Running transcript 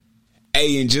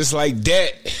Hey, and just like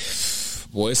that,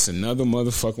 boy, it's another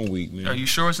motherfucking week, man. Are you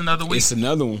sure it's another week? It's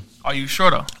another one. Are you sure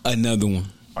though? Another one.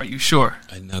 Are you sure?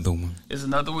 Another one. It's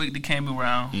another week that came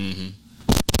around. Mm-hmm.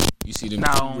 You see them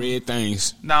Now, red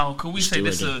things. Now, could we say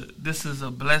Still this is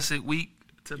a blessed week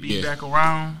to be Yeah. back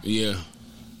around? Yeah.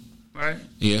 Right?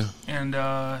 Yeah. And,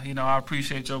 I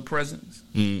appreciate your presence.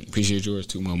 Appreciate yours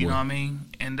too, my boy. You know what I mean?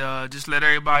 And just let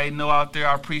everybody know out there,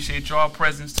 I appreciate y'all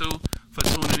presence too for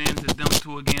tuning in to Them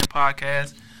Two Again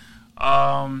podcast.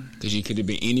 Because you could have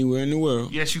been anywhere in the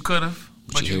world. Yes, you could have,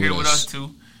 but you're here with us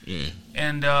too. Yeah.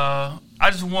 And I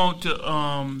just want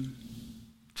to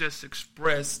just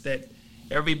express that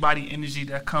everybody energy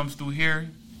that comes through here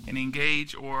and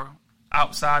engage or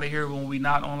outside of here when we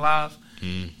not on live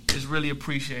is really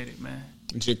appreciated, man.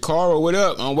 Jakara, what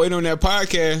up? I'm waiting on that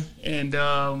podcast.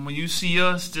 And when you see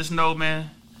us, just know, man,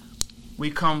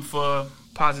 we come for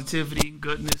positivity,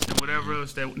 goodness, and whatever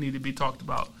else that need to be talked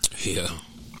about. Yeah.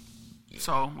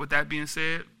 So, with that being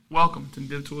said, welcome to the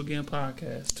Them Two Again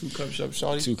podcast. 2 cups up,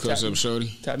 shorty. 2 cups up,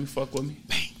 shorty. Tap me, fuck with me.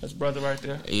 Bang. That's brother right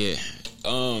there. Yeah.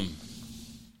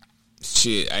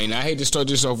 Shit. I hate to start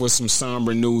this off with some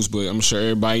somber news, but I'm sure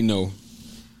everybody know.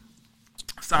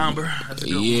 Somber. That's a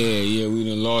good one. Yeah. We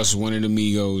done lost one of the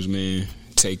Migos, man.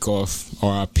 Take off.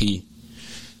 R.I.P.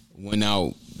 Went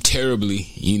out terribly.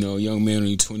 You know, young man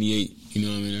only 28. You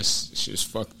know what I mean? That's just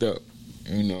fucked up.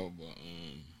 You know, but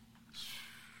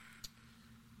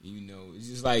it's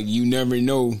just like you never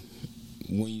know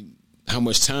how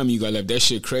much time you got left. That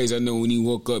shit crazy. I know when he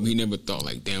woke up, he never thought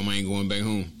like, damn, I ain't going back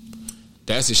home.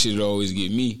 That's the shit that always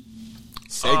get me.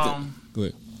 Second, go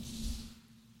ahead.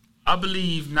 I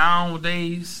believe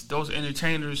nowadays those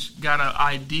entertainers got an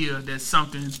idea that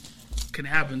something can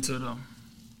happen to them,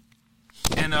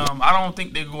 and I don't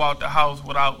think they go out the house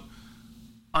without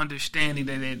understanding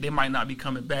that they might not be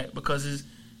coming back, because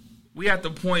we at the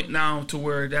point now to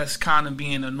where that's kind of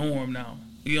being a norm now.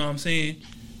 You know what I'm saying?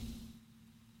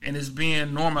 And it's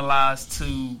being normalized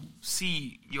to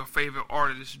see your favorite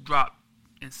artist drop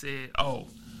and say, "Oh,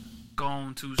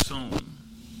 gone too soon."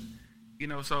 You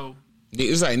know, so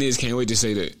it's like niggas can't wait to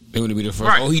say that they want to be the first.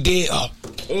 Right. Oh, he did. Oh.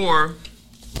 Or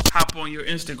hop on your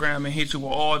Instagram and hit you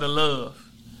with all the love.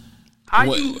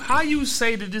 How you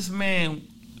say that this man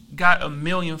got 1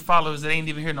 million followers that ain't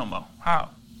even here no more? How?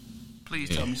 Please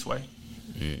tell me, Sway.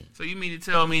 Yeah. So you mean to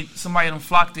tell me somebody done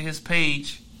flocked to his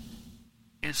page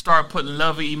and start putting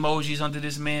lovey emojis under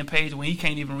this man's page when he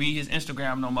can't even read his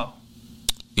Instagram no more?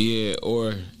 Yeah,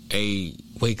 or a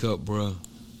wake up, bro.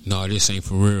 No, this ain't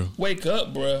for real. Wake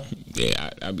up, bro.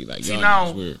 Yeah, I'd be like, see, y'all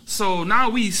now, weird. so now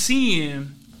we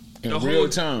seeing in real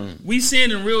time. We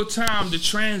seeing in real time the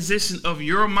transition of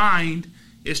your mind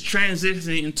is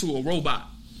transitioning into a robot.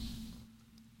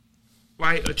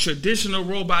 Right? A traditional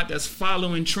robot that's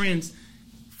following trends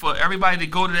for everybody to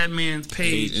go to that man's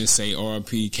page and say,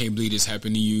 RP, can't believe this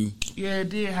happened to you. Yeah, it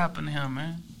did happen to him,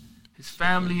 man. His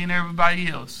family and everybody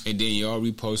else. And then y'all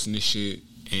reposting this shit,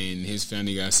 and his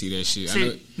family gotta see that shit.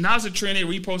 See, now it's a trend they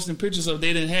reposting pictures of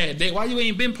they didn't have. Why you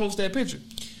ain't been post that picture?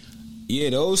 Yeah,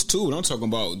 those two, but I'm talking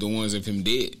about the ones of him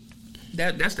dead.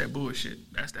 That's that bullshit.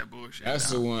 That's that bullshit. That's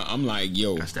the one. I'm like,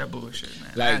 yo. That's that bullshit,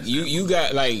 man. Like you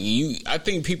got like you. I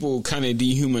think people kind of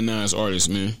dehumanize artists,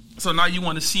 man. So now you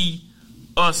want to see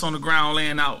us on the ground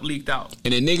laying out, leaked out,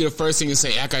 and the nigga the first thing to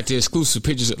say, I got the exclusive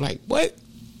pictures. Like what?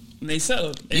 And they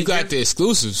sell it. You got the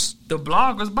exclusives. The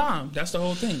bloggers bomb. That's the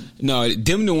whole thing. No,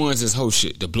 them the ones that's whole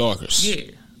shit. The bloggers.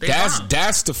 Yeah,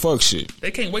 that's the fuck shit.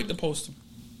 They can't wait to post them.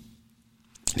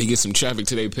 They get some traffic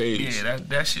to their page. Yeah,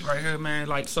 that shit right here, man.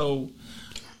 Like so.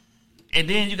 And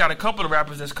then you got a couple of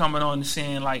rappers that's coming on and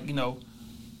saying, like, you know,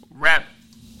 rap.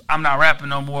 I'm not rapping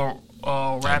no more.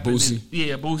 Rapping. Like Boosie.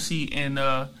 Yeah, Boosie. And,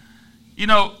 you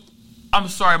know, I'm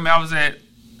sorry, man. I was at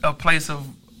a place of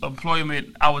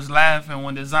employment. I was laughing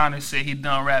when Designer said he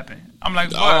done rapping. I'm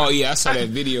like, bro. Oh, yeah, I saw that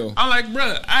video. I'm like,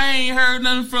 bro, I ain't heard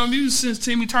nothing from you since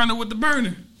Timmy Turner with the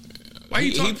burner. Why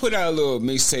he put out a little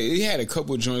mixtape. He had a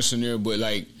couple joints in there, but,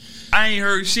 like, I ain't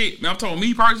heard shit. Man, I'm talking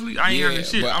me personally. I ain't heard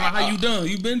shit. I'm like, how you done?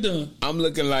 You been done? I'm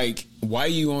looking like, why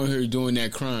you on here doing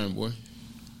that crime, boy?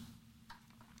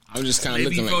 I'm just kind of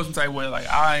looking like. Maybe some type of way. Like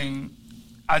I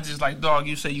just like, dog.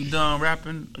 You say you done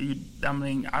rapping?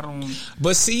 I don't.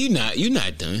 But see, you not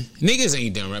done. Niggas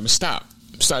ain't done rapping. Stop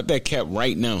that cap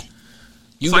right now.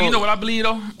 You know what I believe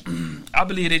though? I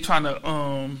believe they trying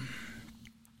to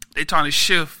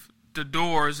shift the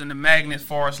doors and the magnet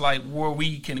for us, like where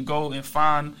we can go and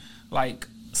find like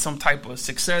some type of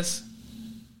success.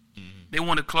 Mm-hmm. They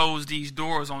want to close these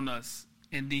doors on us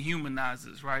and dehumanize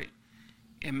us, right?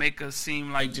 And make us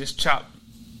seem like just chopped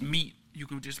meat you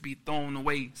can just be thrown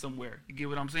away somewhere. You get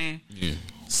what I'm saying? Yeah.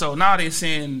 So now they're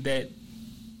saying that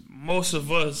most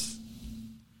of us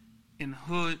in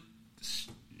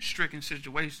hood-stricken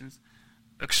situations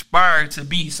aspire to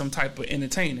be some type of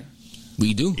entertainer.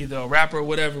 We do. Either a rapper or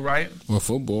whatever, right? Or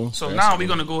football. So now we're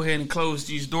going to go ahead and close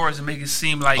these doors and make it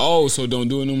seem like... Oh, so don't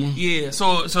do it no more? Yeah,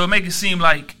 so it make it seem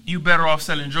like you better off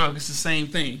selling drugs. It's the same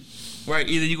thing, right?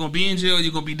 Either you're going to be in jail or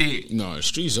you're going to be dead. No, the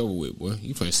street's over with, boy.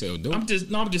 You finna sell dope. I'm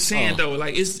just saying, though,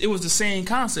 like, it was the same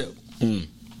concept. Mm.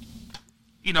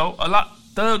 You know, a lot...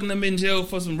 Thugging them in jail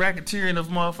for some racketeering of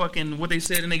motherfucking what they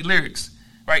said in their lyrics,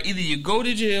 right? Either you go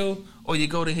to jail or you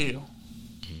go to hell.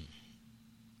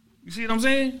 You see what I'm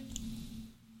saying?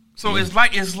 So it's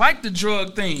like the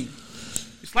drug thing.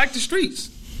 It's like the streets.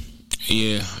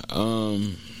 Yeah.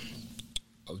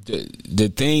 The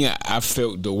thing I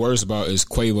felt the worst about is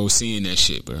Quavo seeing that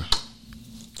shit, bro.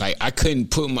 Like I can't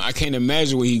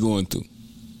imagine what he going through.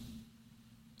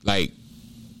 Like.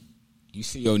 You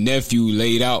see your nephew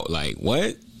laid out, like,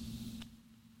 what?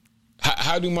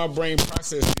 How do my brain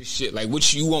process this shit? Like,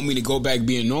 what you want me to go back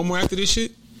being normal after this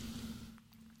shit?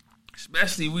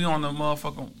 Especially we on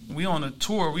a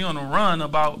tour, we on a run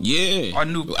about our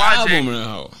new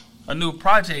project. A new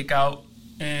project out,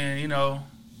 and you know,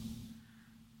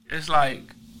 it's like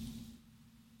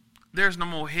there's no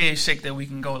more head shake that we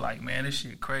can go like, man, this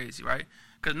shit crazy, right?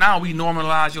 Because now we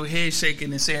normalize your head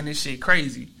shaking and saying this shit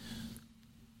crazy.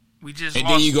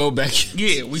 Then you go back.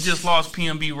 Yeah, we just lost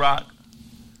PNB Rock.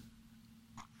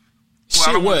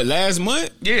 Shit, what, last month?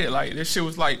 Yeah, like, this shit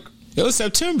was like... It was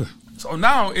September. So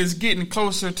now it's getting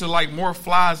closer to, like, more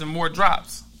flies and more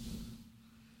drops.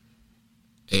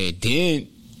 And then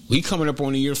we coming up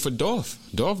on a year for Dolph.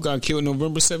 Dolph got killed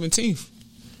November 17th.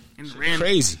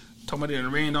 Crazy. Told me they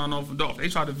rained on over Dolph. They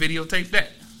tried to videotape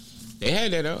that. They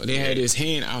had that out. They had his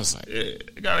hand. I was like... Yeah,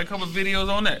 they got a couple of videos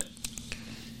on that.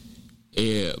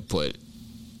 Yeah, but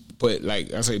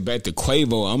like I say, back to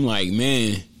Quavo, I'm like,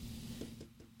 man,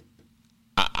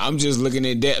 I'm just looking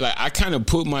at that. Like I kind of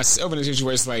put myself in a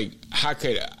situation like, how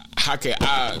could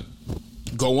I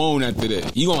go on after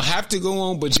that? You gonna have to go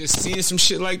on, but just seeing some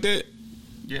shit like that.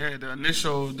 Yeah, the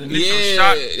initial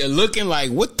shock. Looking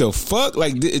like, what the fuck?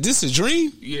 Like, is this a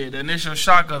dream? Yeah, the initial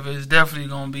shock of it is definitely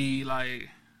gonna be like,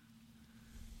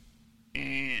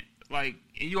 and like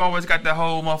you always got that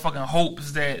whole motherfucking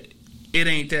hopes that it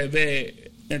ain't that bad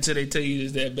until they tell you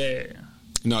it's that bad.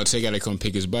 No, they gotta come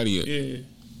pick his body up. Yeah.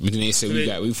 But then they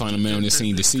say we found a man on the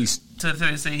scene deceased. Till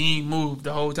they say he ain't moved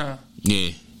the whole time.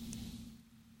 Yeah.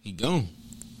 He gone.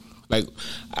 Like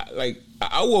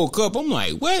I woke up, I'm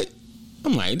like, what?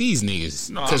 I'm like, these niggas.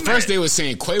 Because first they were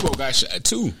saying Quavo got shot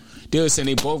too. They were saying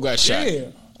they both got shot. Yeah.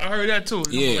 I heard that too.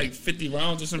 Yeah. Like 50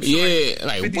 rounds or some shit. Yeah,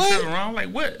 like 57 what? rounds? Like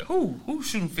what? Who's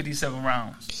shooting 57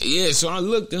 rounds? Yeah, so I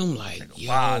looked and I'm like,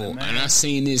 yo, and I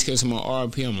seen this because of my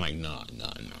RP. I'm like, nah.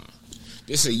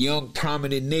 This a young,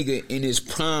 prominent nigga in his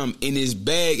prime, in his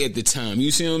bag at the time.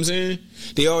 You see what I'm saying?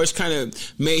 They always kind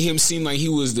of made him seem like he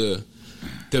was the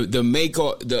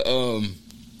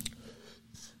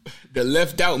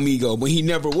left out Migo, but he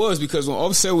never was, because when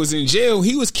Offset was in jail,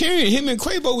 he was carrying, him and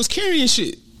Quavo was carrying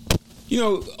shit. You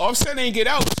know, Offset ain't get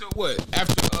out until what?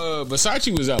 After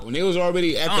Versace was out. When they was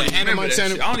already at the Hannah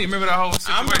Montana. I don't even remember that whole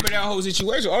situation. I remember that whole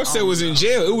situation. Offset was in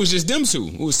jail. It was just them two.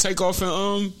 It was Takeoff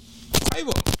and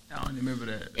Quavo. I don't remember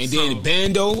that. And then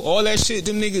Bando, all that shit,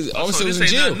 them niggas, Offset was in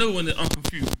jail. This ain't nothing new when I'm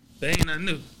confused. They ain't nothing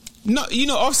new. No, you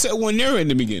know, Offset wasn't there in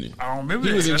the beginning. I don't remember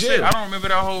that. He was in jail. I don't remember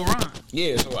that whole run.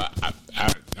 Yeah, so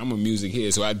I'm a music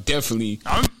head, so I definitely...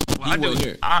 I do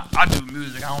music. I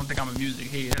don't think I'm a music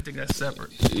head. I think that's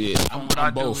separate. Yeah,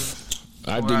 I'm both.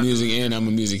 I do music and I'm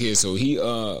a music head, so he...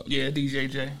 Yeah, DJ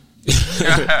J.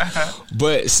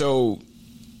 But, so...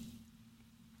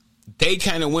 They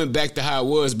kind of went back to how it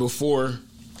was before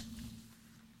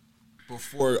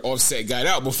Offset got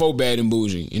out, before Bad and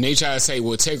Bougie. And they try to say,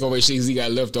 well, Takeover shit, he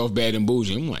got left off Bad and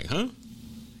Bougie. I'm like, huh?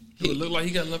 Do it look like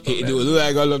he got left off? Do it look like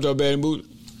he got left off Bad and Bougie?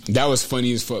 That was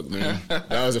funny as fuck, man.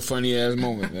 That was a funny ass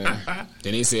moment, man.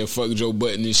 Then they said fuck Joe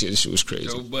Budden and shit. This shit was crazy.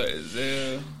 Joe Budden,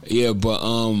 yeah. Yeah, but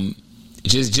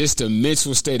just the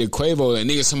mental state of Quavo, that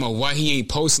nigga talking about why he ain't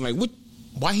posting, like, what?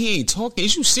 Why he ain't talking?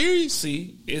 Is you serious?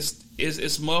 See, it's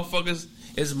motherfuckers.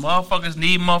 It's motherfuckers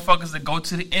need motherfuckers to go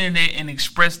to the internet and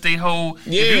express their whole.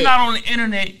 Yeah. If you're not on the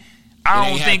internet, I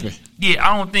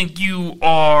don't think you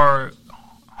are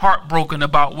heartbroken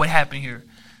about what happened here.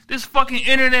 This fucking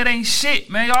internet ain't shit,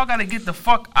 man. Y'all gotta get the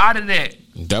fuck out of that.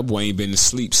 That boy ain't been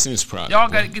asleep since, probably. Y'all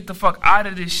gotta get the fuck out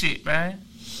of this shit, man.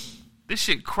 This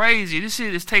shit crazy. This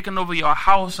shit is taking over your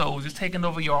households. It's taking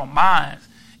over your minds.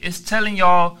 It's telling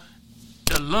y'all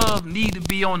the love need to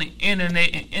be on the internet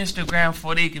and Instagram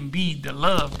before they can be the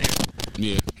love there.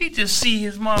 Yeah. He just see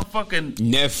his motherfucking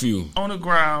nephew on the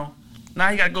ground. Now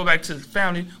he got to go back to his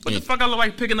family. What the fuck I look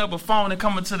like picking up a phone and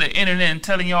coming to the internet and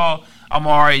telling y'all, I'm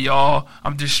all right, y'all.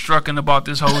 I'm just struggling about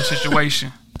this whole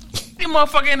situation. These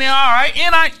motherfucker in there, all right.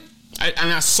 And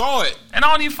I saw it. And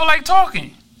I don't even feel like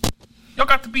talking. Y'all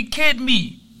got to be kidding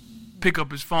me. Pick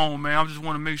up his phone, man. I just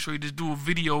want to make sure he just do a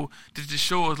video to just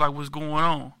show us like what's going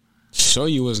on. Show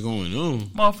you what's going on.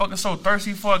 Motherfucker so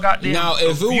thirsty for a goddamn. Now,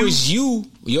 if it was you,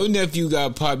 your nephew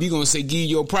got popped, you gonna say give you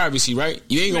your privacy, right?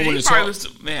 You ain't gonna want to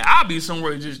talk. Man, I'll be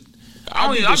somewhere just.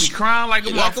 I'll be crying like a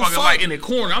motherfucker, like in the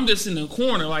corner. I'm just in the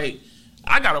corner, like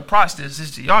I gotta process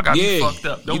this shit. Y'all got me fucked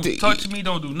up. Don't touch me.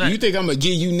 Don't do nothing. You think I'm gonna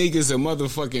give you niggas a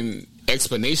motherfucking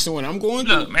explanation when I'm going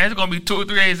through? Look, man, it's gonna be 2 or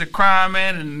 3 days of crime,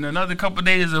 man, and another couple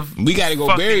days of. We gotta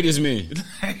go bury this man.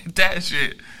 That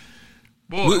shit.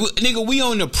 Boy, nigga, we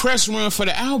on the press run for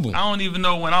the album. I don't even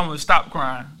know when I'm gonna stop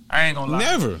crying. I ain't gonna lie.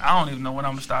 Never. I don't even know when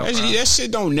I'm gonna stop crying. That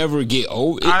shit don't never get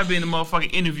old. I'll be in the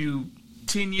motherfucking interview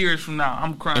 10 years from now.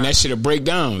 I'm crying. And that shit'll break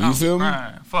down. You feel me?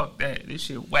 Fuck that. This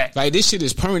shit whack. Like, this shit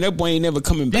is permanent. That boy ain't never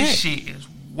coming back. This shit is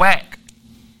whack.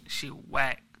 Shit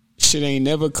whack. Shit ain't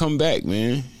never come back,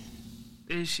 man.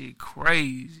 This shit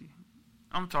crazy.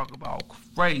 I'm talking about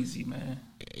crazy, man.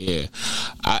 Yeah.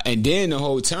 And then the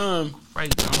whole time,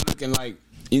 crazy. I'm looking like,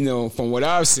 you know, from what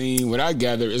I've seen, what I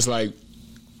gather, it's like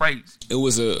crazy. It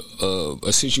was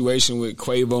a situation with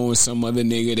Quavo and some other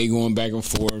nigga. They going back and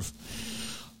forth.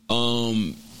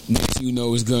 Next you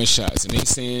know, it's gunshots. And they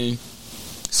saying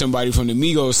somebody from the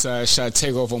Migos side shot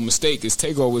Takeoff on mistake because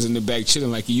Takeoff was in the back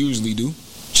chilling like he usually do.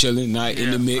 Chilling, not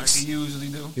in the mix. Like he usually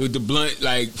do. With the blunt,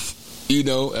 like, you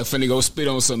know, finna go spit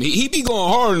on something. He be going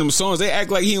hard on them songs. They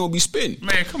act like he don't be spitting.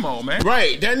 Man, come on, man.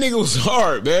 Right. That nigga was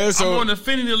hard, man. So, I'm on the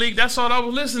Infinity League. That's all I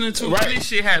was listening to when this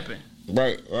shit happened.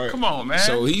 Right. Come on, man.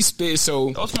 So he spit,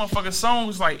 so... Those motherfucking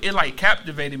songs, like, it, like,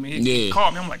 captivated me. It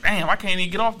caught me. I'm like, damn, I can't even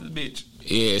get off this bitch.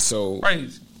 Yeah, so...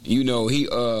 Crazy. You know, he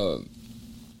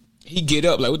get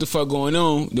up, like, what the fuck going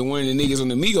on? Then one of the niggas on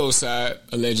the Migos side,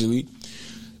 allegedly...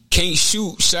 Can't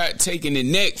shoot, shot taking the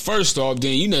neck first off,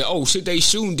 then you know, oh shit, they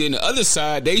shooting, then the other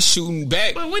side, they shooting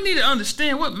back. But we need to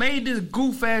understand what made this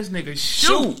goof ass nigga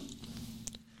shoot.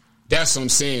 That's what I'm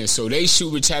saying. So they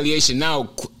shoot retaliation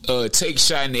now, take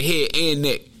shot in the head and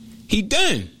neck. He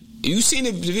done. You seen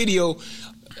the video,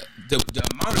 the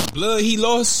amount of blood he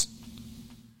lost,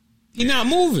 he not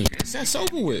moving. That's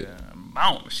over with.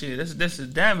 Amount, shit, this is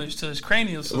damage to his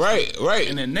cranial system. Right.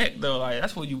 And the neck though, like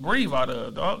that's what you breathe out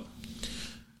of, dog.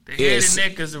 The head and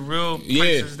neck is the real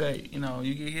places that, you know,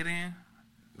 you get hit in.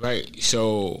 Right.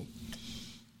 So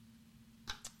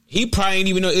he probably didn't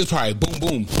even know. It's probably boom,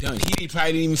 boom, done. He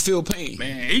probably didn't even feel pain.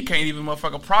 Man, he can't even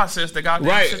motherfucker process the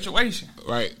goddamn situation.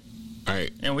 Right.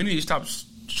 And we need to stop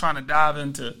trying to dive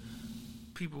into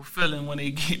people feeling when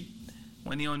they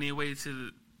on their way to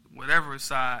the whatever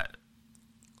side.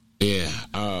 Yeah.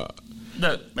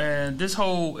 Look, man, this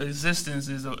whole existence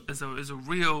is a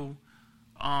real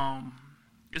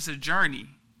it's a journey.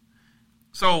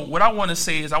 So what I want to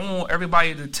say is I want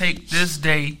everybody to take this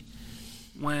day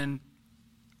when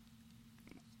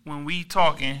we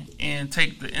talking and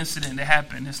take the incident that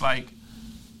happened. It's like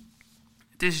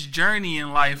this journey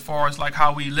in life, far as like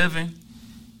how we living,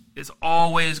 is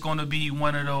always going to be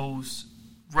one of those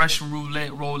Russian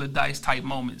roulette, roll the dice type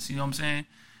moments. You know what I'm saying?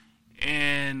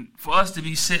 And for us to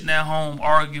be sitting at home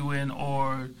arguing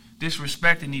or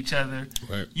disrespecting each other,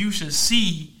 you should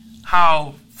see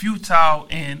how futile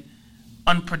and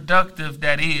unproductive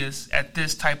that is at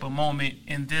this type of moment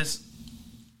in this,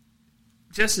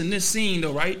 just in this scene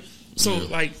though, right? So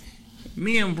like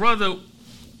me and brother,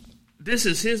 this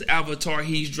is his avatar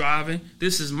he's driving,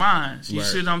 this is mine. You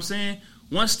see what I'm saying?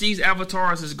 Once these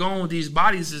avatars is gone, these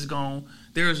bodies is gone,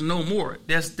 there is no more.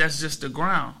 That's just the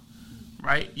ground,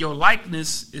 right? Your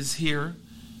likeness is here.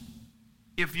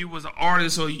 If you was an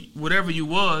artist or whatever you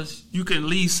was, you can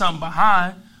leave something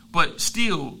behind. But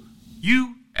still,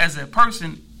 you as a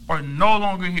person are no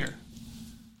longer here.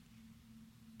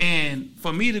 And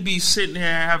for me to be sitting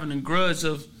there having a grudge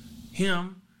of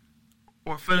him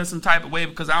or feeling some type of way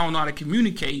because I don't know how to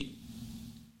communicate,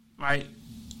 right?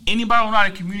 Anybody don't know how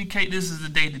to communicate, this is the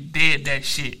day to dead that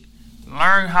shit.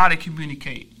 Learn how to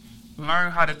communicate.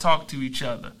 Learn how to talk to each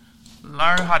other.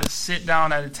 Learn how to sit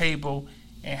down at a table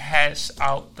and hash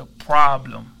out the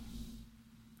problem.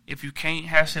 If you can't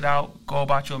hash it out, go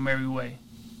about your merry way.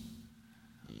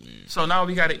 So now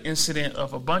we got an incident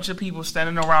of a bunch of people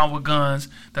standing around with guns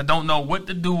that don't know what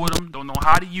to do with them, don't know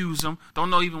how to use them, don't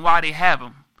know even why they have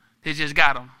them. They just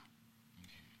got them.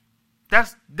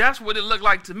 That's what it looked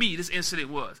like to me. This incident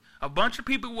was a bunch of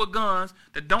people with guns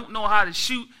that don't know how to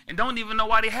shoot and don't even know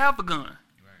why they have a gun.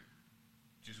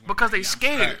 Right. Because they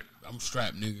scared. I'm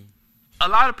strapped, nigga. A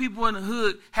lot of people in the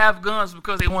hood have guns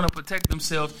because they want to protect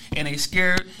themselves and they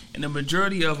scared. And the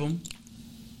majority of them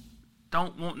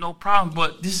don't want no problem.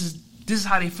 But this is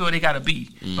how they feel they gotta be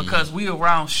because we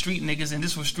around street niggas and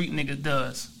this is what street niggas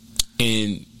does.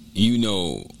 And you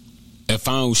know, if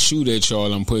I don't shoot at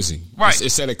y'all, I'm pussy. Right.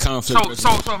 It's at a conflict.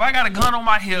 So if I got a gun on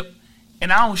my hip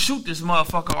and I don't shoot this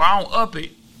motherfucker or I don't up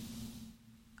it,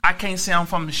 I can't say I'm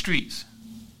from the streets.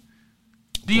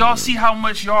 Do y'all see how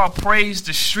much y'all praise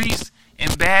the streets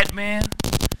and bad man,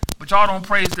 but y'all don't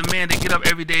praise the man that get up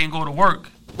every day and go to work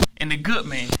and the good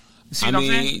man? You see what I'm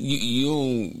saying? You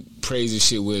don't praise this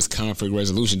shit with conflict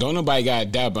resolution. Don't nobody got to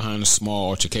die behind a small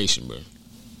altercation, bro.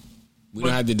 We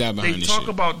don't have to die behind this shit. They talk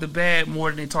about the bad more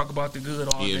than they talk about the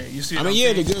good all day. You see what I'm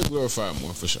saying? The good glorified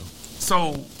more, for sure.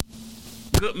 So,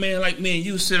 good man like me and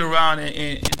you sit around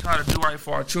and try to do right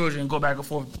for our children and go back and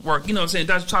forth to work. You know what I'm saying?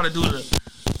 That's try to do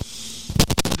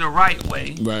the right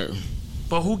way. Right.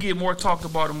 But who get more talked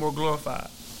about and more glorified?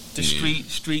 The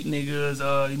street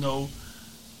niggas, you know,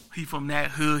 he from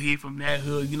that hood, he from that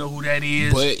hood, you know who that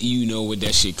is. But you know what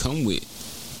that shit come with.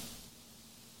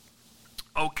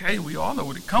 Okay, we all know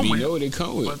what it come with. We know what it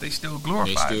come with. But they still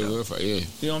glorified. Yeah.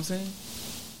 You know what I'm saying?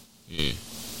 Yeah.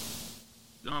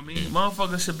 You know what I mean?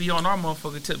 Motherfuckers should be on our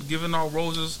motherfucking tip, giving our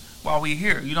roses while we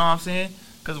here. You know what I'm saying?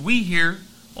 Because we here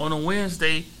on a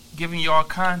Wednesday giving y'all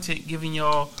content, giving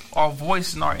y'all our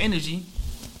voice and our energy.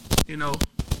 You know,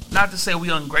 not to say we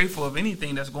ungrateful of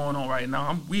anything that's going on right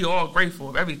now. We all grateful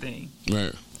of everything.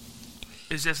 Right.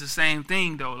 It's just the same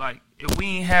thing though. Like if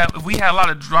we had a lot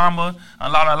of drama, a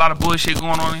lot of bullshit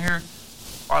going on in here,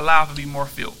 our life would be more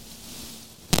filled.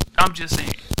 I'm just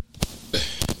saying.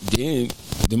 Then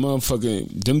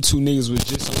them two niggas was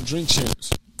just on Drink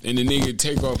Champs. And the nigga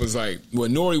Takeoff was like, well,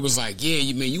 Nori was like,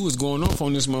 yeah, man, you was going off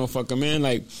on this motherfucker, man.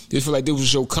 Like, this feel like this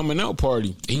was your coming out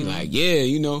party. And he like, yeah,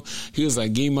 you know. He was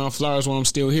like, give me my flowers while I'm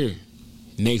still here.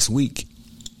 Next week.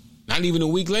 Not even a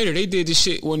week later, they did this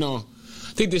shit. Well, no.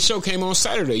 I think the show came on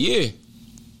Saturday, yeah.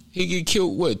 He get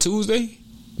killed, what, Tuesday?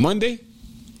 Monday?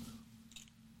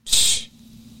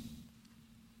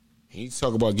 He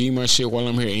talk about give me my shit while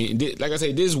I'm here. And like I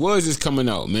say, this was just coming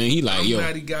out, man. He like, I'm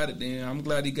glad he got it, then. I'm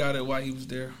glad he got it while he was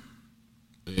there.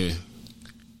 Yeah.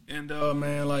 And,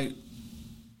 man, like,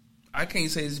 I can't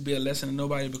say this be a lesson to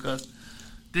nobody because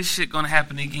this shit gonna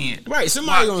happen again. Right,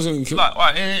 somebody gonna kill.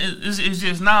 And it's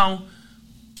just now,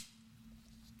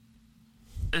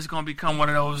 it's gonna become one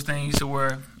of those things to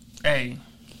where, hey,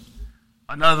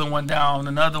 another one down,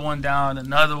 and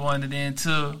then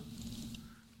two.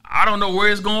 I don't know where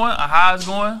it's going or how it's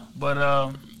going, but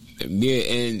yeah,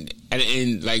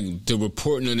 and like the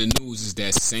reporting on the news is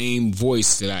that same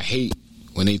voice that I hate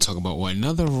when they talk about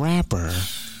another rapper.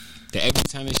 That every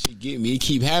time that shit get me, it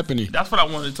keep happening. That's what I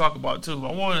wanted to talk about too.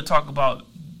 I wanted to talk about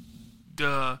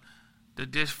the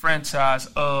disfranchise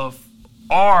of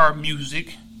our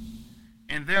music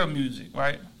and their music,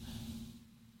 right?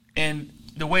 And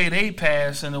the way they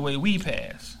pass and the way we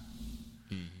pass.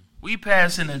 We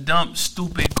pass in a dumb,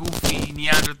 stupid, goofy,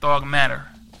 Neanderthal manner.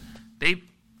 They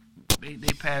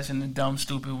pass in a dumb,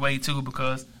 stupid way too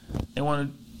because they want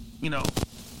to, you know,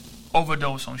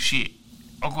 overdose on shit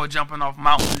or go jumping off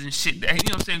mountains and shit. You know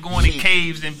what I'm saying? Going in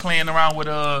caves and playing around with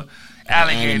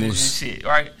alligators and shit,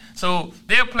 right? So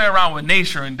they'll play around with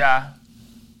nature and die,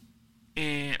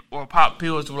 or pop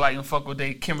pills to like and fuck with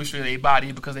their chemistry of their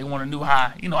body because they want a new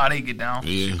high. You know how they get down?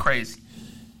 Yeah. Crazy,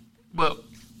 but.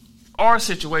 Our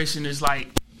situation is like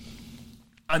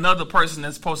another person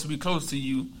that's supposed to be close to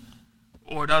you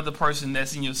or another person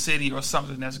that's in your city or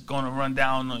something that's going to run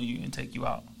down on you and take you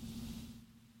out.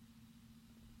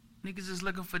 Niggas is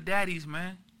looking for daddies,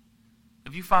 man.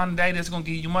 If you find a daddy that's going to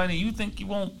give you money, you think you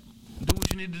won't do what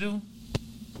you need to do?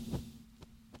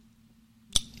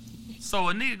 So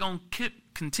a nigga going to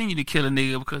continue to kill a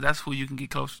nigga because that's who you can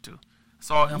get closer to. It's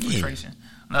all infiltration.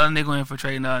 Another nigga gonna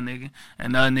infiltrate another nigga.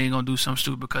 Another nigga gonna do something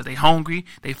stupid because they hungry,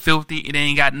 they filthy, and they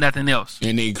ain't got nothing else.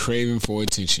 And they craving for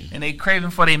attention. And they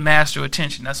craving for their master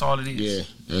attention. That's all it is. Yeah,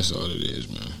 that's all it is,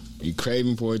 man. You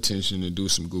craving for attention to do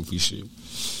some goofy shit.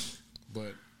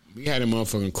 But we had a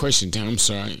motherfucking question time. I'm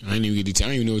sorry. I didn't even get the time.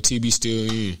 I didn't even know TB still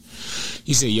in.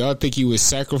 He said, y'all think he would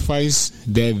sacrifice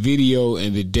that video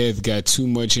and the death got too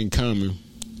much in common?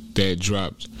 That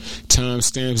dropped.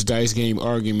 Timestamps, dice game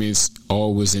arguments,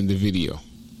 all was in the video.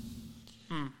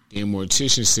 The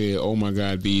mortician said, oh my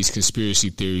God, these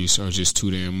conspiracy theories are just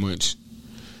too damn much.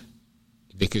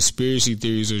 The conspiracy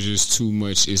theories are just too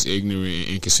much. It's ignorant and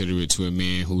inconsiderate to a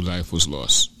man whose life was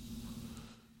lost.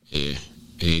 Yeah.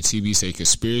 And TB say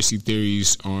conspiracy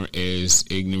theories aren't as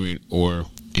ignorant or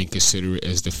inconsiderate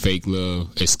as the fake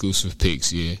love exclusive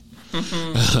pics. Yeah.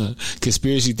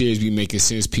 Conspiracy theories be making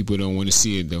sense. People don't want to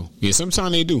see it though. Yeah,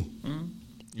 sometimes they do.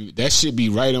 That should be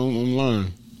right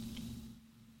online.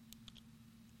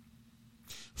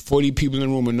 40 people in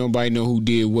the room and nobody know who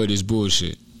did what is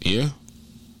bullshit. Yeah.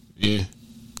 Yeah.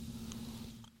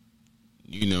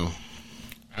 You know.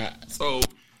 So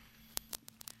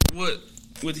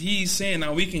what he's saying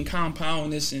now, we can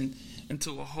compound this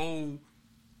into a whole.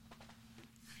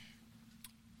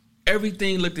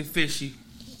 Everything looked fishy.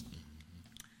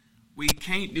 We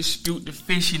can't dispute the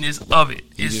fishiness of it.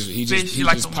 It's fishy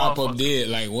like just pop up dead.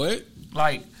 Like what?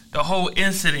 Like the whole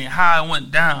incident, how it went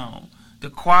down,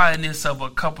 the quietness of a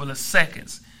couple of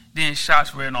seconds, then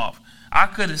shots ran off. I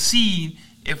could have seen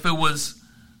if it was,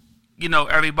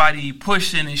 everybody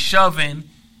pushing and shoving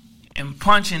and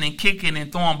punching and kicking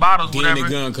and throwing bottles, then whatever. Then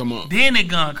the gun come out. Then the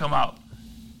gun come out.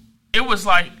 It was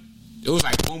like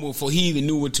one before he even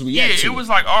knew what to react to. Yeah, it was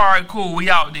like, all right, cool, we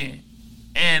out then.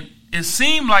 And it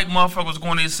seemed like motherfuckers was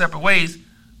going their separate ways,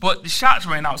 but the shots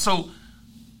ran out. So,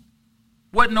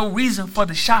 wasn't no reason for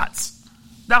the shots.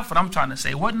 That's what I'm trying to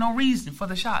say. Wasn't no reason for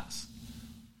the shots.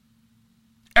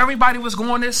 Everybody was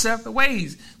going their separate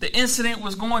ways. The incident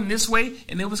was going this way,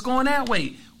 and it was going that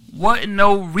way. Wasn't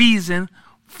no reason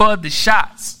for the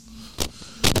shots.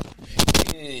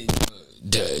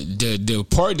 The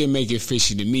part that make it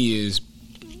fishy to me is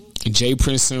Jay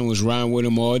Princeton was riding with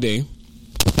him all day.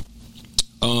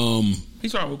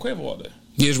 He's riding with Quavo all day.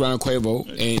 He was riding Quavo,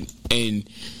 and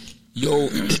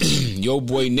your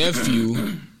boy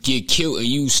nephew get killed, and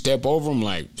you step over him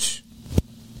like,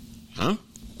 huh?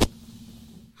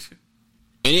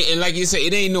 And like you said,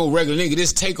 it ain't no regular nigga.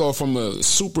 This takeoff from a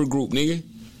super group, nigga.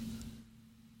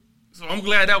 So I'm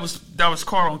glad that was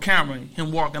caught on camera,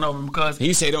 him walking over him, because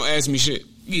he said, "Don't ask me shit."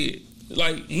 Yeah,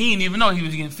 like he didn't even know he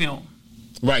was getting filmed.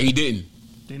 Right, he didn't.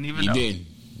 Didn't even know. He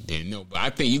didn't know. But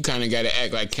I think you kind of got to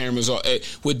act like cameras are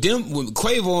with them. With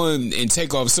Quavo and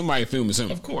Takeoff, somebody filming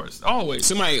something. Of course,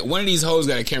 always. One of these hoes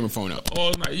got a camera phone up.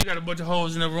 Oh, you got a bunch of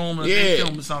hoes in the room and they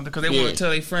filming something because they want to tell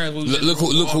their friends. Look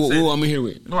who I'm here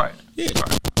with. Right. Yeah.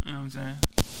 Right. You know what I'm saying?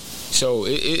 So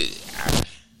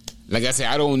like I said,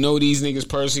 I don't know these niggas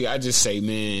personally. I just say,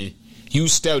 man, you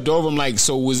stepped over them. Like,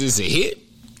 so was this a hit?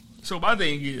 So my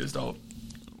thing is though,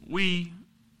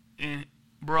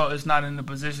 bro is not in the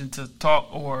position to talk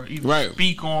or even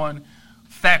speak on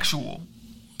factual.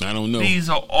 I don't know. These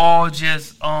are all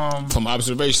just from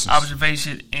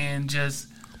observation and just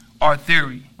our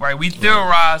theory, right? We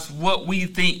theorize what we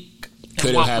think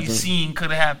and what we seen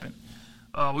could have happened.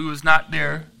 We was not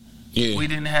there. Yeah. We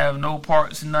didn't have no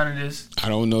parts in none of this. I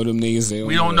don't know them niggas.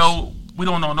 We don't know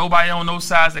nobody on no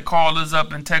sides that call us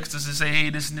up and text us and say, hey,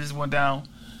 this and this went down.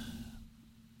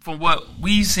 From what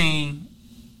we seen,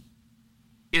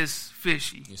 it's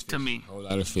fishy to me. A whole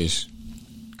lot of fish.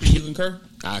 You concur?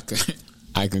 I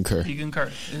concur. You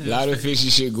concur. A lot of fishy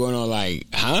shit going on, like,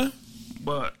 huh?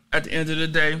 But at the end of the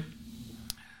day,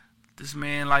 this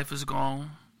man's life is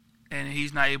gone, and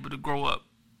he's not able to grow up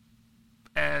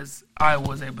as I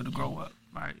was able to grow up,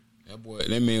 right?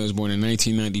 That man was born in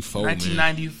 1994.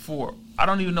 1994. Man. I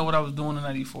don't even know what I was doing in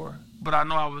 94, but I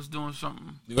know I was doing something.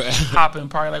 Hopping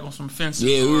probably like on some fences.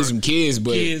 Yeah, we were some kids,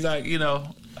 but like,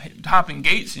 hopping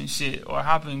gates and shit, or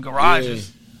hopping garages.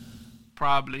 Yeah.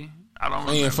 Probably. I don't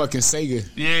remember. Playing fucking Sega.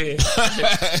 Yeah.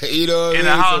 You know what in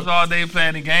the house all day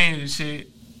playing the games and shit.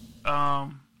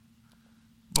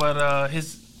 But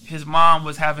his mom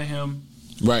was having him.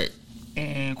 Right.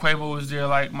 And Quavo was there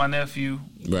like my nephew.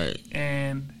 Right.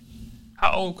 And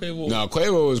how old Quavo? No,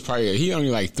 Quavo was probably, he only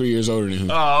like 3 years older than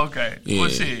him. Oh, okay. Yeah. Well,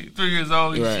 shit, 3 years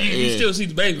old. Right, he still sees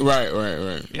the baby. Right.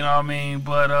 You know what I mean?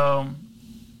 But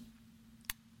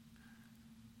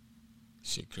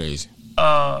shit crazy.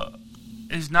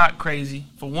 It's not crazy.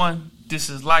 For one, this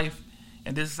is life,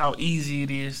 and this is how easy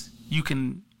it is. You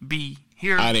can be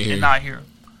here and not here.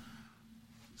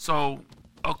 So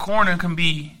a corner can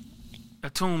be a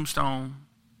tombstone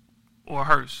or a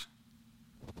hearse.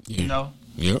 Yeah. You know?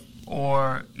 Yep.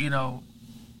 Or,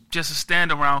 just a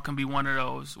stand around can be one of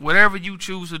those. Whatever you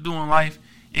choose to do in life,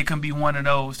 it can be one of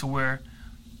those to where,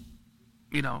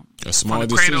 a small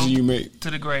decision you make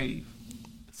to the grave.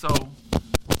 So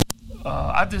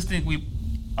I just think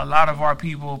a lot of our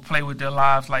people play with their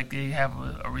lives like they have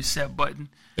a reset button.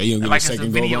 They gonna get like a second it's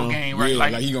a video game, right? Yeah,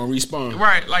 like you gonna respawn.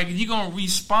 Right, like you gonna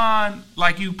respawn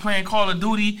like you playing Call of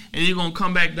Duty and you're gonna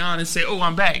come back down and say, oh,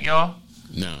 I'm back, y'all.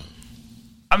 No.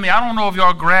 I mean, I don't know if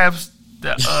y'all grasp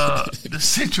the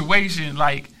situation,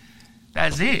 like,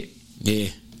 that's it. Yeah.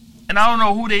 And I don't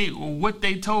know what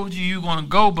they told you you're gonna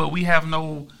go, but we have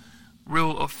no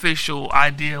real official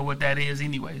idea what that is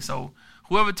anyway. So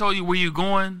whoever told you where you're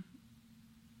going,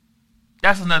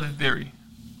 that's another theory.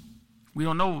 We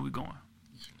don't know where we're going.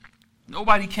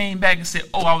 Nobody came back and said,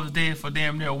 "Oh, I was dead for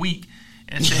damn near a week,"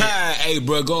 and said, "Hey,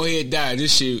 bro, go ahead, die.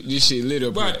 This shit lit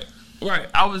up." Right, right.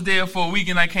 I was there for a week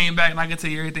and I came back and I can tell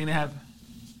you everything that happened.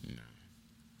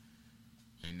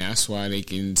 And that's why they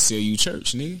can sell you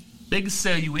church, nigga. They can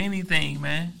sell you anything,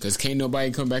 man. Because can't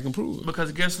nobody come back and prove it.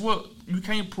 Because guess what? You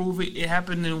can't prove it. It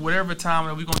happened in whatever time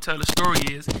that we're going to tell the story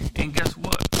is. And guess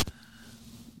what?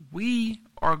 We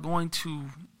are going to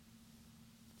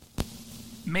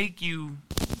make you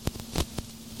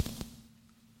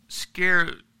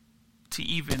scared to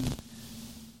even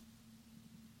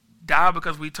die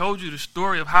because we told you the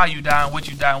story of how you die and what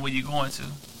you die and where you're going to.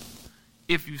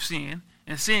 If you sin.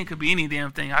 And sin could be any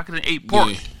damn thing. I could have ate pork.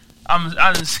 Yeah.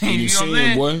 I didn't sin. You know what I'm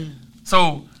saying? Boy.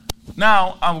 So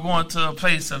now I'm going to a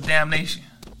place of damnation.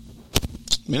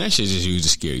 Man, that shit just used to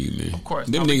scare you, man. Of course.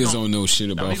 Them niggas don't know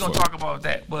shit about. We're gonna talk about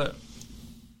that, but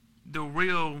the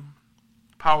real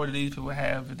power that these people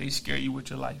have is they scare you with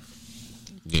your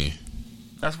life. Yeah.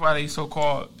 That's why they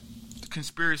so-called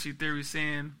conspiracy theory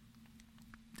saying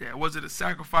that was it a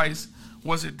sacrifice?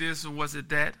 Was it this or was it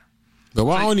that? But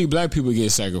why only black people get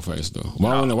sacrificed though?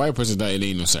 Why when a white person die, it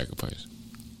ain't no sacrifice?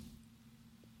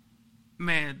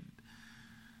 Man,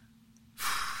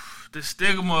 the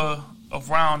stigma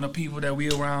around the people that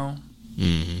we around.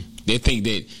 Mm-hmm. They think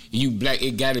that you black,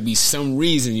 it got to be some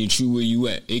reason that you where you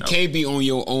at. It can't be on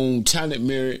your own talent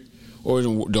merit or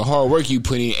the hard work you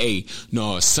put in.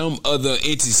 No, some other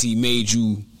entity made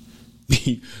you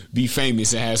be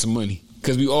famous and have some money.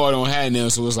 Because we all don't have now,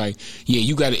 so it's like, yeah,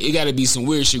 it got to be some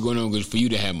weird shit going on for you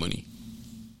to have money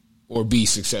or be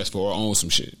successful or own some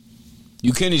shit.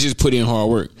 You can't just put in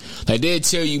hard work. Like they'll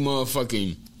tell you,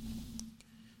 motherfucking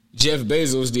Jeff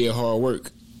Bezos did hard work,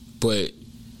 but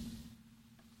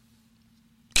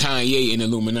Kanye in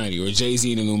Illuminati or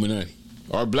Jay-Z in Illuminati.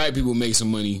 Or black people make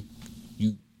some money.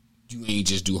 You ain't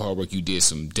just do hard work. You did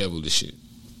some devilish shit.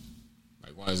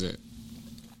 Like, why is that?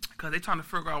 Because they trying to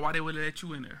figure out why they would let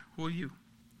you in there. Who are you?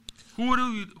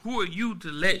 Who are you to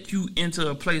let you into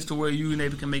a place to where you and they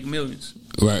can make millions?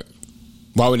 Right.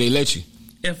 Why would they let you?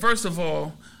 And first of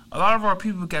all, a lot of our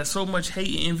people got so much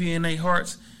hate and envy in their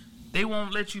hearts, they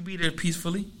won't let you be there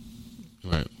peacefully.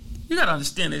 Right. You got to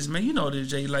understand this, man. You know this,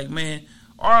 Jay. Like, man,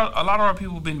 a lot of our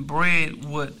people been bred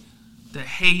with the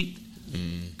hate,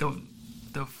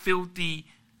 the filthy,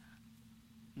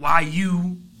 why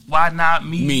you, why not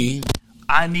me? Me.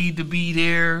 I need to be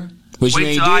there. But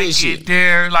wait till I get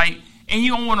there. Like, and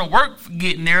you don't want to work for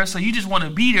getting there, so you just want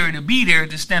to be there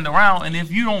to stand around. And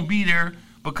if you don't be there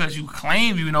because you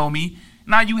claim you know me,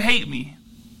 now you hate me.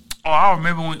 Oh, I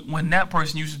remember when that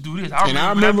person used to do this.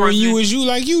 I remember when you was you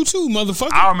like you too,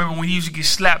 motherfucker. I remember when he used to get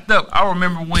slapped up. I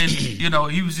remember when,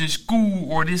 he was in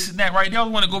school or this and that, right? They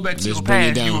always want to go back to your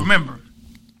past. You remember.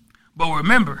 But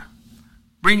remember,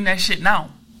 bring that shit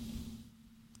now.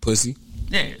 Pussy.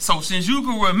 Yeah, so since you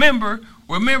can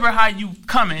remember how you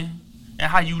coming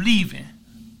and how you leaving.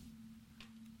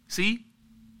 See?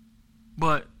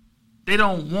 But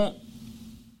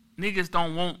niggas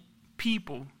don't want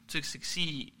people to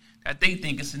succeed that they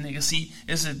think it's a nigga. See,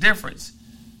 it's a difference.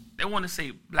 They want to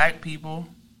say black people,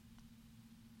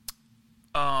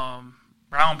 brown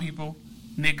people,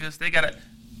 niggas.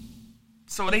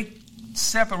 So they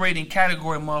separating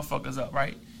category motherfuckers up,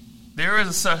 right? There is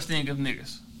a such thing as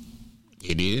niggas.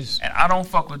 It is. And I don't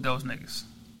fuck with those niggas.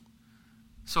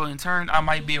 So in turn, I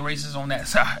might be a racist on that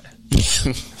side.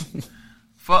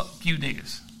 Fuck you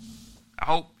niggas. I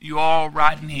hope you all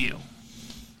riding hell.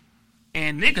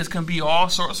 And niggas can be all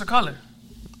sorts of color.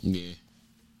 Yeah.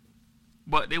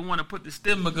 But they want to put the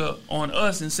stigma on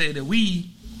us and say that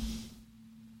we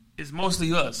is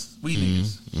mostly us. We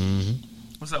niggas. Mm-hmm.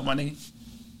 What's up, my nigga?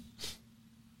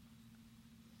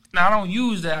 Now, I don't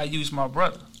use that. I use my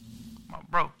brother. My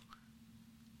bro.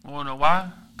 You wanna know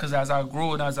why? Because as I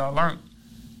grew and as I learned,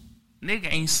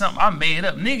 nigga ain't something I made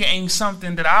up. Nigga ain't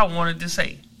something that I wanted to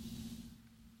say.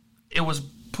 It was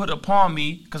put upon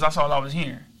me because that's all I was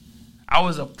hearing. I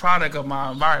was a product of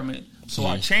my environment. So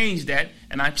I changed that,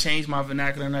 and I changed my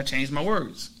vernacular, and I changed my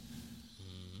words.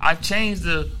 I changed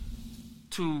to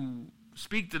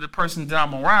speak to the person that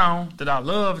I'm around, that I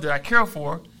love, that I care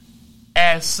for,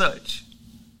 as such.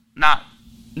 Not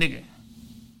nigga.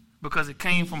 Because it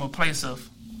came from a place of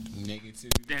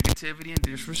negativity and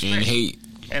disrespect. And hate.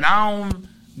 And I don't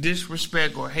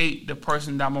disrespect or hate the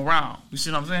person that I'm around. You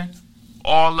see what I'm saying?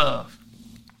 All love.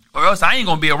 Or else I ain't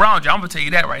going to be around you. I'm going to tell you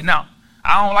that right now.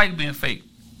 I don't like being fake.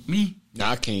 Me,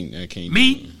 Nah, I can't.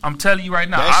 Me, I'm telling you right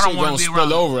now, That I don't shit want gonna to be spill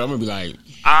around. over. I'm gonna be like,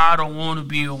 I don't want to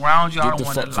be around you. I Get don't the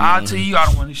want to fuck from lie around to here. you. I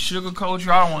don't want to sugarcoat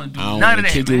you. I don't want to do I don't none want of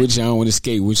to that, kick it man. with you. I don't want to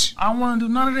skate with you. I don't want to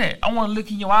do none of that. I want to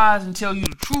look in your eyes and tell you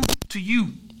the truth to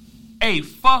you. Hey,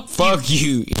 fuck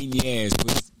you in your ass.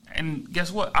 Pussy. And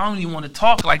guess what? I don't even want to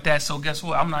talk like that. So guess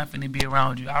what? I'm not finna be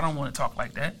around you. I don't want to talk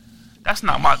like that. That's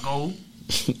not my goal.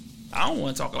 I don't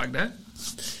want to talk like that.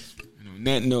 And on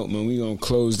that note, man, we gonna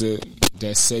close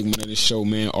that segment of the show,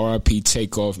 man. RIP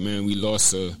Takeoff, man. We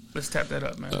lost a. Let's tap that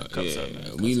up, man. Cups up,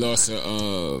 man. We lost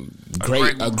a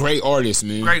great great artist,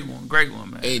 man. Great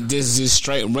one, man. And this is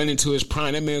straight running to his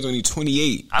prime. That man's only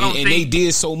 28, and they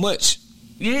did so much.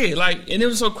 Yeah, like, and it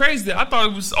was so crazy that I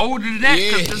thought it was older than that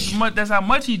because that's how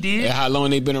much he did. And how long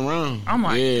they been around. I'm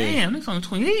like, damn, this only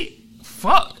 28.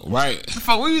 Fuck. Right. The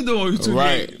fuck, what you doing? You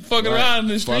right. Fucking around in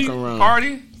the street,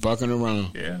 party. Fucking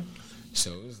around. Yeah.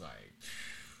 So it's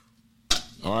like,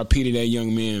 R.I.P. to that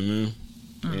young man, man.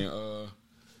 And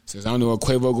says I don't know what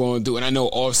Quavo going to do, and I know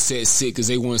Offset sick because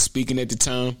they weren't speaking at the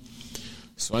time.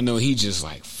 So I know he just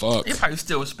like fuck. They probably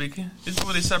still was speaking. It's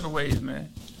really separate ways,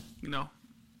 man. You know.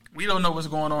 We don't know what's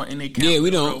going on in their camp. Yeah, we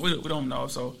don't. We don't know.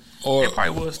 So or, it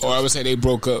probably was. Or I would say they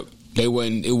broke up. It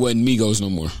wasn't Migos no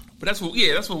more. But that's what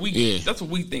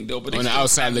we think though. But on the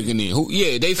outside looking in,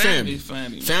 they family.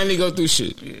 Family go through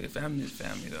shit. Yeah, family is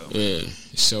family though. Yeah.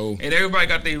 So and everybody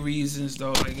got their reasons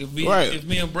though. Like if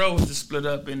me and bro was to split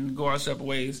up and go our separate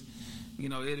ways, you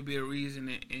know, it'd be a reason,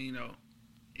 and you know,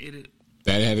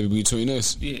 that had to be between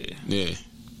us. Yeah. Yeah.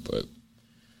 But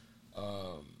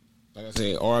like I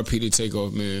said, RIP to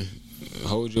Takeoff, man.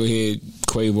 Hold your head,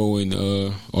 Quavo and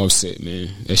Offset, man.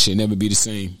 That shit never be the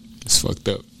same. It's fucked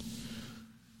up.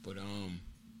 But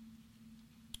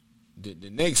the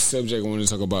next subject I wanted to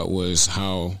talk about was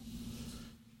how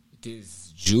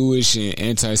this Jewish and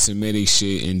anti-Semitic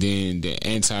shit, and then the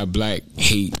anti-black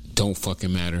hate don't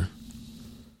fucking matter.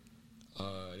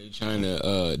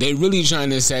 They really trying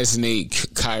to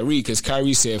assassinate Kyrie because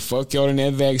Kyrie said, "Fuck y'all in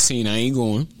that vaccine. I ain't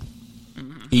going."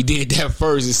 He did that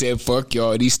first and said, "Fuck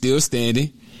y'all." He's still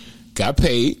standing. Got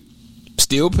paid.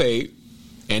 Still paid.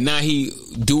 And now he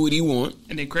do what he want.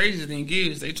 And the crazy thing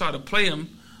is, they try to play him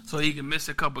so he can miss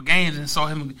a couple games and saw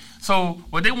him. So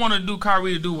what they wanted to do,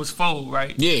 Kyrie to do was fold,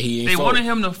 right? Yeah, he ain't They fold. wanted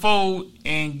him to fold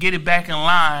and get it back in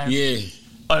line. Yeah.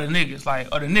 Of the niggas,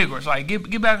 like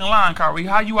get back in line, Kyrie.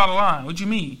 How you out of line? What you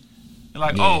mean? They're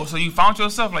like, oh, so you found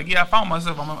yourself? Like, yeah, I found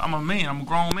myself. I'm a man. I'm a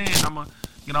grown man.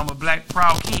 I'm a black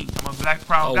proud king. I'm a black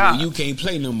proud guy. Well, you can't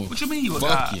play no more. What you mean you a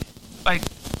Fuck guy? you.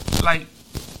 Like,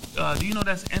 do you know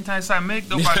that's anti-Semitic?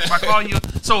 Though, if I call you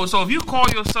so if you call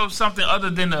yourself something other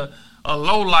than a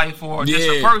low life or just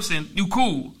a person, you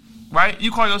cool, right?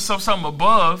 You call yourself something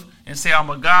above and say I'm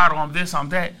a god or I'm this, I'm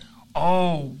that.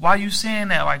 Oh, why you saying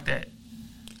that like that?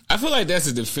 I feel like that's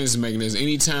a defense mechanism.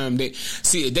 Anytime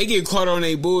if they get caught on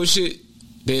their bullshit,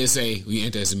 they say we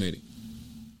anti-Semitic.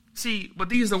 See, but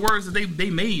these are the words that they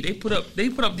made. They put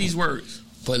up these words.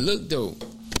 But look though,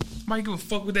 nobody give a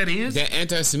fuck what that is. That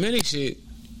anti-Semitic shit,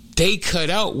 they cut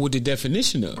out with the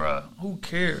definition of. Bruh, who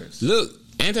cares? Look,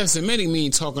 anti-Semitic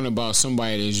means talking about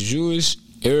somebody that's Jewish,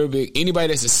 Arabic, anybody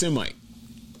that's a Semite.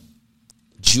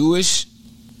 Jewish,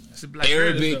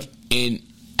 Arabic, and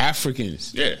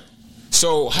Africans. Yeah.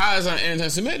 So how is that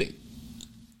anti-Semitic?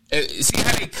 See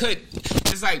how they cut?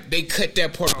 It's like they cut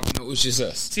that part off. No, it's just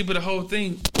us. See, but the whole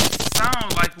thing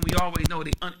sounds like we always know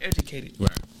they uneducated. Right.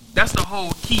 That's the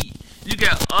whole key. You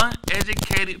got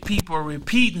uneducated people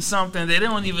repeating something they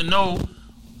don't even know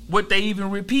what they even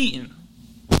repeating.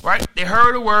 Right? They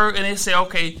heard a word and they say,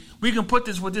 okay, we can put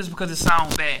this with this because it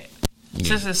sounds bad. Yeah.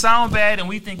 Since it sounds bad and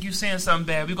we think you're saying something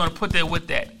bad, we're going to put that with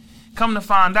that. Come to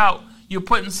find out, you're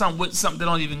putting something with something that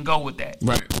don't even go with that.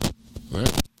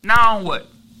 Right. Now what?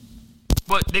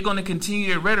 But they're going to continue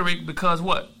their rhetoric because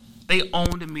what? They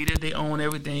own the media. They own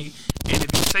everything. And if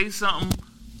you say something,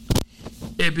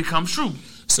 it becomes true.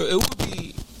 So it would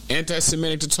be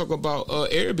anti-Semitic to talk about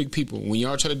Arabic people. When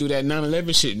y'all try to do that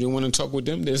 9/11 shit, you want to talk with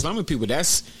them, the Islamic people.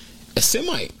 That's a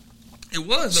Semite. It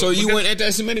was. So you weren't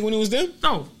anti-Semitic when it was them?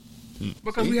 No.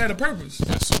 Because we had a purpose.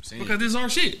 That's what I'm saying. Because this is our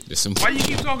shit. Why you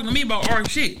keep talking to me about our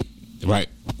shit? Right.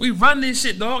 We run this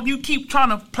shit, dog. You keep trying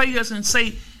to play us and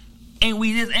say, ain't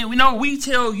we this? Ain't we? No, we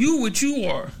tell you what you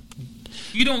are.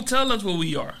 You don't tell us what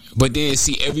we are. But then,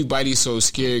 see, everybody's so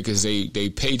scared because they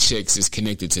paychecks is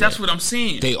connected to That's that. what I'm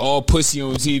saying. They all pussy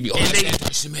on TV. Oh, and that's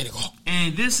anti-Semitic. Oh.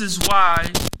 And this is why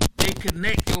they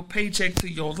connect your paycheck to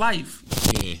your life.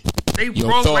 Yeah. They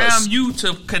program you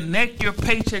to connect your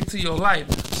paycheck to your life.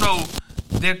 So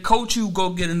They'll coach you go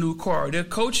get a new car. They'll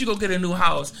coach you go get a new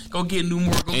house. Go get new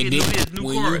more. Go And get then new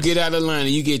when cars. you get out of line and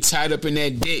you get tied up in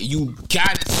that debt, you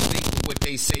gotta think what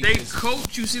they say. They is.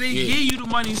 coach you. See, they give you the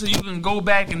money so you can go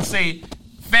back and say,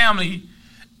 family,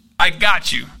 I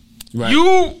got you. Right.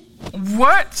 You,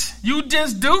 what? You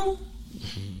just do?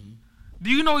 Do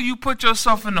you know you put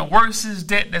yourself in the worstest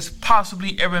debt that's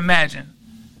possibly ever imagined?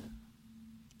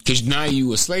 Because now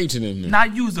you a slave to them. Now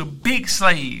you's a big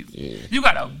slave. Yeah. You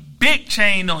got a big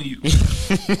chain on you.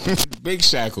 Big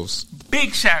shackles.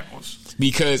 Big shackles.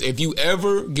 Because if you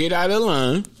ever get out of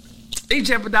line, They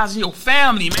jeopardizing your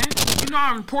family, man. You know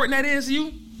how important that is to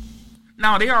you?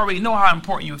 Now, they already know how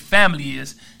important your family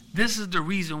is. This is the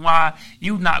reason why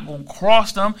you not going to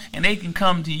cross them and they can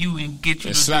come to you and get you.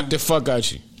 and slap the fuck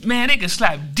out you. Man, they can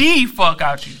slap the fuck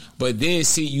out you. But then,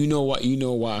 see, you know why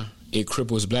it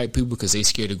cripples black people? Because they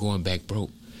scared of going back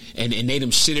broke. And they them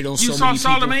shitted on You so saw many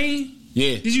people. Charlamagne?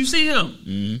 Yeah. Did you see him?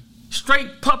 Mm-hmm.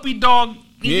 Straight puppy dog.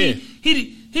 Yeah.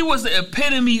 He was the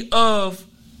epitome of,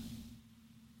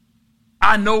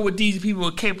 I know what these people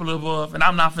are capable of, and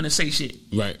I'm not finna say shit.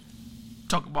 Right.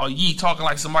 Talk about Yee talking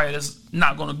like somebody that's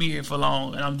not gonna be here for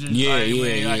long, and I'm just Yeah, like, yeah,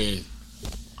 man, like, yeah.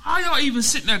 how y'all even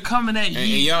sitting there coming at And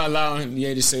Yee y'all allowing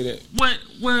Ye to say that.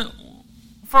 when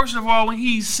first of all when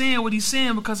he's saying what he's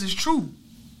saying because it's true.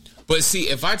 But see,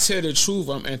 if I tell the truth,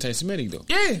 I'm anti-Semitic though.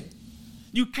 Yeah.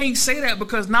 You can't say that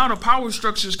because now the power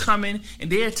structure's coming and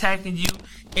they're attacking you,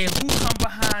 and who come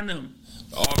behind them?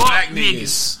 All Fuck black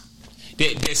niggas.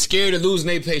 They're scared of losing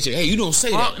their paycheck. Hey, you don't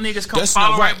say Fuck that. niggas come That's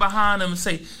follow not right behind them and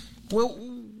say, well,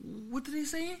 what did they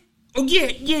say? Oh yeah,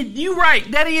 you right.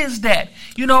 That is that.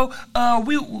 We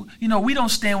don't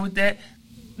stand with that.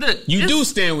 Look, You do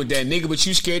stand with that nigga, but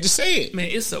you scared to say it. man.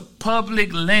 It's a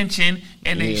public lynching,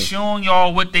 and they Yeah. showing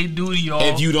y'all what they do to y'all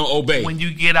If you don't obey. when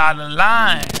you get out of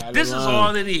line. of This is line.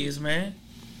 all it is, man.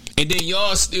 And then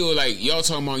y'all still like, y'all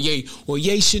talking about Ye. Well,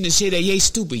 Ye shouldn't have said that. Ye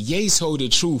stupid. Ye told the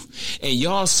truth. And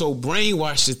y'all so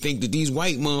brainwashed to think that these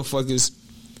white motherfuckers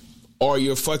are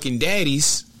your fucking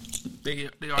daddies. They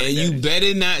are. And you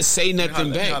better not say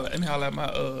nothing back. Let me holler at my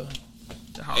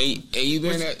the house. And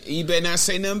you better not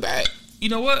say nothing back. You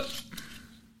know what?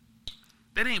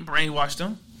 That ain't brainwashed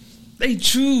them. They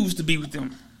choose to be with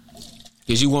them.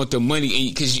 Because you want the money.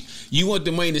 Because you want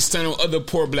the money to stand on other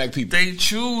poor black people. They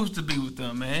choose to be with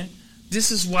them, man. This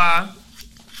is why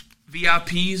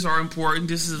VIPs are important.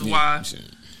 This is why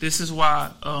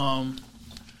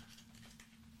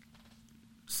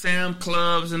Sam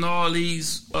Clubs and all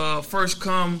these first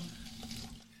come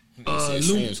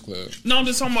Sam's Club. No, I'm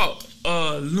just talking about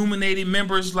illuminated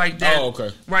members like that. Oh, okay.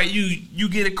 Right, you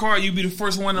get a car, you be the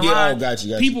first one in Yeah, line. oh, got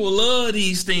you. People love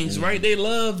these things, right? They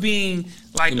love being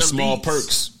like Them small elites.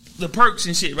 perks. The perks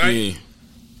and shit, right? Yeah.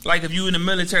 Like if you in the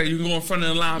military, you can go in front of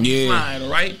the line, Yeah. be flying,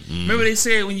 right? Remember they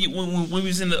said when we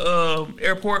was in the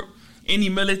airport, any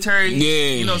military,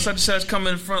 such and such come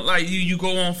in front, like you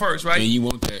go on first, right? And you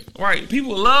want that. Right.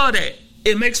 People love that.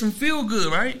 It makes them feel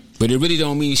good, right? But it really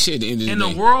don't mean shit at the end of the In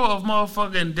day. the world of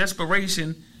motherfucking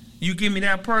desperation, you give me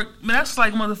that perk, man, that's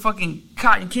like motherfucking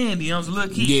cotton candy. I was a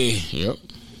little kid. Yeah, yep.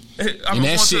 I'm And that going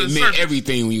to shit the meant circus.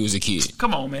 everything when you was a kid.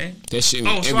 Come on, man. That shit Oh,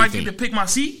 meant so everything. I get to pick my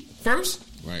seat first?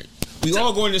 Right. We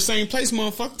all going to the same place,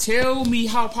 motherfucker. Tell me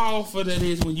how powerful that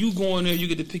is when you go in there, you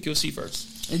get to pick your seat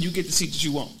first. And you get the seat that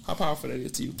you want. How powerful that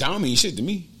is to you. That don't mean shit to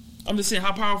me. I'm just saying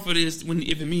how powerful it is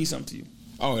if it means something to you.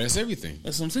 Oh, that's everything.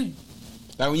 That's what I'm saying.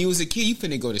 Like when you was a kid, you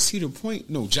finna go to Cedar Point.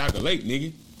 No, Jogger Lake,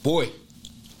 nigga. Boy.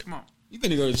 Come on. You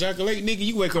finna go to Jogger Lake, nigga.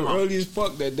 You wake up early as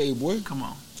fuck that day, boy. Come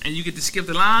on. And you get to skip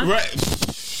the line? Right.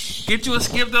 Get you a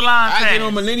skip the line I pass. get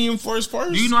on Millennium first.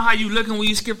 Do you know how you looking when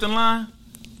you skip the line?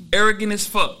 Arrogant as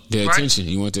fuck. The right? attention.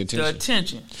 You want the attention. The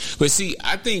attention. But see,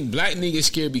 I think black niggas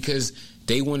scared because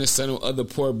they want to settle other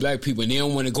poor black people and they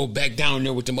don't want to go back down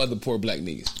there with them other poor black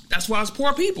niggas. That's why it's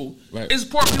poor people. Right. It's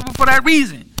poor people for that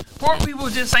reason. Poor people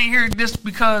just ain't here just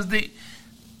because they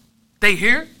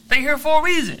here. They here for a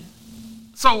reason.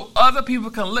 So other people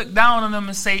can look down on them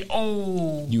and say,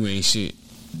 "Oh, You ain't shit.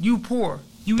 you poor.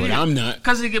 You But here." I'm not.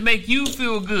 Because it can make you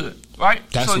feel good, right?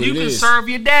 That's so what you it can is. serve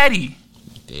your daddy.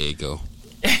 There you go.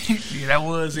 Yeah, that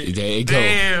was it. There you go.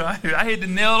 Damn, I hit the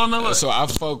nail on the head. So I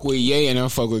fuck with Ye and I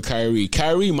fuck with Kyrie.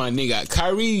 Kyrie, my nigga.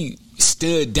 Kyrie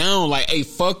stood down like, hey,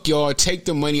 fuck y'all. Take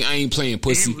the money. I ain't playing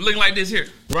pussy. Looking like this here.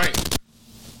 Right.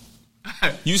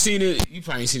 You seen it? You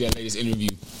probably see that latest interview.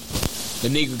 The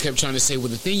nigga kept trying to say, well,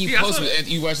 the thing you Yeah, I posted, saw that. and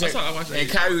you watched that? I watched that. And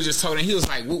Kyrie was just talking. He was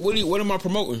like, what am I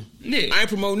promoting? Yeah. I ain't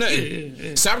promoting nothing.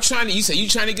 Yeah. Stop trying to, you say you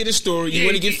trying to get a story. You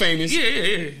want to get famous.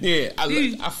 Yeah. Yeah,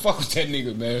 I fuck with that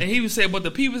nigga, man. And he would say, but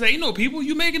the people say, people,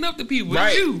 you making up the people. Right.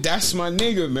 It's you. That's my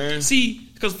nigga, man. See,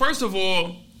 because first of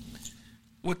all,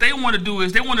 what they want to do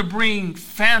is they want to bring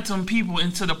phantom people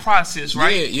into the process,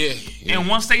 right? Yeah. And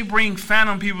once they bring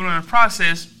phantom people in the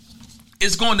process,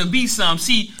 it's going to be some.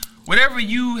 See, whenever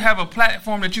you have a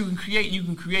platform that you can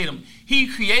create them. He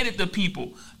created the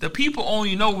people. The people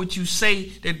only know what you say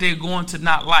that they're going to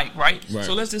not like, right?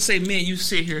 So let's just say, man, you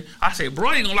sit here. I say, bro,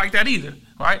 I ain't gonna like that either,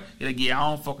 right? You're like, yeah, I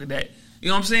don't fuck with that. You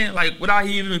know what I'm saying? Like, without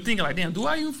even thinking, like, damn, do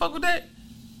I even fuck with that?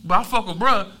 But I fuck with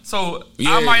bruh, so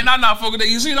I might not fuck with that.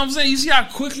 You see what I'm saying? You see how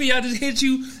quickly I just hit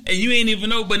you, and you ain't even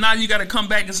know, but now you got to come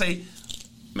back and say,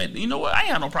 man, you know what? I ain't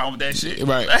have no problem with that shit.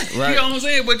 Right. You know what I'm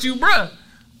saying? But you, bruh.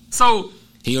 So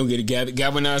he gonna get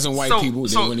galvanized on white people.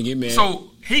 They want to get mad. So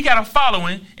he got a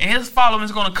following, and his following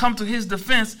is gonna come to his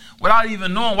defense without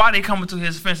even knowing why they coming to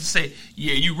his defense and say,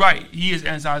 "Yeah, you right. He is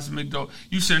anti-Semitic though.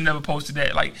 You should have never posted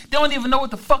that." Like they don't even know what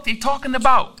the fuck they talking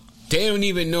about. They don't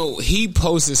even know. He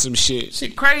posted some shit.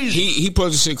 Shit crazy. He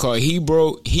posted shit called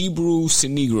Hebrews to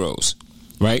Negroes,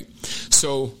 right?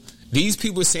 So these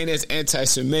people saying that's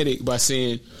anti-Semitic by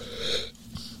saying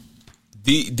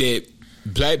that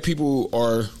black people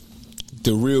are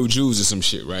the real Jews or some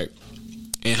shit, right?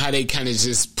 And how they kind of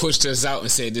just pushed us out and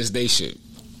said this they shit.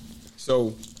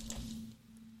 So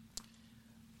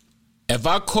if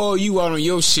I call you out on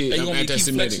your shit, I'm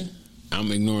anti-Semitic. I'm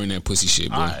ignoring that pussy shit,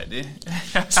 bro. All right, then.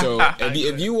 So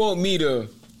if you want me to,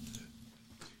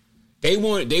 they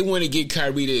want to get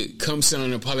Kyrie to come sit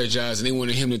and apologize, and they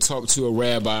wanted him to talk to a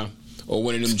rabbi or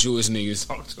one of them Jewish niggas.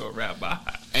 Talk to a rabbi.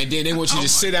 And then they want you to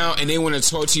sit down and they want to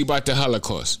talk to you about the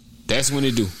Holocaust. That's when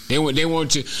they do. They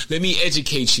want to let me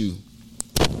educate you.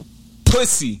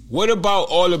 Pussy. What about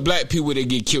all the black people that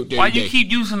get killed every day? Why you keep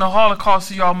using the Holocaust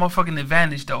to y'all motherfucking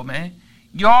advantage though, man?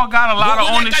 Y'all got a lot of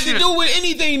ownership. What that got to do with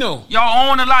anything though? Y'all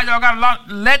own a lot. Y'all got a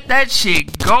lot. Let that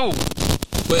shit go.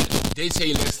 But they tell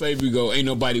you let slavery go. Ain't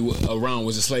nobody around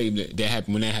was a slave that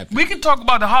happened when that happened. We can talk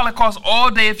about the Holocaust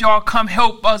all day if y'all come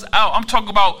help us out. I'm talking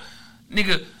about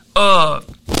nigga.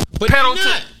 But pedal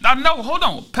to. I know. Hold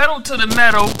on. Pedal to the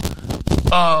metal.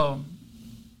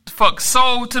 Fuck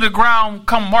soul to the ground.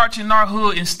 Come march in our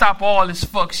hood and stop all this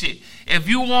fuck shit. If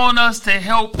you want us to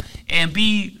help and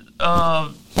be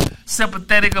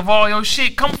sympathetic of all your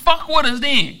shit, come fuck with us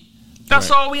then. That's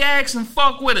all we asking.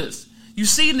 Fuck with us. You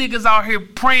see niggas out here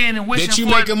praying and wishing that you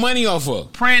making money off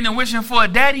of. Praying and wishing for a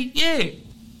daddy? Yeah.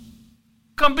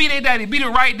 Come be their daddy. Be the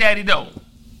right daddy though.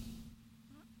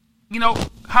 You know,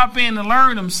 hop in and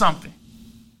learn them something.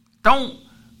 Don't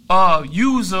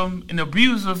use them and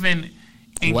abuse them and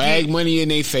wag money in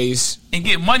their face. And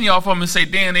get money off them and say,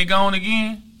 damn, they gone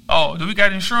again? Oh, do we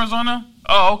got insurance on them?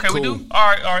 Oh, okay, cool. We do?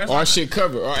 All right. Our shit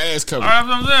covered. Our ass covered. All right,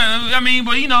 that's what I'm saying. I mean,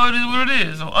 but you know, it is what it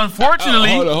is. Unfortunately.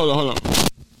 Hold on.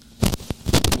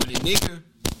 When a nigga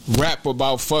rap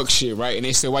about fuck shit, right? And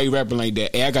they say, why you rapping like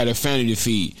that? Hey, I got a family to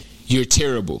feed. You're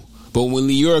terrible. But when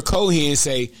Leora Cohen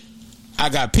say, I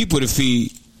got people to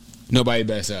feed, nobody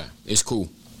backs out. It's cool.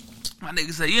 My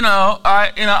nigga say,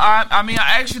 I mean,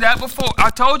 I asked you that before. I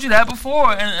told you that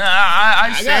before, and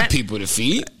I said, got people to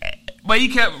feed. But he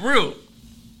kept real.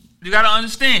 You gotta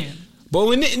understand. But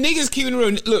when niggas keeping it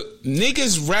real, look,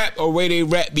 niggas rap or way they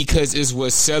rap because it's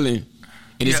what's selling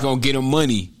and it's gonna get them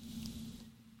money.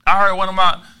 I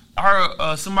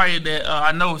heard somebody that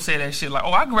I know say that shit like,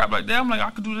 oh, I can rap like that. I'm like,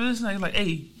 I could do this, and he's like,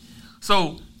 hey,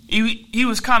 so. He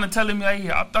was kind of telling me, like,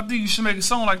 I think you should make a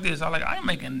song like this. I was like, I ain't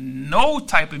making no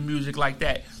type of music like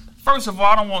that. First of all,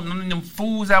 I don't want none of them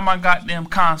fools at my goddamn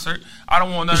concert. I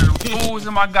don't want none of them fools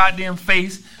in my goddamn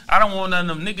face. I don't want none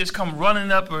of them niggas come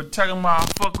running up or telling me I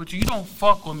fuck with you. You don't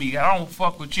fuck with me. I don't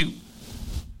fuck with you.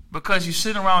 Because you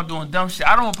sitting around doing dumb shit.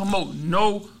 I don't promote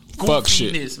no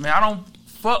goofiness, man. I don't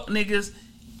fuck niggas.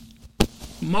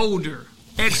 Molder.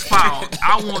 X-File.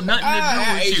 I want nothing to do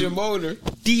with Asian you. Molder.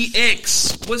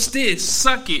 DX. What's this?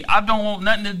 Suck it. I don't want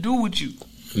nothing to do with you.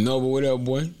 No, but what up,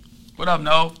 boy? What up,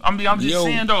 no? I'm just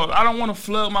saying though. I don't want to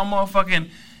flood my motherfucking.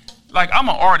 Like I'm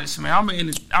an artist, man.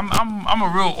 I'm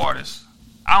a real artist.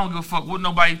 I don't give a fuck what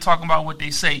nobody talking about what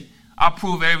they say. I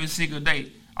prove it every single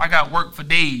day. I got work for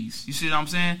days. You see what I'm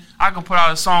saying? I can put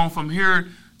out a song from here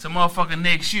to motherfucking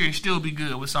next year and still be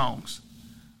good with songs.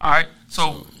 All right,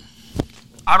 so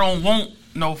I don't want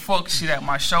no fuck shit at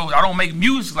my shows. I don't make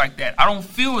music like that. I don't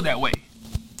feel that way.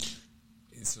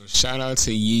 So shout out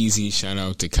to Yeezy. Shout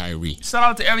out to Kyrie. Shout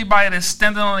out to everybody that's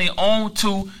standing on their own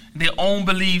their own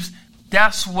beliefs.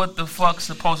 That's what the fuck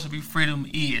supposed to be freedom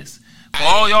is. For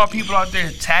all y'all people out there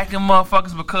attacking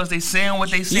motherfuckers because they saying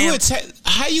what they saying.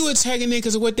 How you attacking them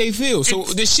because of what they feel? So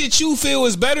the shit you feel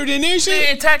is better than their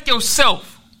shit? Attack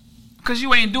yourself because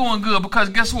you ain't doing good. Because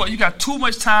guess what? You got too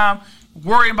much time.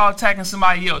 worrying about attacking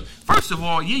somebody else. First of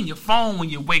all, you in your phone when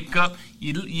you wake up.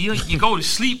 You go to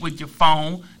sleep with your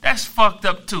phone. That's fucked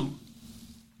up too.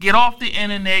 Get off the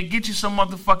internet. Get you some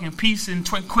motherfucking peace and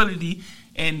tranquility,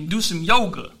 and do some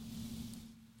yoga.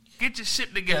 Get your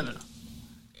shit together.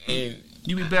 And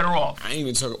you be better off. I ain't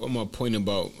even talking about my point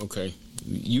about, okay,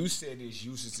 you said this,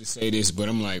 you used to say this, but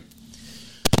I'm like,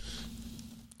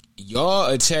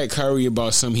 y'all attack Kyrie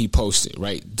about something he posted,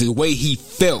 right? The way he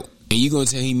felt. And you gonna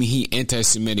tell him he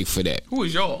anti-Semitic for that? Who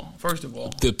is y'all, first of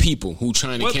all? The people who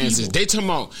trying to cancel. They talking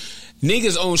about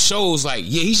niggas on shows like,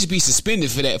 yeah, he should be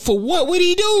suspended for that. For what would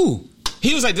he do?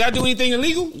 He was like, did I do anything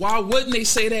illegal? Why wouldn't they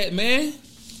say that, man?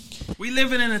 We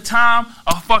living in a time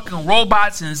of fucking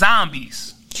robots and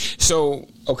zombies. So,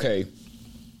 okay.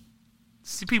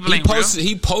 See, people ain't real.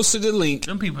 He posted the link.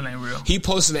 Them people ain't real. He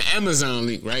posted the Amazon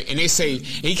link, right? And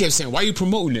he kept saying, why you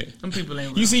promoting it? Them people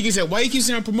ain't real. You see, he said, why you keep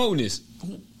saying I'm promoting this?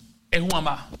 And who am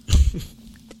I?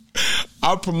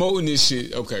 I'm promoting this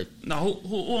shit. Okay. No,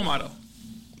 who am I though?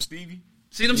 Stevie.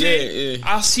 See what I'm saying?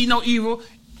 Yeah. I see no evil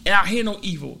and I hear no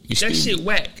evil. That Stevie. Shit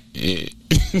whack. Yeah.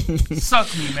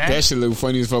 Suck me, man. That shit look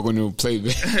funny as fuck when they play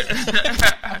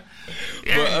back.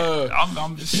 Yeah, but,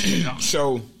 I'm just, you know.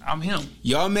 So I'm him.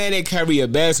 Y'all mad at Kyrie, a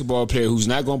basketball player who's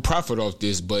not gonna profit off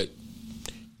this, but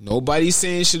nobody's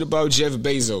saying shit about Jeff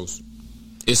Bezos.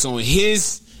 It's on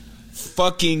his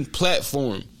fucking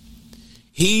platform.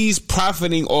 He's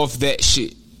profiting off that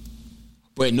shit.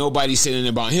 But nobody's saying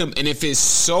about him. And if it's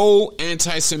so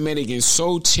anti-Semitic and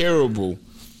so terrible,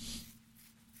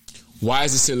 why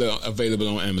is it still available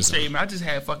on Amazon? Hey, man, I just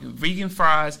had fucking vegan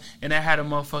fries, and I had a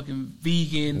motherfucking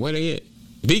vegan. Where they at?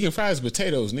 Vegan fries,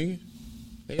 potatoes, nigga.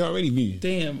 They already vegan.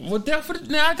 Damn. Well,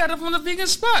 now I got it from the vegan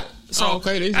spot. So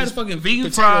okay. I had a fucking vegan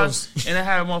potatoes. Fries, and I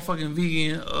had a motherfucking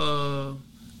vegan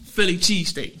Philly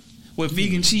cheesesteak with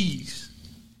vegan cheese.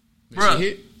 Bruh. Shit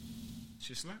hit?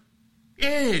 Shit slap?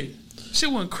 Yeah. Shit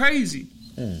went crazy.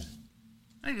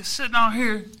 Nigga sitting out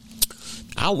here.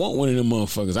 I want one of them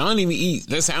motherfuckers. I don't even eat.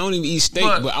 Let's say I don't even eat steak,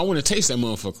 but I want to taste that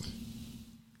motherfucker.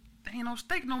 There ain't no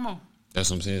steak no more. That's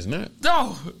what I'm saying. It's not.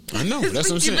 No. I know. That's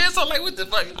what I'm saying. So like, what the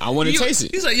fuck? I want to taste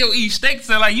it. He's like, yo, eat steak.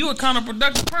 So like, you a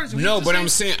counterproductive person. No, but I'm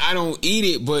saying I don't eat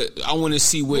it, but I want to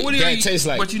see what that tastes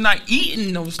like. But you're not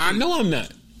eating no steak. I know I'm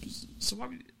not. So why?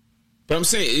 But I'm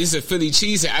saying it's a Philly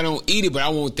cheese. I don't eat it, but I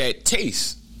want that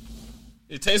taste.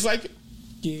 It tastes like it?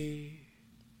 Yeah.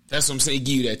 That's what I'm saying.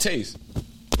 Give you that taste.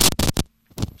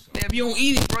 Man, if you don't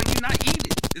eat it, bro, you're not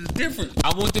eating it. It's different.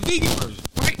 I want the vegan version.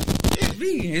 Right? Yeah. It's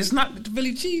vegan. It's not the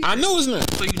Philly cheese. I know it's not.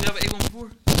 So you never ate one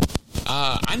before?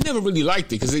 I never really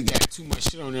liked it because it got too much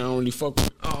shit on there. I don't really fuck with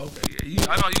it. Oh, okay. Yeah,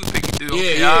 I know you a picky dude.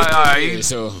 Okay. Yeah.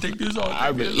 So take this off.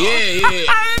 I will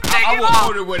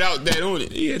order without that on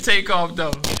it. Yeah, take off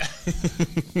though.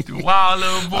 Wild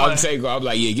little boy. I'll take off. I'm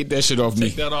like, yeah, get that shit off me.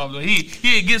 Take that off though.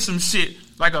 He'd get some shit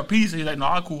like a pizza. He's like, no,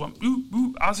 I'm cool.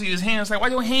 I see his hands like, why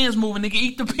your hands moving? Nigga,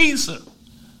 eat the pizza.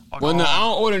 Oh, well, no, I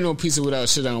don't order no pizza without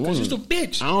shit I don't want. You're just a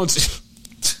bitch. I don't.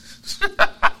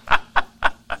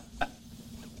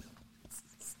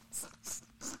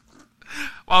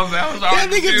 That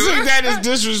nigga took that as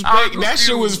disrespect. That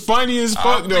shit was funny as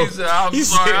fuck though. He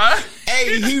said,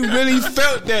 "Hey, he really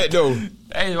felt that though."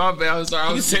 Hey, my bad. I'm sorry.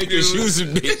 I was taking shoes,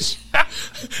 bitch.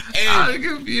 And I was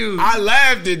confused. I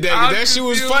laughed at that. That shit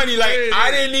was funny. Like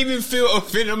I didn't even feel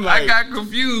offended. I'm like, I got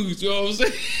confused. You know what I'm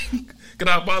saying? Can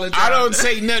I apologize? I don't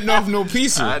take nothing off no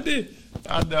pizza. I did.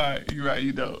 I know. You right.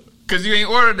 You know. Because you ain't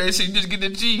ordered that shit. You just get the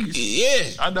cheese.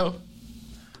 Yeah. I know.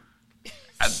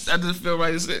 I just feel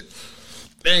right.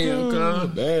 Damn,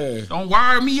 cuz. Don't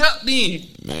wire me up then.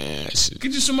 Man, get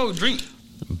you some more drink.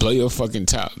 Blow your fucking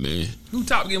top, man. Who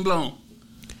top getting blown?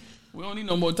 We don't need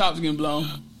no more tops getting blown.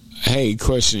 Hey,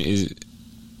 question is,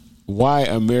 why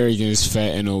Americans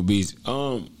fat and obese?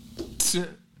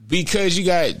 Because you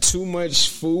got too much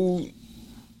food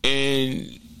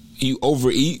and you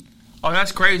overeat. Oh,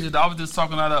 that's crazy. I was just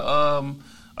talking to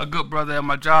a good brother at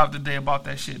my job today about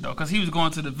that shit though, because he was going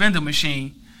to the vending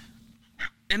machine.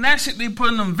 And that shit they put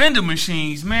in them vending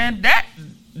machines, man, that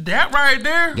right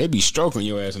there. They be stroking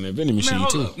your ass on that vending machine,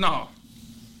 too. No.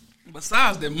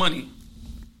 Besides their money,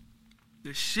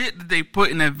 the shit that they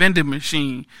put in that vending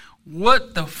machine,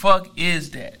 what the fuck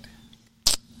is that?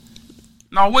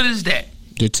 No, what is that?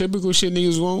 The typical shit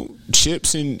niggas want,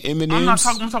 chips and M&Ms. I'm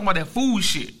talking about that food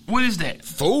shit. What is that?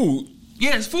 Food?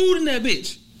 Yeah, it's food in that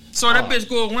bitch. So that bitch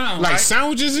go around, like right?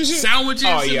 Sandwiches and shit? Sandwiches.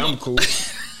 Oh, yeah, I'm cool.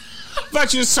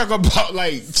 thought you was talking about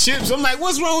like chips. I'm like,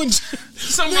 what's wrong with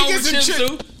Something wrong with chips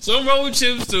too. Something wrong with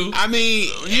chips too. I mean,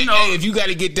 you know, if you got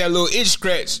to get that little itch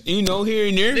scratch, you know, here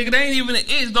and there. Nigga, they ain't even an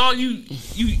itch, dog. You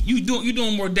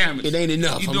doing more damage. It ain't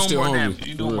enough. I'm still hungry.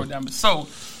 You doing more damage. So,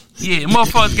 yeah,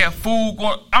 motherfuckers got food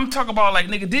going. I'm talking about like,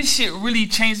 nigga, this shit really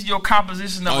changes your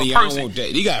composition of a person. I don't want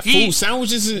that. You got food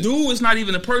sandwiches. Dude, it's not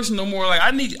even a person no more. Like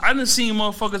I done seen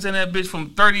motherfuckers in that bitch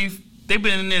from 30. They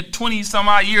been in there 20 some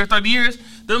odd years, 30 years.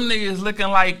 Them niggas looking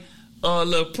like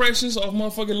little Precious off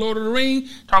motherfucking Lord of the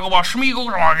Rings. Talking about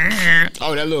Schmeagol.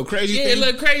 Oh, that little crazy thing? Yeah,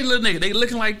 little crazy little nigga. They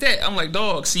looking like that. I'm like,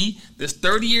 dog, see, there's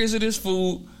 30 years of this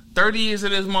food, 30 years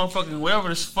of this motherfucking whatever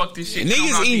this fuck this shit.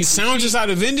 Niggas eating sandwiches out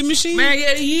of vending machines? Man,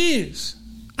 yeah, he is.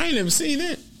 I ain't never seen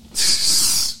that.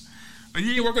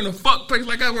 You ain't working the fuck place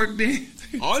like I work there.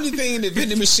 Only thing in the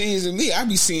vending machines with me, I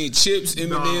be seeing chips,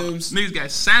 M&M's. Niggas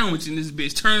got sandwich in this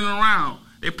bitch turning around.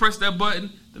 They press that button,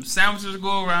 them sandwiches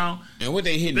go around. And what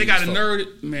they hitting? They got a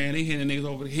nerd, man. They hitting niggas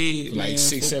over the head, like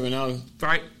 $6-7,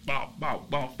 right? About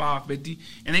 $5.50.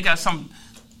 And they got some.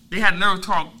 They had a nerve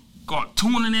talk got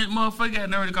tuna in that motherfucker. Got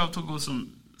nerve to go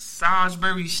some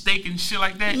Salisbury steak and shit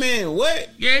like that. Man,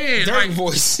 what? Yeah, Dirt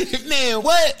voice. Man,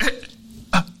 what?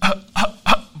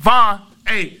 Vaughn,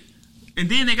 hey. And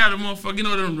then they got a motherfucker, you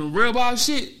know, the real boss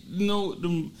shit. You know,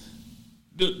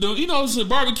 you know, some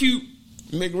barbecue.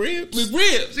 McRibs?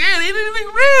 Yeah, they did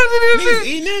McRibs. Niggas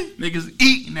eating that? Niggas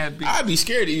eating that bitch. I'd be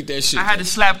scared to eat that shit. I had to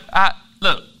slap.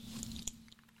 Look.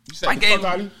 You slapped the fuck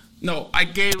out of him? No, I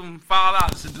gave him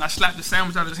 $5 and I slapped the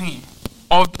sandwich out of his hand.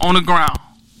 On the ground.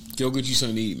 Go get you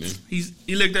something to eat, man.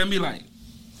 He looked at me like,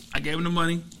 I gave him the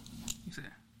money. He said,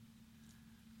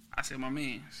 I said, my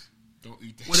mans. Don't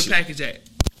eat that Where the package at?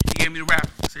 He gave me the wrapper.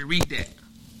 I said, read that.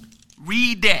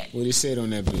 Read that. What it said on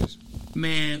that bitch?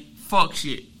 Man, fuck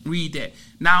shit. Read that.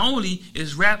 Not only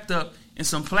is wrapped up in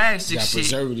some plastic shit.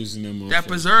 Preservatives in them. That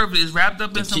preservative is wrapped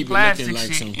up in some plastic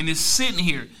like shit and it's sitting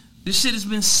here. This shit has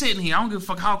been sitting here. I don't give a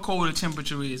fuck how cold the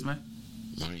temperature is, man.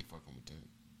 I ain't fucking with that.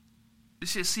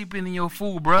 This shit seeping in your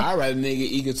food, bro. I'd rather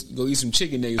nigga go eat some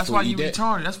chicken niggas. That's why you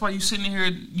retarded. That's why you sitting here.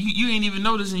 You ain't even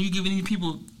noticing you giving these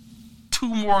people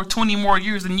 20 more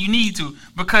years than you need to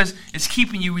because it's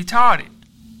keeping you retarded.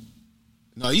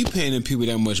 No, you paying them people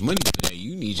that much money for that.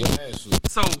 You need your ass for.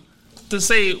 So, to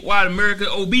say why America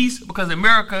obese, because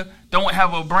America don't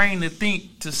have a brain to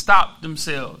think to stop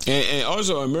themselves. And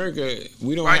also America,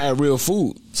 we don't have real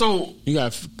food. So you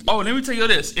got. Oh, let me tell you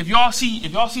this: if y'all see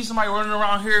somebody running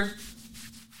around here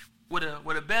with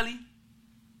a belly,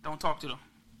 don't talk to them.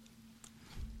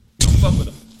 Don't fuck with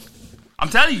them. I'm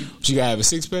telling you. But you gotta have a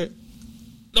 6-pack.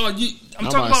 No, I'm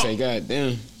talking about. Say, God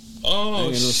damn. Oh, I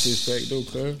ain't got no 6-pack though,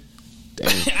 cuz.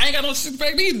 I ain't got no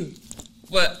 6-pack either.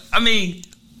 But I mean,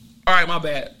 all right, my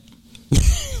bad.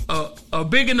 A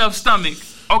big enough stomach.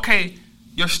 Okay,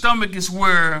 your stomach is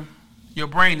where your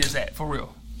brain is at for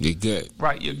real. Your gut,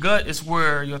 right? Your gut is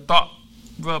where your thought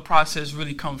process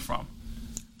really comes from.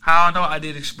 How I know? I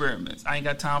did experiments. I ain't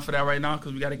got time for that right now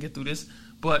because we got to get through this.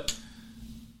 But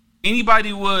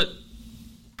anybody with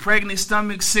pregnant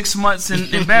stomach 6 months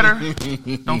and better,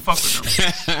 don't fuck with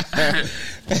them.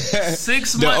 6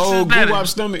 months the old and better. WAP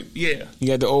stomach. Yeah, you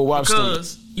got the old WAP stomach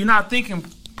because you're not thinking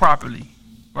properly,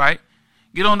 right?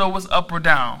 You don't know what's up or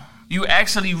down. You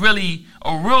actually really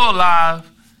a real live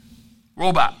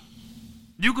robot.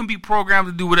 You can be programmed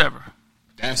to do whatever.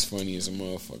 That's funny as a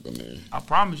motherfucker, man. I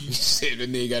promise you. You said the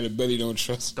nigga got a belly, don't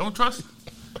trust. Don't trust him.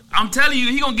 I'm telling you,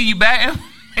 he gonna give you bad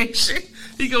information.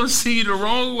 He gonna see you the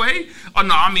wrong way. Oh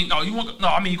no, I mean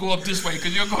you go up this way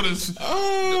because you'll go to.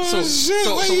 Oh shit!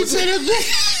 So what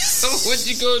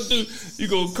you gonna do? You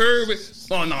gonna curve it?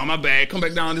 Oh no, my bad. Come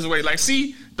back down this way. Like,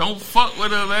 see, don't fuck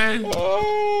with her, man.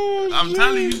 Oh, I'm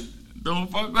telling you,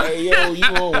 don't fuck with her. Hey yo, you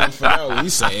on one for that one? You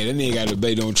say that nigga got a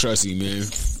belly, don't trust him, man.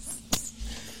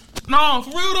 No,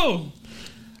 for real though.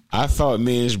 I thought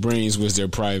men's brains was their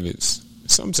privates.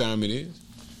 Sometime it is.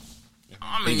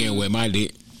 I mean, they can't wear my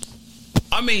dick.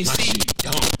 I mean,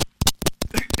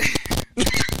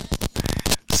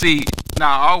 see,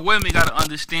 now our women got to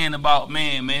understand about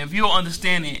man. If you don't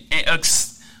understand it, and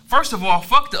first of all,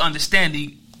 fuck the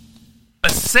understanding.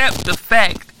 Accept the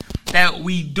fact that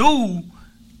we do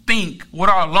think with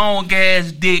our long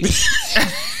ass dick.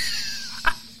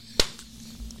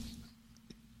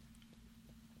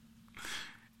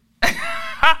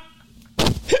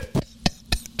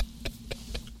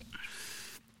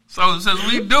 So since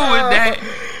we doing that,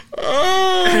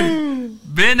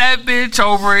 bend that bitch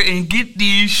over and get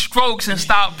these strokes and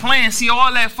stop playing. See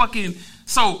all that fucking.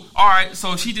 So all right,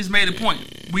 so she just made a point.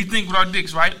 We think with our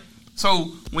dicks, right?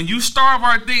 So when you starve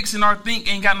our dicks and our dick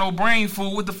ain't got no brain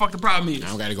food, what the fuck the problem is?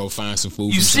 I gotta go find some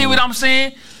food. You see what I'm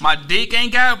saying? My dick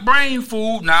ain't got brain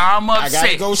food. Now I'm upset. I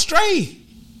gotta go straight.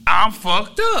 I'm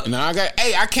fucked up. Now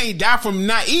I can't die from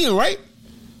not eating, right?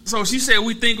 So she said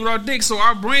we think with our dick, so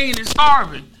our brain is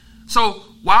starving. So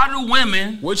why do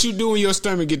women... What you do when your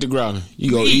stomach get to growling? You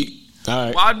go eat. All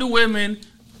right. Why do women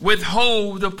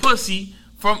withhold the pussy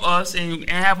from us and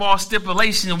have all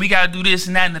stipulations? We got to do this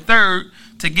and that and the third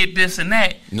to get this and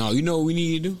that. No, you know what we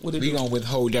need to do? We gonna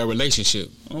withhold that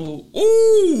relationship. Oh,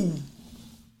 ooh,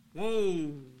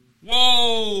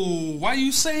 whoa! Why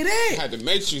you say that? I had to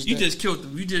make sure you just killed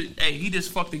him. He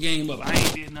just fucked the game up. I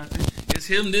ain't did nothing. It's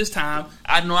him this time.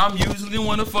 I know I'm usually the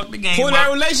one to fuck the game up. Pull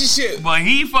that relationship. But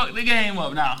he fucked the game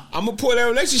up now. I'm gonna pull that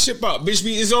relationship out. Bitch,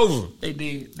 it's over. They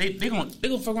did. They gonna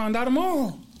fuck around and die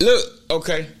tomorrow. Look,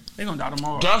 okay. They gonna die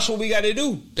tomorrow. That's what we gotta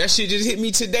do. That shit just hit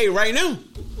me today, right now.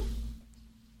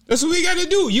 That's what we gotta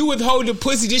do. You withhold the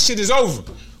pussy, this shit is over.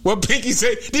 What Pinky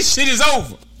say, this shit is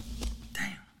over.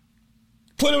 Damn.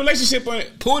 Put a relationship on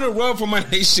it. Pull the rug from my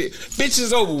shit. Bitch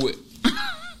is over with.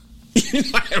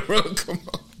 Like, rug, come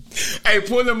on. Hey,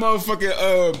 pull the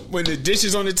motherfucking when the dish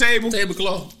is on the table.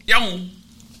 Tablecloth. Yo.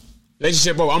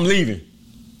 Relationship over. I'm leaving.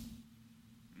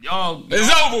 Y'all.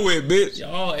 It's over with, bitch.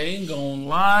 Y'all ain't gonna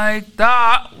like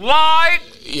that.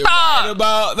 You're right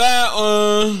about that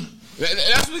one.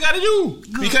 That's what we gotta do.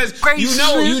 Because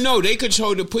you know they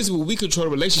control the pussy, but we control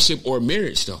the relationship or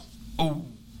marriage though. Oh.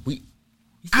 You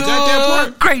forgot that part?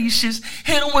 Good gracious.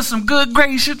 Hit him with some good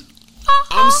gracious.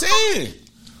 I'm saying.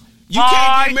 You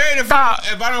can't get married if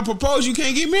I don't propose. You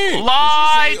can't get married.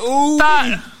 Like ooh,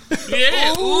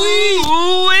 yeah,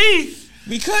 ooh,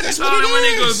 because that's what it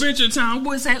my is. nigga Adventure Time.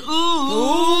 Boy say ooh.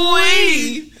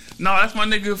 No, that's my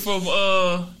nigga from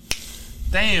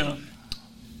damn.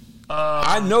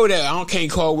 I know that. I can't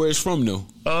call where it's from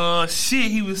though. Shit,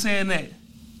 he was saying that.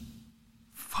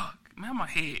 Fuck, man, my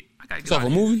head. I gotta get it's like a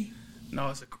movie. No,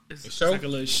 it's a show? Like a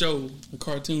little show, a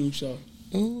cartoon show.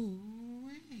 Ooh,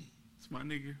 it's my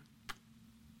nigga.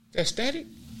 That Static?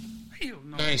 Hell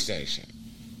no. I ain't Static shit.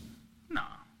 Nah.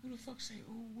 Who the fuck say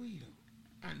ooh wee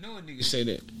though? I know a nigga say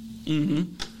that.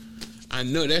 Mm-hmm. I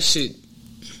know that shit.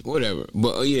 Whatever.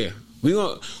 But yeah, we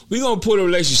gonna put a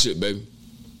relationship, baby.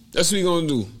 That's what we gonna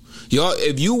do. Y'all,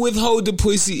 if you withhold the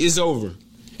pussy, it's over.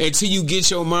 Until you get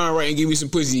your mind right and give me some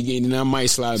pussy again, then I might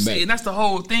slide back. See, and that's the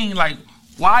whole thing. Like,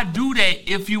 why do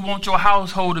that if you want your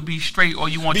household to be straight or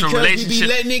you want your relationship? Because we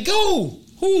be letting it go.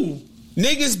 Who?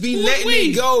 Niggas be letting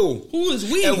it go. Who is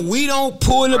we? And we don't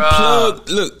pull the plug.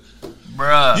 Look.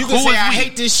 Bruh. You can say, I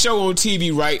hate this show on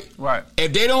TV, right? Right.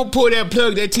 If they don't pull that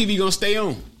plug, that TV gonna stay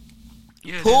on.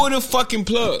 Yeah, pull the fucking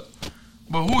plug.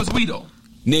 But who is we, though?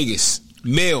 Niggas.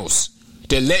 Males.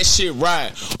 That let shit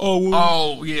ride.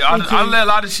 Oh, yeah. I let a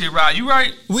lot of shit ride. You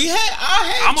right?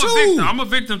 I had I'm a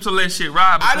victim to let shit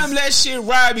ride. I done let shit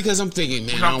ride because I'm thinking,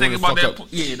 man, I don't want to fuck up. That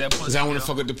pussy. Because I want to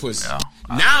fuck up the pussy. Yeah,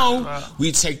 now,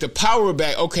 we take the power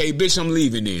back. Okay, bitch, I'm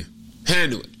leaving then.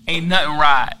 Handle it. Ain't nothing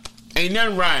ride. Ain't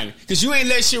nothing riding. Because you ain't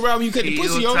let shit ride when you cut the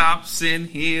pussy, yo.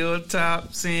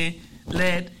 Hilltops and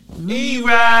let me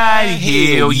ride.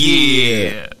 Hell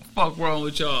yeah. Fuck wrong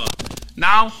with y'all.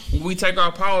 Now, when we take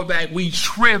our power back, we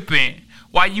tripping.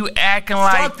 Why you acting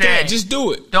like that? Just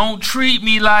do it. Don't treat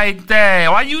me like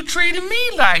that. Why you treating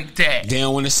me like that? They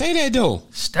don't want to say that, though.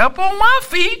 Step on my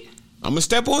feet. I'm going to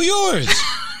step on yours.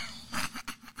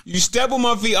 You step on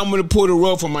my feet, I'm going to pull the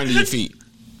rug from under your feet.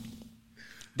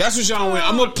 That's what y'all want.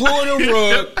 I'm going to pull the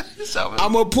rug.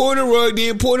 I'm going to pull the rug,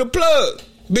 then pull the plug.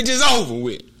 Bitch, it's over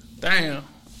with. Damn.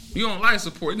 You don't like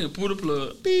support, then pull the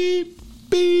plug. Beep,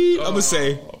 beep. I'm going to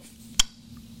say.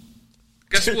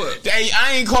 Guess what?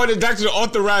 I ain't called the doctor to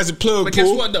authorize the plug. But guess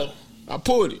what though? I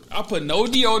pulled it. I put no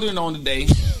deodorant on today.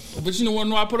 But you know what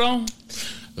I put on?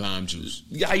 Lime juice.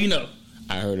 Yeah, how you know?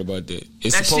 I heard about that.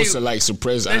 It's supposed to like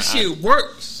suppress. That shit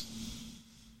works.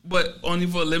 But only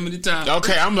for a limited time.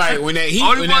 Okay, I'm like, when that heat,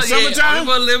 when that summertime? Only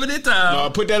for a limited time. No,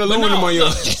 put that aluminum on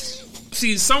your...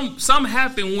 See, some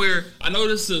happen where, I know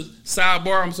this is a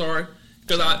sidebar, I'm sorry.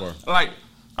 Because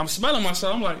I'm smelling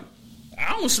myself, I'm like,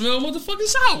 I don't smell motherfucking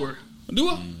sour. Do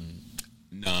I?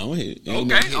 No, okay,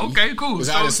 cool. Because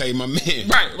I just say my man.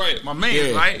 Right, my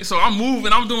man, right? So I'm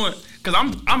moving, I'm doing, because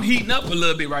I'm heating up a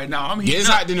little bit right now. It's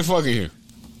hot in the fucking here.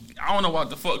 I don't know what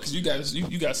the fuck, because you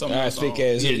got something else thick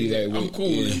ass hoodie. I'm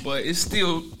cool, but it's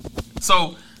still,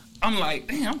 so I'm like,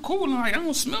 damn, I'm cool. I'm like, I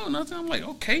don't smell nothing. I'm like,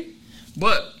 okay.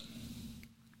 But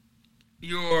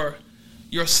your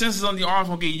senses on your arms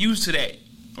gonna get used to that,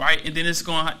 right? And then it's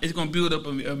gonna build up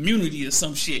immunity or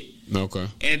some shit. Okay.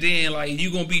 And then like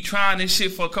you gonna be trying this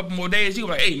shit for a couple more days. You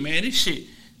like, hey man, this shit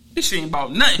This shit ain't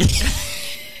about nothing.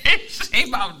 This shit ain't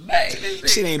about nothing.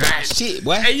 This Shit ain't about shit,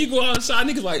 boy. Hey, you go outside,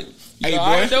 niggas like, Hey, all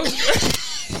boy. right, though.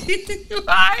 All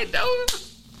right, though.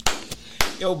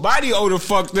 Your body odor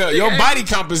fucked up. Your body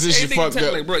composition Hey, fucked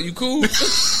up. like, bro, you cool? What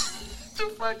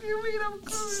the fuck you mean I'm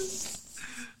cool?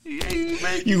 Yeah,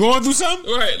 man. You going through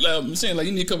something? Right, like, I'm saying, like,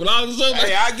 you need a couple dollars or something.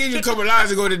 Hey, I'll give you a couple of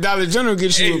dollars to go to Dollar General and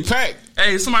get you a pack.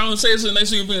 Hey, somebody want to say something next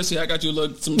thing you say, I got you a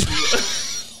little, some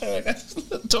I got you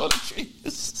a little toiletry.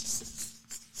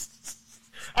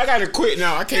 I gotta quit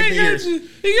now. I can't be here. He got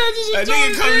you some A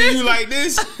nigga come to toiletry. you like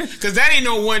this, cause that ain't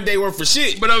no one day worth for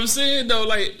shit. But I'm saying though,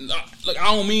 like, look, I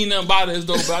don't mean nothing by this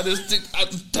though, but I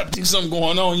think something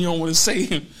going on. You don't want to say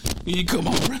him. You come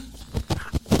on, bro.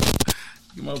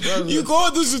 My brother. You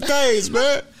going through some things,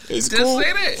 man. It's Just cool.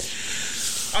 say that.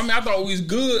 I mean, I thought we was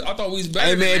good. I thought we was better.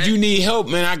 Hey man, if you need help,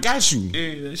 man, I got you.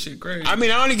 yeah, that shit crazy. I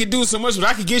mean, I only can do so much, but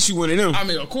I can get you one of them. I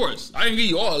mean, of course, I can give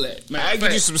you all that. Man, I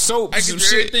give you some soap, I some get you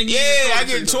shit. everything you Yeah, need I to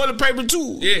get do. toilet paper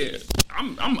too. Yeah,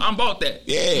 I'm about that.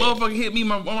 Yeah. Motherfucker hit me,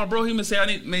 my bro. He say, I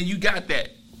need, man, you got that.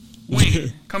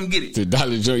 When? Come get it. The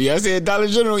Dollar General. Yeah, I said Dollar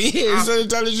General. Yeah, it's a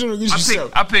Dollar General. Get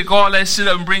yourself. I pick all that shit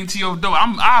up and bring it to your door.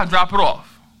 I'll drop it off.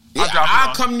 Yeah,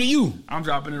 I'll come to you. I'm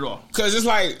dropping it off. Cause it's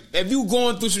like, if you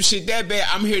going through some shit that bad,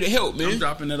 I'm here to help, I'm man.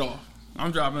 dropping it off.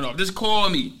 Just call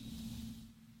me.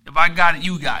 If I got it,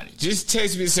 you got it. Just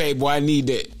text me and say, boy, I need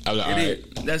that. I'm like, all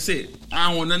right. That's it. I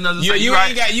don't want nothing else to You, say. you,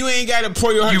 ain't got, you ain't got to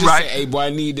pour your heart. You Just right. say, hey, boy, I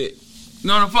need that.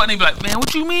 No, the fuck, they be like, man,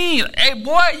 what you mean? Hey,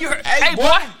 boy, hey,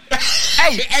 boy.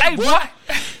 hey,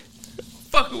 boy.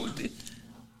 Fuck with it.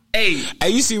 Hey. Hey,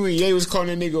 you see when Ye was calling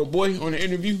that nigga a boy on the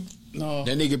interview? No.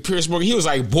 That nigga Pierce Morgan, he was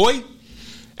like, boy?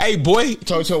 Hey, boy.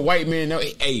 Talk to a white man. No,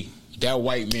 hey, that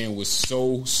white man was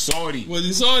so salty. Was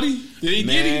he salty? Did he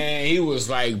get him? Man, he was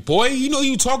like, boy, you know who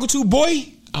you talking to, boy?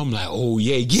 I'm like, oh,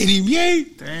 yeah, get him, yeah.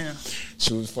 Damn.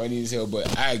 She was funny as hell,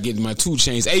 but I get my 2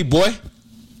 Chainz. Hey, boy.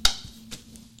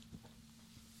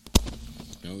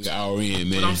 We already in,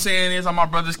 man. What I'm saying is, I'm my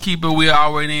brother's keeper. We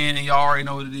already in, and y'all already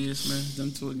know what it is, man.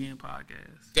 Them Two Again podcast.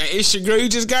 That it's your girl. You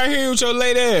just got here with your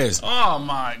late ass. Oh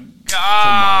my God!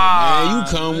 Come on, man.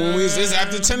 You come when it's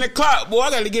after 10 o'clock, boy. I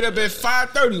got to get up at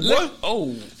 5:30, boy.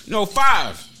 Oh, No,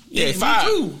 5. Yeah, me 5.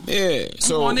 too. Yeah. I'm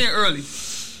So going in early.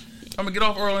 I'm gonna get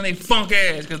off early and they funk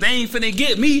ass because they ain't finna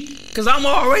get me because I'm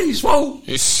already swole.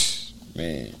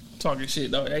 Man. Talking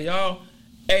shit though. Hey y'all.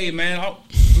 Hey man,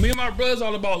 me and my brothers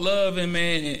all about love and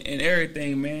man and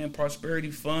everything, man.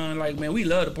 Prosperity, fun. Like man, we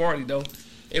love the party though.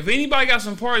 If anybody got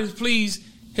some parties, please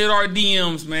hit our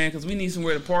DMs, man, because we need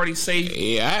somewhere to party safe.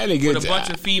 Yeah, I had a good With a bunch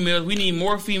of females. We need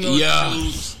more females. Yeah.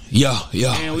 Because Yeah.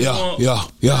 we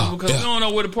don't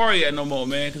know where to party at no more,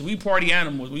 man. Because we party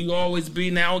animals. We always be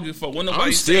now. I don't give a fuck what nobody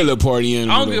I'm say. still a party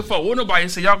animal. I don't give a fuck what nobody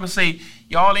say. Y'all can say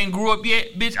y'all ain't grew up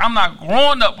yet, bitch. I'm not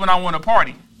growing up when I want to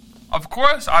party. Of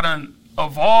course, I done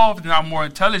evolved and I'm more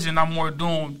intelligent. I'm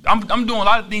doing a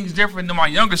lot of things different than my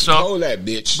younger self. Hold that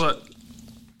bitch. But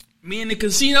me in the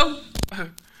casino,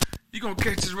 you gonna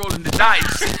catch us rolling the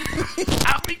dice.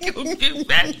 How we gonna get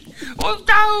back? Well,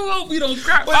 I hope we don't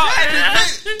crap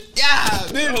out.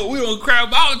 Yeah, man. We don't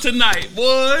crap out tonight,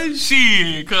 boy.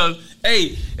 Shit, cause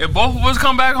hey, if both of us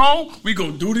come back home, we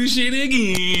gonna do this shit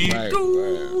again.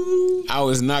 Right. I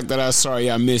was knocked out. I'm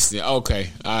sorry I missed it.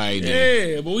 Okay. All right, then.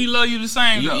 Yeah, but we love you the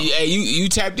same though. You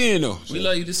tapped in, though. We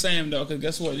love you the same though, cause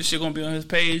guess what? This shit gonna be on his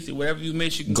page. Whatever you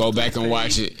miss, you can Go to back his and page.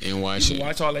 watch it and watch You it. can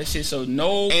watch all that shit. So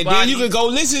nobody. And then you can go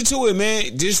listen to it,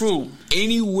 man. Just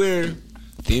anywhere.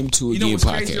 Them Two You know Again what's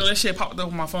crazy? Though? podcast. That shit popped up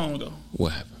on my phone though.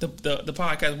 What happened? The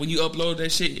podcast when you upload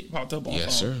that shit, it popped up on my phone.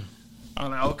 Yes, sir. I'm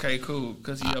like, okay, cool,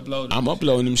 because he uploaded. I'm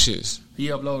uploading them shits. He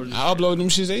uploaded. it. I upload them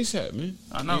shits ASAP, man.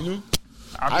 I know. You know?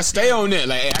 I stay on that.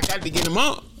 Like, hey, I got to get them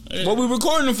out. Yeah. What we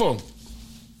recording them for?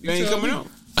 They ain't tell coming me. out.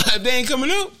 They ain't coming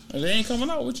out. If they ain't coming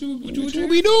out. What you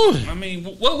be doing? I mean,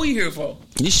 what we here for?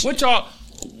 This What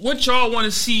y'all want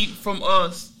to see from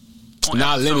us? On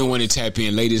Nah, episode? let me want to tap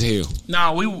in late as hell.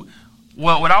 Nah,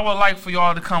 what I would like for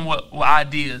y'all to come with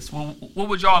ideas. What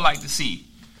would y'all like to see?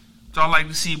 Would y'all like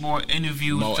to see more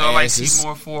interviews? More Would y'all like to asses. see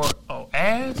more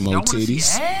ass? More y'all wanna see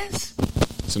titties. ass?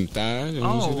 Some thighs.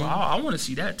 Oh, I want to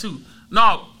see that too.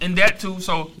 No, and that too.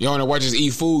 So Y'all want to watch us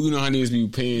eat food? You know how niggas be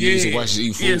paying niggas to watch us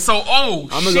eat food. yeah. So I'm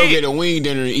going to go get a wing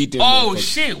dinner and eat them. Oh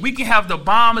motherfuckers. shit, we can have the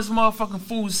bombest motherfucking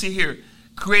food sit here,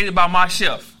 created by my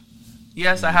chef.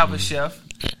 Yes, I have a chef.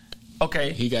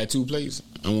 Okay. He got 2 plates.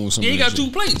 I want some. Yeah, he of got that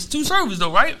 2 plates, 2 servers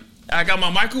though, right? I got my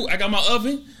microwave, I got my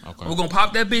oven. Okay. We're gonna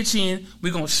pop that bitch in.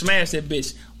 We're gonna smash that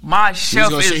bitch. My shit. chef He's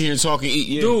going to sit is here and talk and eat.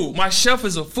 Yeah. dude. My chef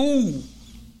is a fool.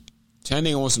 That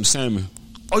nigga want some salmon.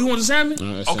 Oh, you want the salmon?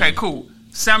 That's Okay, salmon. cool.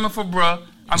 Salmon for bruh.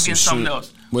 I'm Some getting something shrimp.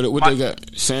 else. What they got?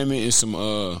 Salmon and some.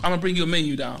 I'm gonna bring you a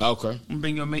menu down. Okay. I'm gonna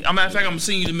bring you a menu. Matter of fact, I'm gonna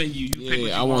send you the menu. You pick what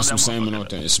you I want some salmon on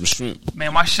there and some shrimp.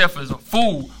 Man, my chef is a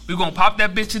fool. We gonna pop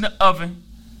that bitch in the oven.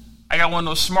 I got one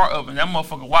of those smart ovens. That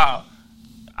motherfucker wild.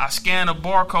 I scan a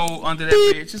barcode under that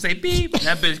bitch. It say beep. And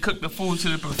that bitch cooked the food to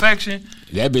the perfection.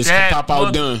 That bitch can pop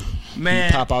out done.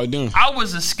 Man, pop out done. I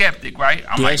was a skeptic, right?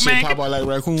 I'm like, that man, shit pop out like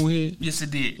raccoon head? Yes,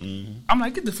 it did. Mm-hmm. I'm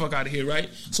like, get the fuck out of here, right?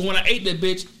 So when I ate that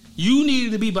bitch, you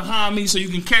needed to be behind me so you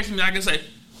can catch me. I can say,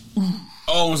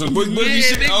 oh, some boogie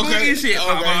shit. Big boogie shit.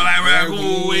 Pop out like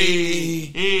raccoon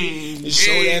head.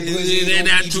 Show that pussy.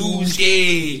 That too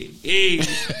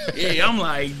scared. Yeah, I'm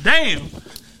like, damn.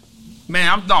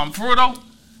 Man, I'm dumb. For real though,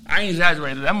 I ain't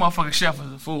exaggerated. That motherfucking chef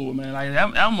is a fool, man. Like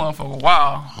that motherfucker,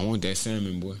 wow. I want that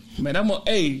salmon, boy. Man,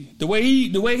 the way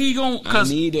he gon'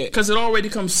 cause it already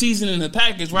comes seasoned in the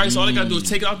package, right? So all they gotta do is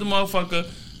take it out the motherfucker,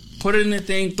 put it in the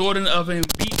thing, throw it in the oven,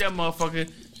 beat that motherfucker.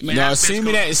 Man, no, send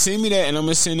me that, and I'm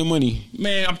gonna send the money.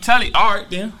 Man, I'm telling you, all right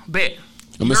then, bet.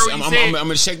 I'm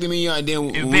gonna check the menu out.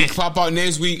 Then when we pop out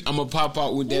next week, I'm gonna pop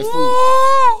out with that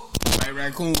food. Right,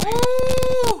 raccoon.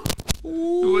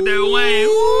 With that way.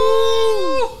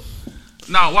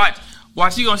 Now watch.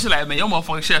 He gonna say like, man, your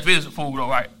motherfucking chef is a fool though,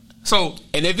 right? So,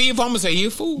 and if I'm gonna say he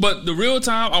a fool, but the real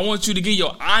time, I want you to give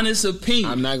your honest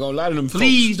opinion. I'm not gonna lie to them.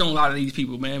 Please don't lie to these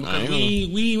people, man. Because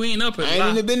we ain't up here. I ain't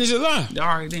in the business of lie. All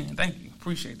right then, thank you,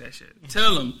 appreciate that shit.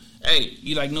 Tell them, hey,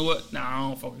 you like, know what? Nah, I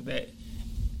don't fuck with that.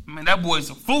 Man, that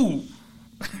boy's a fool.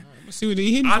 Let's see what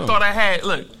he hitting for. Thought I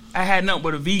had nothing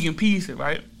but a vegan pizza,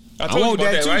 right? I told you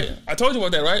about that, right? I told you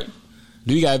about that, right?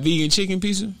 Do you got vegan chicken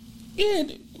pizza? Yeah.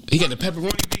 He got the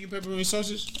vegan pepperoni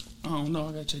sausage? I don't know.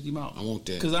 I gotta check him out. I want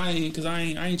that. Cause I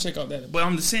ain't check out that. But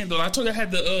I'm just saying though. I told you I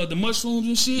had the mushrooms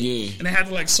and shit. Yeah. And I had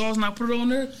the like sauce and I put it on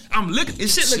there. I'm looking. It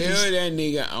shit looking. Tell that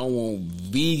nigga I want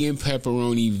vegan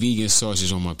pepperoni, vegan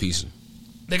sausage on my pizza.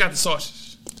 They got the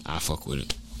sausage. I fuck with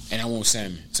it. And I want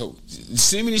salmon. So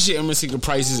send me the shit. I'm gonna see the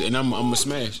prices and I'm gonna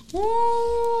smash. Woo,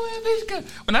 that bitch good.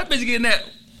 When that bitch getting that.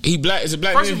 He black. It's a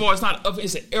black First man. First of all, it's not an oven.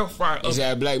 It's an air fryer oven. Is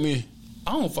that a black man?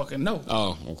 I don't fucking know.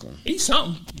 Oh, okay. He's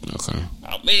something. Okay.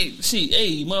 I mean, shit,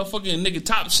 hey, motherfucking nigga,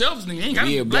 top shelves nigga ain't got to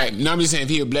be black. No, I'm just saying, if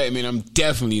he a black man, I'm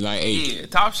definitely like, hey. Yeah,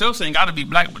 top shelves ain't got to be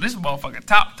black, but this motherfucking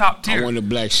top tier. I want a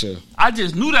black chef. I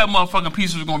just knew that motherfucking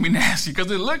piece was gonna be nasty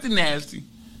because it looked nasty.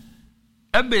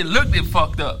 That bitch looked it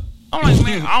fucked up. I'm like,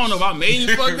 man, I don't know if I made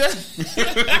it fucked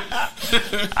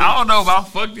up. I don't know if I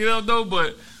fucked it up though,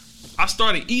 but I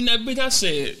started eating that bitch. I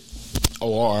said,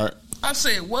 oh, all right. I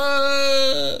said,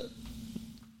 what?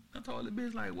 I told the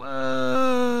bitch like, what?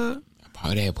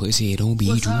 About that pussy, don't be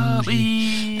What's up,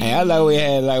 Hey, I like we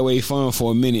had lightweight fun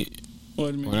for a minute.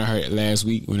 What do you mean? When I heard last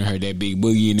week, when I heard that big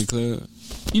boogie in the club.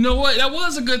 You know what? That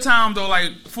was a good time though.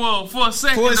 Like for a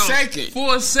second.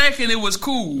 For a second, it was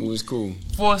cool. It was cool.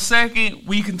 For a second,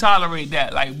 we can tolerate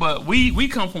that. Like, but we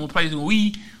come from a place where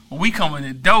we come in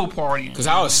the dough partying. Cause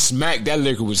I was smacked. That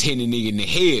liquor was hitting the nigga in the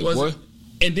head, boy.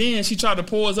 And then she tried to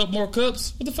pour us up more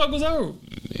cups. What the fuck was her?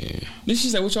 Yeah. Then she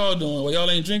said, "What y'all doing? Well, y'all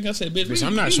ain't drinking." I said, "Bitch,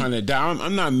 I'm not trying to die.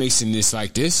 I'm not mixing this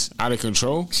like this out of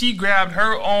control." She grabbed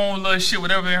her own little shit,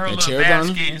 whatever in her little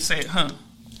basket, and said, "Huh."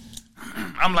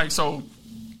 I'm like, so.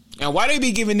 And why they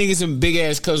be giving niggas some big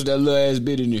ass cups with that little ass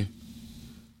bit in there?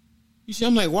 You see,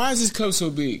 I'm like, why is this cup so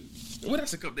big? Well,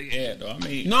 that's the cup they had, though. I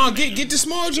mean, no, get the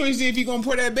small joints then if you gonna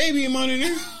pour that baby amount in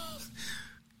there.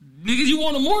 Niggas, you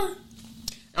want more?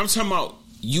 I'm talking about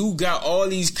you got all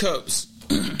these cups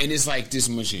and it's like this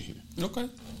much in here. Okay.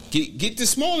 Get the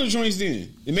smaller joints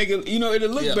then. It make it, it'll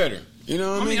look better. You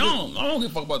know what I mean? I don't give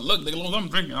a fuck about the look. As long as I'm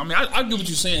drinking. I mean, I get what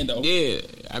you're saying though. Yeah,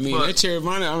 I mean that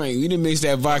Terravana. I mean, we didn't mix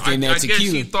that vodka and that tequila. I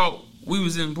guess she thought we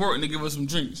was important to give us some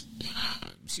drinks.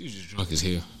 She was just drunk as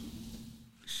hell.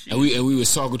 And we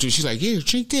was talking to her. She's like, "Here,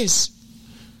 drink this."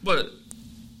 But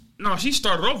no, she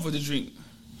started off with the drink.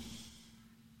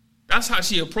 That's how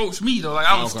she approached me though. Like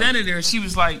I was standing there and she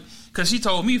was like, because she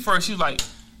told me first, she was like,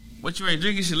 "What you ain't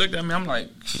drinking?" She looked at me. I'm like,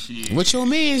 "Shit, what your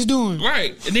man's doing?"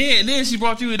 Right, and then she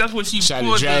brought you in. That's what she tried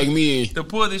to drag me in. To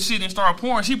pour this shit and start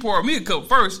pouring. She poured me a cup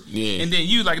first, and then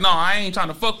you like, "No, I ain't trying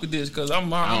to fuck with this because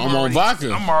I'm already, on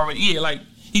vodka. I'm already like."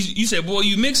 You said, "Boy,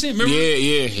 you mixing?" Remember?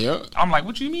 Yeah. I'm like,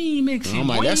 "What you mean mixing?" I'm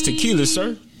like, "That's tequila,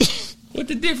 sir." What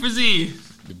the difference is?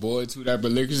 The boy two type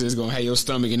of liquors is gonna have your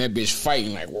stomach and that bitch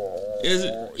fighting like, whoa. Is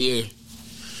it?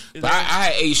 Yeah. But I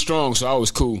had 8 strong, so I was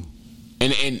cool.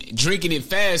 And drinking it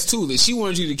fast too. That she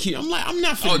wanted you to keep. I'm like, I'm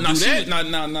not finna do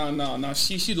that. No.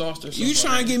 She lost herself. You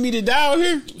trying to get me to die out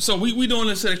here? So we doing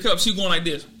this set of cups. She going like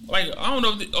this. Like I don't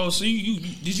know. So you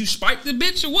did you spike the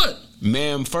bitch or what?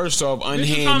 Ma'am, first off, unhand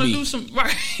bitch, you trying me. To do some,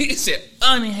 right? He said,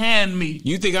 unhand me.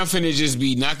 You think I'm finna just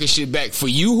be knocking shit back for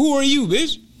you? Who are you,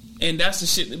 bitch? And that's the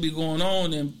shit that be going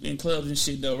on in clubs and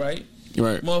shit, though, right?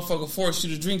 Right. Motherfucker force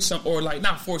you to drink something, or like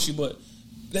not force you, but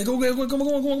like come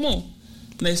on.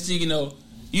 Next thing you know,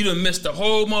 you done missed the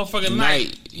whole motherfucking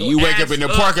night. You wake up in the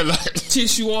parking lot,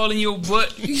 tissue all in your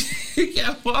butt.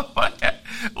 Yeah,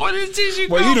 what is tissue?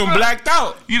 Boy, you done blacked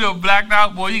out. You done blacked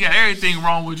out, boy. You got everything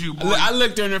wrong with you, boy. I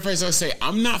looked her in her face. I say,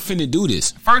 I'm not finna do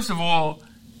this. First of all,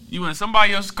 you in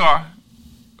somebody else's car,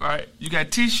 right? You got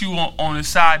tissue on the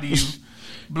side of you,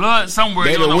 blood somewhere.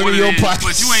 You don't know what it is,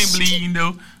 but you ain't bleeding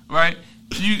though, right?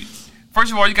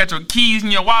 First of all, you got your keys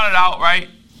and your wallet out, right?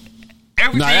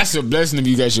 Everything, nah, that's a blessing if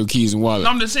you got your keys and wallet. No,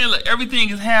 I'm just saying, like,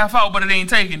 everything is half out, but it ain't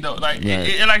taken though. Like,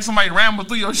 it like somebody rambled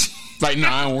through your shit. Like,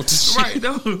 nah, I don't want this shit. Right,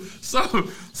 no.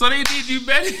 So they did you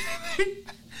better.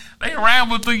 They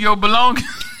rambled through your belongings.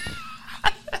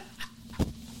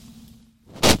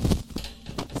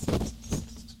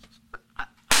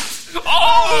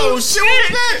 Oh shit!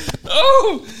 What was that?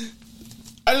 Oh.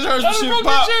 I just heard some shit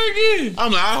pop.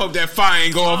 I'm like, I hope that fire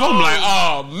ain't go off. I'm like,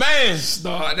 oh man,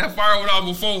 nah, that fire went off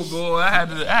before, bro. I had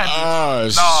to. Oh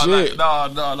shit!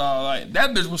 Like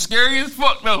that bitch was scary as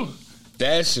fuck though.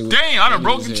 That shit. Damn, I done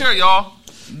broke the chair, y'all.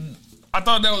 I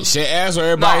thought that was shit. Ass or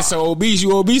everybody so obese.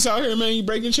 You obese out here, man? You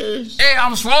breaking chairs? Hey,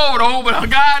 I'm swole though, but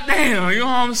goddamn, you know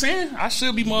what I'm saying? I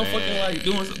should be motherfucking like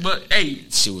doing, but hey,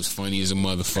 shit was funny as a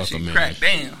motherfucker, man. Crack,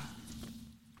 damn.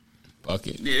 Fuck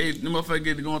it. Yeah, the motherfucker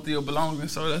get to going through your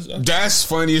belongings, so that's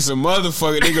funny as a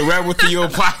motherfucker. Nigga rattle through your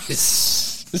pockets.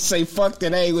 Say fuck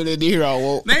that, I ain't with it here. I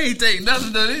won't. They ain't take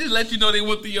nothing though. They just let you know they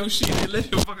went through your shit. They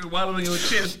let your fucking wallet on your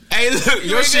chest. Hey, look,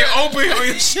 your shit open on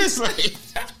your chest. Like,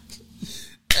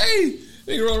 hey,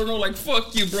 nigga wrote a note like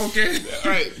fuck you, broke ass.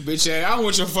 All right, bitch ass. I don't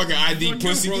want your fucking ID,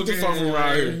 pussy. Get the fuck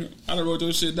around here. I done wrote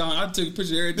your shit down. I took a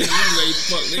picture of everything.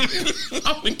 Fuck, nigga.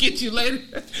 I'm gonna get you later.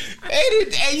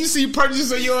 Hey, you see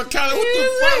purchases on your account. What the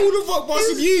fuck? Who the fuck bought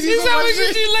some Yeezys? He's gonna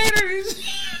get you later.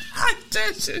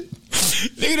 Attention.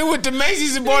 Nigga with the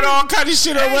Macy's and bought all kind of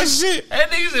shit on my shit. Hey,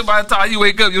 nigga said by the time you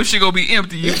wake up, your shit gonna be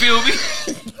empty. You feel me?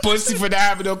 Pussy for not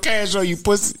having no cash on you,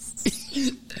 pussy.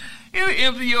 You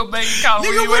empty your bank account.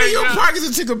 Nigga went in your pockets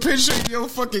and took a picture of your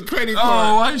fucking credit card.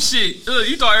 Oh, what shit. Look,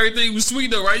 you thought everything was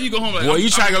sweet though, right? You go home like, well, you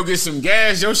try to go get some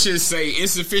gas, your shit say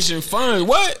insufficient funds.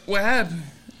 What? What happened?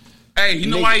 Hey, you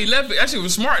know why he left it? That shit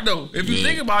was smart though. If you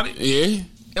think about it. Yeah.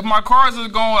 If my cars is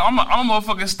going, I'm gonna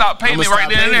motherfucking stop payment right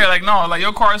there and there. Like, no, like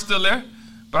your car is still there.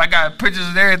 But I got pictures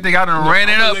of everything. I done ran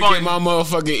it up on my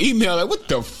motherfucking email. Like, what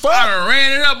the fuck? I done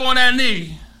ran it up on that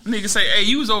nigga. Nigga say, hey,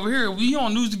 you was over here. We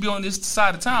don't need to be on this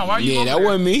side of town. Why you over that there?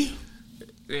 Wasn't me.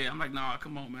 Yeah, I'm like, nah,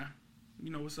 come on, man.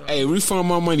 You know what's up. Hey, refund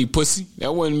my money, pussy.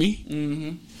 That wasn't me.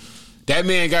 Mm-hmm. That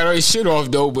man got all his shit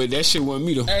off, though, but that shit wasn't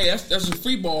me, though. Hey, that's a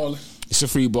free ball. It's a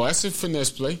free ball. That's a finesse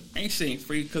play. Ain't saying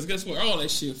free, because guess what? All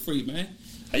that shit free, man.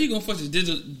 How you gonna fuck this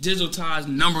digitized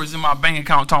numbers in my bank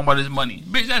account talking about this money?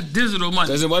 Bitch, that's digital money.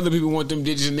 Because if other people want them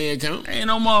digits in their account. Ain't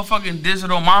no motherfucking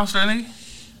digital monster, nigga.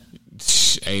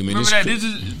 Hey, man, remember that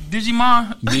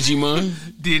Digimon? Digimon?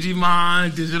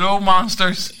 Digimon, digital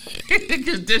monsters.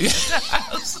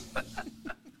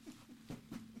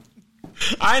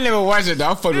 I ain't never watched it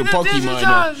though. I fucked with Pokemon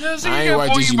though. I ain't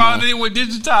watched Digimon. They went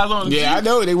digitized on it. Yeah, I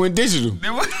know. They went digital. They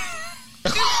went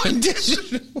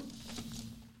digital.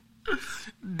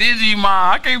 Digimon.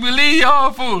 I can't believe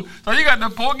y'all fool. So you got the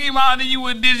Pokemon and you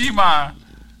with Digimon.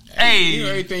 Hey. You know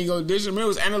everything go digital. Man, it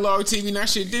was analog TV, now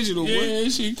shit digital, boy. Yeah,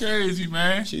 shit crazy,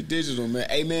 man. Shit digital, man.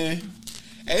 Hey, man.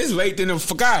 Hey, it's late then.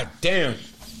 God damn.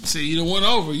 See, you done went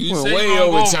over. You went way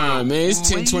over time, man. It's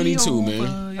 10:22,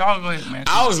 man. Y'all go ahead, man.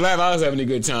 I was laughing. I was having a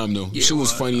good time, though. Yeah, she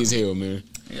was funny as hell, man.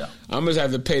 Yeah. I'm going to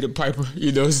have to pay the piper.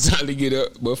 You know, it's time to get up.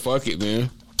 But fuck it, man.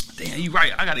 Damn, you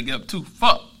right. I got to get up, too.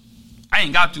 Fuck. I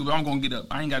ain't got to, but I'm going to get up.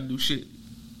 I ain't got to do shit.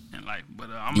 And like, but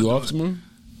I'm you off tomorrow?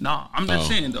 No, I'm just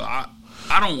saying, though.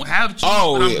 I don't have to.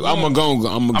 Oh, yeah. I'm going to go.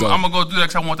 I'm going to go do that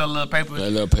because I want that little paper.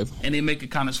 That little paper. And they make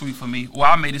it kind of sweet for me. Well,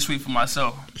 I made it sweet for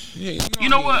myself. Yeah, you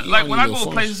know what? Like, when I go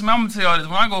places, man, I'm going to tell y'all this.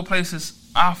 When I go places,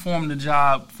 I form the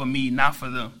job for me, not for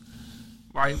them.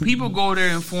 Right? People go there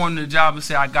and form the job and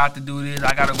say, I got to do this.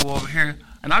 I got to go over here.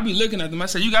 And I be looking at them. I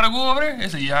say, you got to go over there? They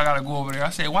say, yeah, I got to go over there. I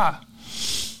say, why?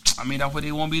 I mean, that's what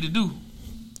they want me to do.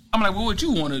 I'm like, well, what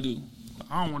you want to do?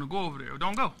 I don't want to go over there.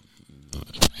 Don't go.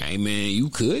 Hey, man, you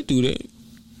could do that.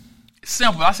 It's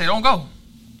simple. I say, don't go.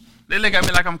 They look at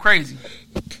me like I'm crazy.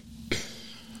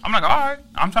 I'm like, all right,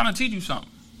 I'm trying to teach you something.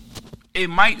 It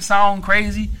might sound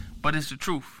crazy, but it's the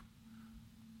truth.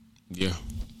 Yeah.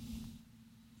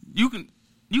 You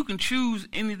can choose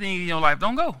anything in your life.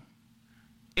 Don't go.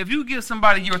 If you give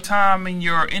somebody your time and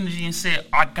your energy and say,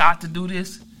 I got to do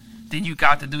this, then you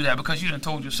got to do that because you done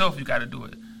told yourself you got to do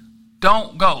it.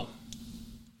 Don't go.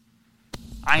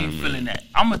 I ain't feeling that.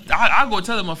 I go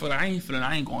tell the motherfucker, I ain't feeling.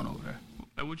 I ain't going over there.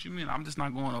 Like, what you mean? I'm just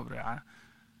not going over there.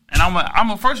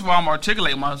 First of all, I'm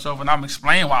articulating myself and I'm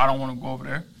explaining why I don't want to go over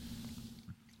there.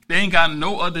 They ain't got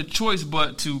no other choice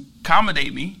but to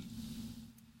accommodate me.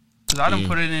 Because I done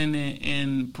put it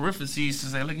in parentheses to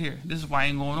say, look here, this is why I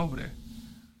ain't going over there.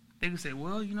 They can say,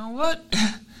 well, you know what?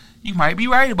 You might be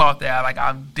right about that. Like,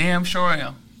 I damn sure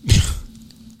am.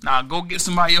 Now, go get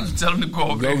somebody else and tell them to go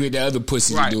over there. Go get the other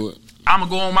pussy to do it. I'm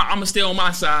gonna stay on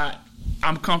my side.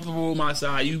 I'm comfortable with my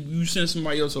side. You send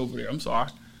somebody else over there. I'm sorry.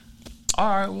 All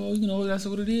right, well, you know, that's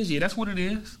what it is. Yeah, that's what it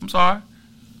is. I'm sorry.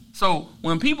 So,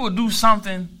 when people do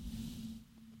something,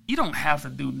 you don't have to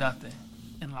do nothing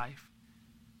in life.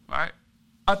 Right?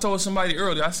 I told somebody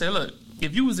earlier, I said, look,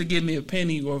 if you was to give me a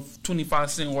penny or 25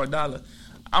 cents or $1,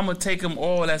 I'm going to take them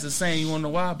all as the same. You want to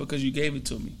know why? Because you gave it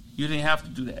to me. You didn't have to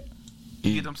do that.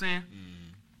 You get what I'm saying?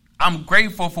 I'm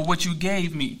grateful for what you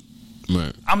gave me.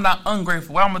 Right. I'm not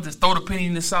ungrateful. I'm going to just throw the penny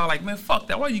in the side like, man, fuck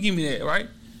that. Why you give me that, right?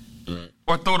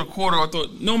 Or throw the quarter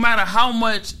no matter how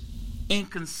much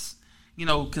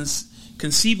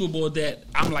conceivable that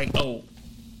I'm like, oh,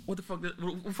 what the fuck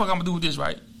I'm going to do with this,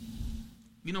 right?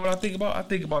 You know what I think about? I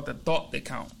think about the thought that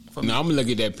count for me. Now I'm going to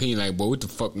look at that penny like, boy, what the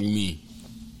fuck you mean?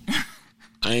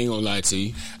 I ain't going to lie to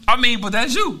you. I mean, but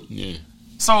that's you. Yeah.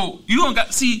 So you don't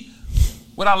got, see,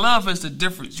 what I love is the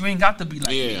difference. You ain't got to be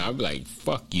like yeah, I'll be like,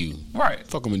 fuck you. Right.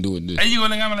 Fuck I'm going to do with this. And you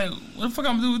gonna I'm like, what the fuck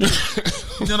I'm going to do with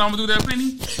this? You know what I'm going to do with that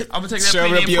penny? I'm going to take that Shove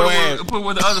penny and put it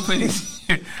with the other pennies.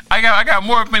 I got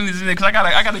more pennies in there because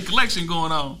I got a collection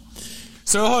going on.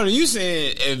 So hold on, you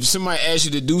saying if somebody asks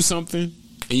you to do something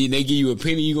and they give you a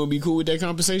penny, you going to be cool with that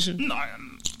conversation? No,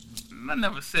 I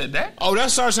never said that. Oh,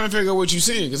 that's why I was trying to figure out what you're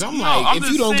saying. Because I'm if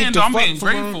you don't get the I'm being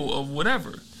grateful of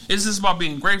whatever. It's just about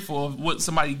being grateful of what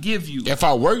somebody give you. If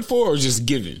I worked for it or just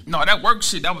giving? No, that work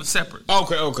shit, that was separate.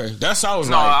 Okay. That's how I was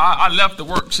like. No, I left the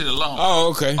work shit alone.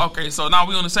 Oh, okay. Okay, so now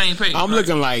we on the same page. I'm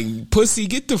looking like, pussy,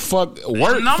 get the fuck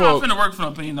work no, I'm not finna work for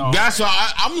no penny, no. That's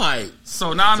why I'm like.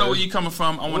 So now I know where you're coming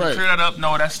from. I want to clear that up.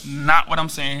 No, that's not what I'm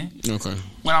saying. Okay.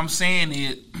 What I'm saying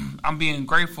is I'm being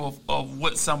grateful of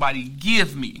what somebody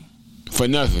give me. For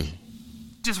nothing.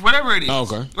 Just whatever it is.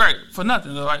 Okay. Right, for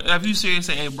nothing. Like, if you say,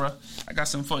 hey, bro, I got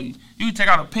something for you. You can take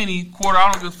out a penny, quarter,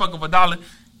 I don't give a fuck of $1,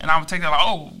 and I'm going to take that like,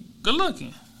 oh, good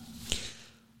looking.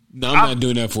 No, I'm not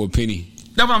doing that for a penny.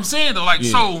 That's what I'm saying, though. Like,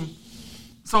 so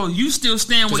you still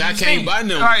stand with I can't buy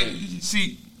no. All right,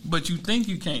 see, but you think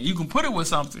you can't. You can put it with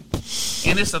something.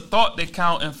 And it's a thought that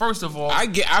count. And first of all, I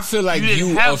feel like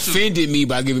you offended me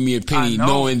by giving me a penny,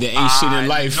 knowing there ain't shit in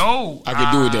life I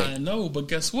could do with that. I know, but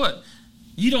guess what?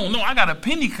 You don't know. I got a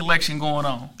penny collection going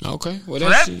on. Okay. Well,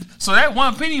 so that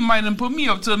one penny might have put me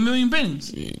up to 1,000,000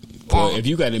 pennies. Yeah. Well, if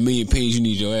you got 1,000,000 pennies, you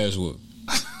need your ass whooped.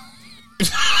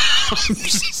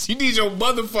 You need your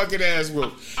motherfucking ass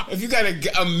whooped. If you got a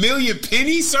 1,000,000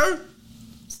 pennies, sir,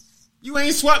 you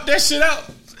ain't swapped that shit out.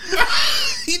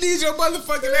 You need your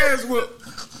motherfucking ass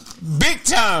whooped. Big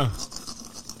time.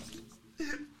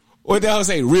 What the hell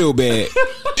say? Real bad.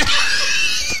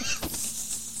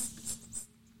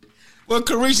 Well,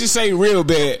 Carisha say real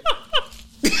bad.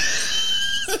 You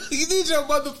need your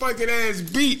motherfucking ass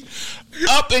beat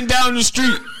up and down the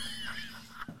street.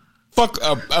 Fuck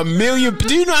a million.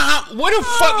 Do you know what the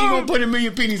fuck you gonna put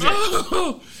 1,000,000 pennies at?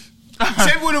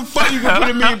 Say where the fuck you gonna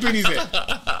put 1,000,000 pennies at?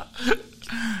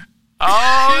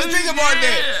 Oh, just think about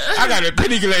that. I got a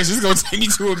penny collection. It's gonna take me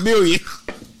to 1,000,000.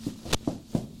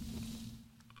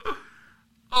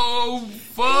 Oh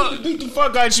fuck! Beat the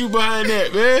fuck out you behind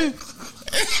that, man.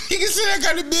 Nigga said I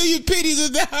got 1,000,000 pennies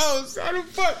in the house. How the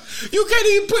fuck? You can't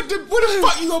even put them. Where the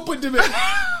fuck you gonna put them in?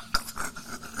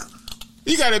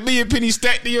 You got 1,000,000 pennies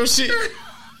stacked to your shit.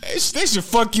 They should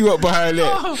fuck you up behind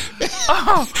that.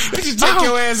 They should take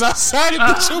your ass outside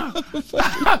and put your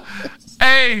motherfucker.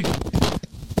 Hey,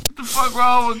 what the fuck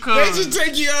wrong with cuz? They should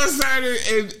take you outside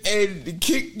and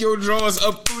kick your drawers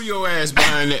up through your ass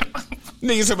behind that.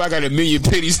 Nigga said I got 1,000,000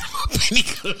 pennies in my penny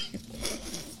collection.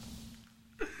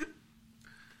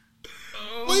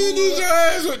 Well, you need your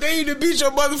ass. They need to beat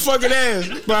your motherfucking ass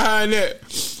behind that.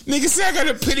 Nigga say I got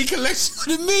a penny collection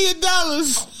with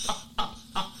 $1,000,000.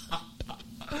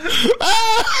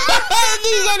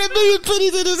 Nigga got 1,000,000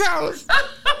 pennies in his house.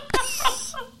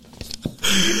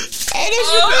 Hey,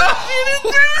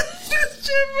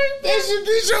 that should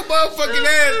beat your motherfucking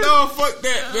ass. No, fuck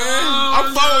that, man.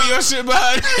 I'm following your shit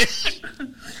behind it.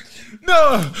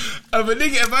 No,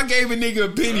 if I gave a nigga a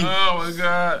penny. Oh my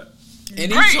god. And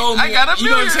he told me, I got 1,000,000. You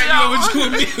gonna take me over to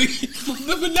 $1,000,000?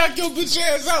 Let me knock your bitch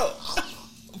ass out.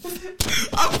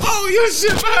 I'm following your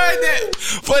shit behind that.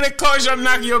 For the cause I'm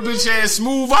knocking your bitch ass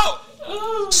smooth out.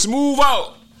 Smooth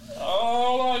out.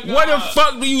 Oh my god. Where the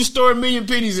fuck do you store a million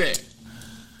pennies at?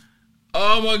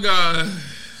 Oh my god.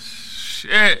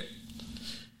 Shit.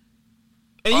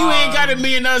 And you ain't got $1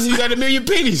 million, you got $1 million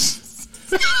pennies.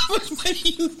 What money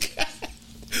you got?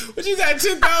 What you got,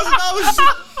 $10,000?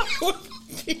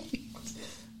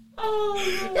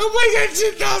 Nobody got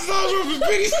 $10,000 worth of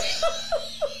pennies.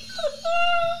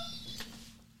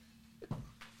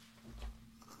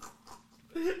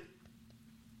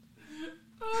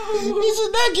 You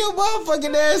should knock your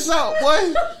motherfucking ass out,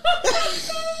 boy.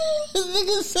 This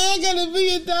nigga said I got $1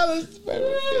 million worth of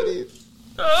pennies.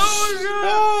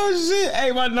 Oh shit!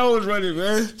 Hey, my nose running,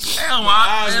 man. Damn, my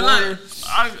eyes watering.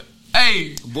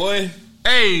 Hey, boy.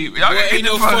 Hey, y'all got ain't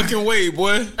no fucking way,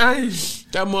 boy. Hey,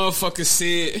 that motherfucker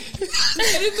said $1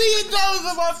 million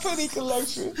of my penny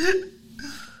collection.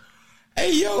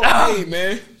 Hey, yo, hey,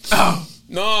 man.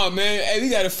 No, man. Hey, we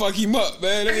gotta fuck him up,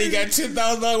 man. That nigga got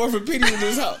 $10,000 worth of pennies in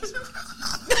his house.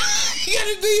 He got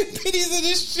 $1 million pennies in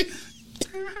this shit.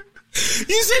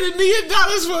 You said $1 million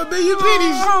for $1 million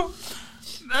pennies.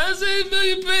 That's $8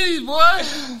 million pennies, boy.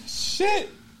 Shit.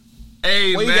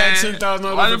 Hey, well, man. You got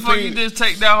 $10,000 why the fuck you just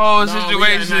take that whole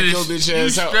situation? You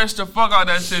stressed the fuck out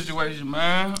that situation,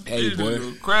 man. Hey, this boy.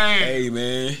 Crazy. Hey,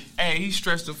 man. Hey, he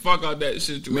stressed the fuck out that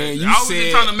situation. Man, you I was said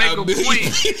just trying to make a point.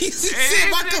 He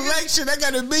said my collection, I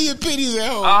got $1 million pennies at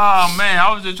home. Oh, man.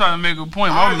 I was just trying to make a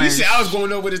point. You said I was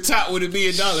going over the top with $1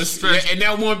 million. And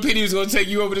that one penny was going to take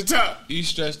you over the top. You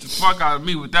stressed the fuck out of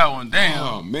me with that one. Damn.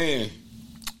 Oh, man.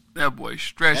 That boy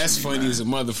stressed. That's me, funny man. as a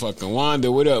motherfucker. Wanda,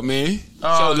 what up, man?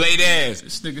 So late ass.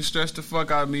 This nigga stressed the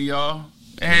fuck out of me, y'all.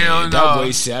 Hell no. That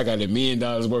boy said I got $1 million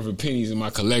worth of pennies in my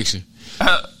collection.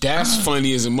 That's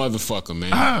funny as a motherfucker,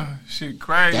 man. Shit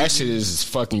crazy. That shit is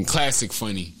fucking classic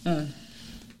funny.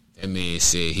 That man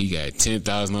said he got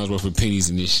 $10,000 worth of pennies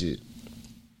in this shit.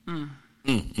 On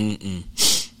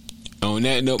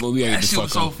that note, but we gotta get the fuck on. That shit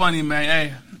was so funny, man.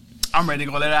 Hey. I'm ready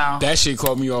to go lay down. That shit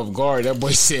caught me off guard. That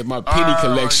boy said my penny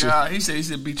collection. God. He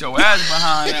said beat your ass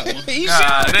behind that one. He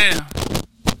God damn.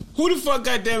 Who the fuck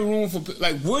got that room for?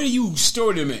 Like, where do you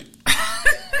store them at?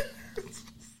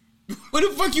 Where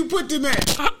the fuck you put them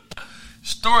at?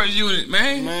 Storage unit,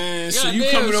 man. Man, so you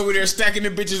coming over there stacking the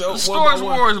bitches up storage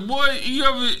wars, boy. You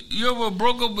ever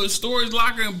broke up a storage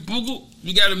locker and boogled?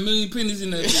 You got $1 million pennies in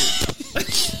that shit.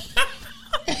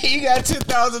 He got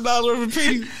 $10,000 worth of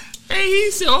pennies. Hey, he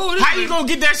said, how you gonna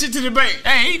get that shit to the bank?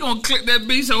 Hey, he gonna click that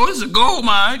bitch. So it's a gold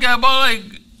mine. He got about like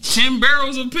 10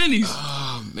 barrels of pennies.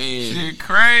 Oh man, shit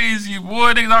crazy,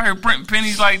 boy. Niggas out here printing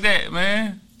pennies like that,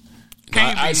 man.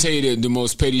 I say that the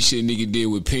most petty shit nigga did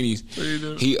with pennies.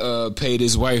 He paid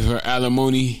his wife her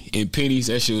alimony in pennies.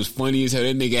 That shit was funny as hell.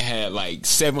 That nigga had like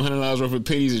 $700 worth of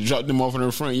pennies and dropped them off in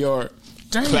her front yard.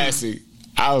 Damn. Classic.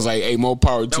 I was like, hey, more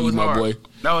power to you, my boy.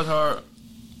 That was hard.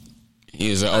 He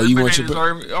was like, you want your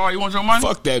money?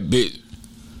 Fuck that bitch.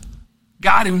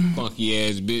 Got him. Funky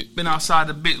ass bitch. Been outside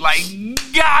the bitch like,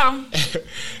 got him.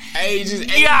 Hey, just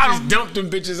dumped them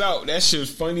bitches out. That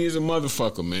shit's funny as a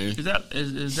motherfucker, man.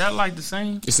 Is that like the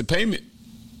same? It's a payment.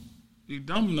 You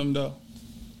dumping them though.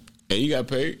 Hey, you got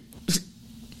paid.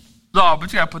 No,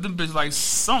 but you gotta put them bitches like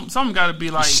something gotta be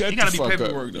like you gotta be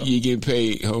paperwork up. though. You get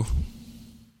paid, ho.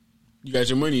 You got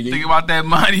your money, nigga. Think about that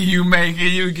money you making.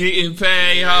 You getting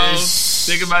paid, ho.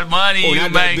 Think about money you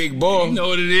not make. That big ball. You know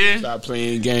what it is. Stop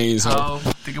playing games, ho.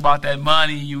 Think about that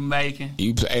money you making.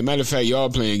 Hey, matter of fact, y'all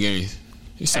playing games.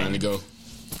 It's time to go.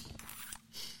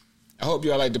 I hope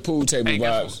y'all like the pool table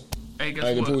vibes. Guess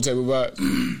like what? The pool table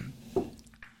vibes.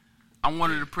 I'm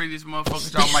one of the prettiest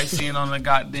motherfuckers y'all might see on the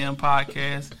goddamn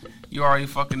podcast. You already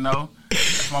fucking know.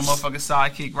 That's my motherfucking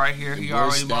sidekick right here. You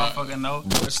already motherfucking know.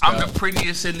 I'm the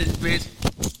prettiest in this bitch.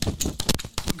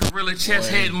 Gorilla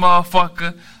chest head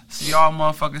motherfucker. So y'all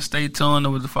motherfuckers stay tuned to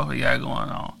what the fuck we got going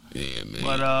on. Yeah, man.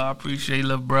 But I appreciate you,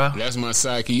 little bro. That's my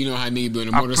sidekick. You know how nigga be on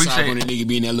the motorcycle and the nigga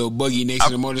be in that little buggy next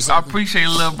to the motorcycle. I appreciate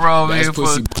little bro, man. That's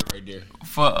pussy right there.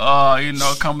 For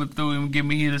coming through and give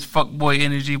me this fuckboy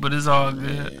energy, but it's all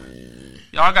good.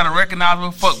 Y'all gotta recognize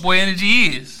what fuckboy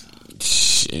energy is.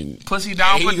 Pussy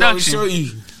Down Production. Show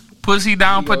you. Pussy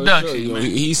Down Production, man.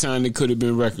 He signed it. Could have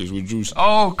been records with Juice.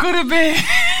 Oh, could have been.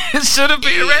 It should have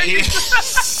been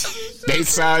records. They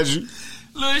signed you.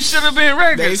 Look, it should have been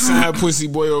records. They signed Pussy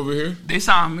Boy over here. They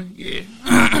signed me. Yeah.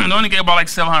 They only gave about like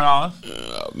 $700.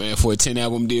 Oh man, for a 10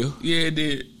 album deal. Yeah, it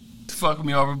did. Fuck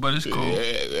me over, but it's cool.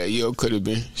 Yeah, yo, could have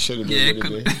been, should have been. Yeah,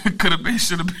 could have been,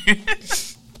 should have been.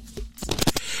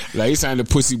 Like he signed the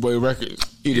Pussy Boy records.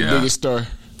 He the biggest star.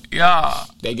 Yeah.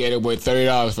 They gave that boy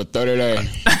 $30 for 30 days.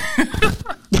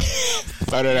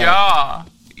 30 days.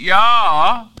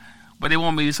 Yeah. But they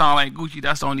want me to sound like Gucci.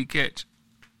 That's the only catch.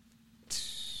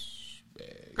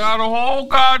 Got a whole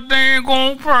goddamn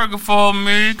gon' perk for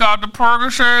me. Got the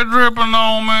Percocet dripping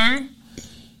on me.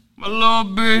 My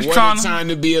little bitch What trying a time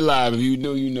to be alive. If you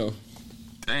know, you know.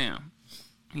 Damn.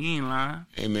 He ain't lying.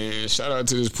 Hey, man, shout out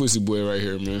to this pussy boy right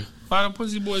here, man. Why the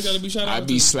pussy boys gotta be shot out? I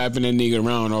be slapping that nigga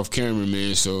around off camera,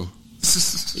 man, so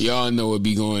y'all know what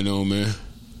be going on, man.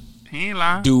 He ain't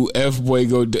lying. Do F-Boy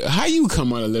go... How you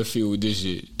come out of left field with this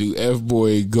shit? Do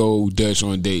F-Boy go Dutch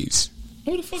on dates?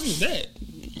 Who the fuck is that?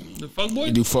 The fuck boy?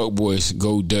 Do fuck boys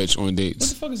go Dutch on What dates?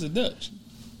 the fuck is a Dutch?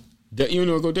 You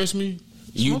know what go Dutch mean?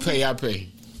 You Smoking? pay, I pay.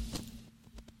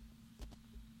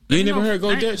 You ain't never heard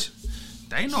go Dutch?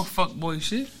 That ain't no fuck boy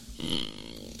shit.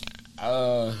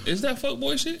 Is that fuck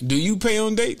boy shit? Do you pay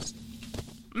on dates?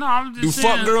 No, I'm just Do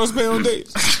saying. fuck girls pay on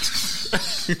dates?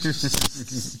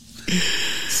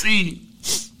 See,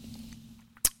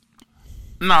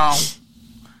 no,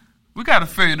 we gotta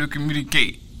fail to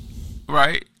communicate,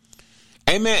 right?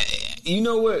 Hey, man, you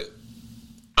know what?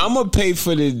 I'm going to pay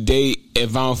for the date if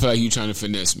I don't feel like you trying to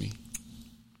finesse me.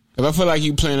 If I feel like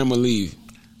you playing, I'm going to leave.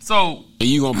 So, And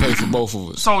you going to pay for both of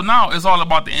us. so now it's all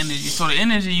about the energy. So the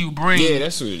energy you bring. Yeah,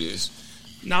 that's what it is.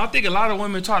 Now I think a lot of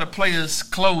women try to play us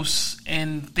close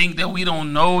and think that we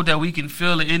don't know that we can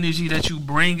feel the energy that you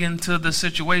bring into the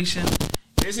situation.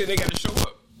 They say they got to show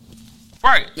up.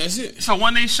 Right. That's it. So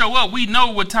when they show up, we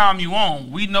know what time you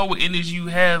on. We know what energy you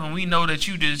have, and we know that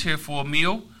you just here for a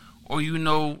meal, or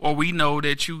we know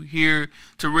that you here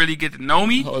to really get to know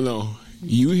me. Hold on.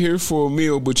 You here for a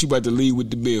meal, but you about to leave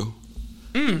with the bill.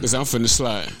 Because I'm finna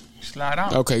slide. Slide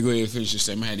out. Okay, go ahead and finish your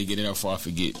statement. I had to get it out before I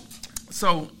forget.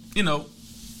 So,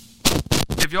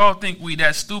 if y'all think we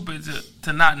that stupid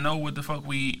to not know what the fuck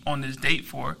we on this date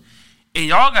for, and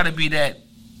y'all gotta be that,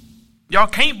 y'all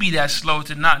can't be that slow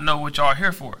to not know what y'all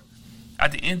here for.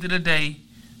 At the end of the day,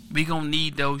 we gonna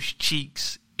need those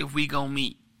cheeks if we gonna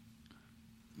meet.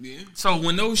 Yeah. So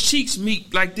when those cheeks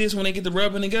meet like this, when they get to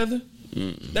rubbing together,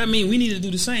 that means we need to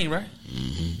do the same, right?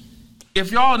 Mm-hmm.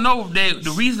 If y'all know that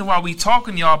the reason why we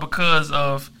talking to y'all because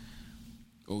of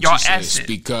What y'all you said, asset.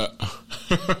 speak up.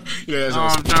 Yeah, that's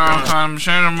what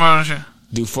I'm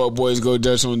Do fuck boys go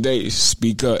Dutch on dates?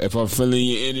 Speak up. If I'm feeling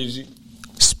your energy,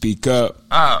 speak up.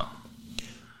 Oh.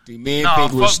 Do men Nah,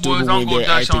 think we're fuck stupid boys don't when go they're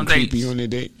Dutch acting on creepy dates. on their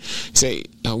date? Say,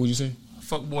 what'd you say?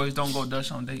 Fuck boys don't go Dutch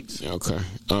on dates. Okay.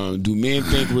 Do men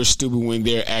think we're stupid when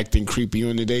they're acting creepy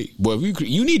on the date? Boy, if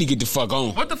you need to get the fuck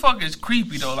on. What the fuck is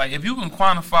creepy though? Like if you can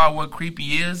quantify what creepy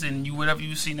is and you whatever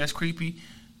you seen that's creepy,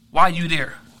 why you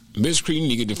there? Bitch creepy, you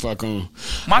need to get the fuck on.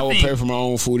 My I will thing- pay for my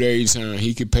own food every time.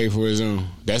 He could pay for his own.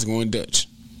 That's going Dutch.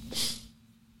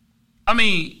 I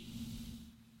mean,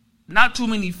 not too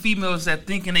many females that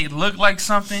thinking they look like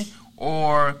something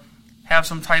or have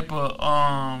some type of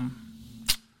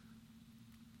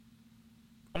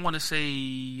I want to say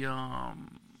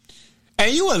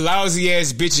And you a lousy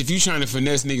ass bitch if you trying to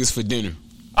finesse niggas for dinner.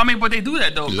 I mean, but they do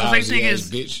that though because they Lousy think ass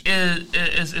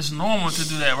bitch. it's normal to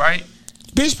do that, right?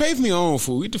 Bitch, pay for your own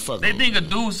food. Get the fuck They on. think a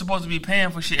dude's supposed to be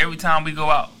paying for shit every time we go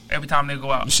out, every time they go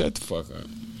out. Shut the fuck up.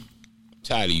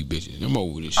 Tired of you bitches. I'm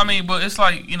over this shit. I mean, but it's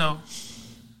like,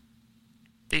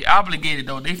 they obligated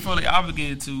though. They feel they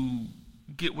obligated to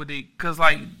get what they, cause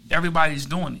like everybody's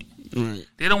doing it. Right.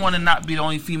 They don't want to not be the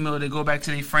only female that go back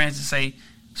to their friends and say,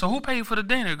 "So who paid for the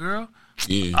dinner, girl?"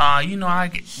 Yeah.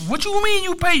 What you mean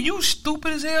you pay? You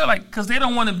stupid as hell. Like, cause they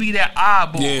don't want to be that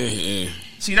eyeball. Yeah.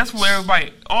 See, that's where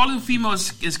everybody, all the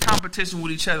females is competition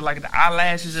with each other, like the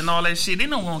eyelashes and all that shit. They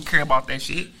don't want to care about that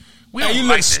shit. We Hey, don't you like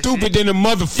look that stupid shit. than a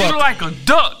motherfucker. You look like a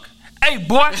duck. Hey,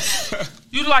 boy.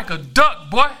 You like a duck,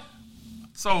 boy.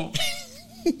 So,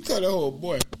 Got a whole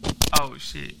boy. oh,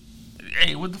 shit.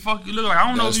 Hey, what the fuck you look like? I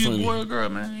don't know That's if you a funny. boy or girl,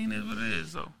 man. Ain't it what it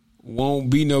is, so. Won't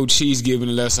be no cheese given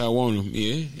unless I want them.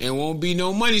 Yeah. And won't be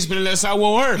no money spent unless I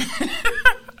want her.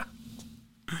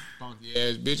 Funky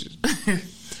ass bitches.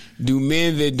 Do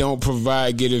men that don't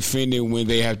provide get offended when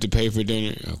they have to pay for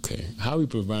dinner? Okay. How we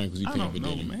providing because we I paying don't for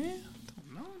know, dinner? man.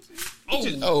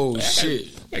 Oh shit!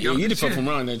 Yo, You need to this fuck chair. from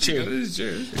around that chair. This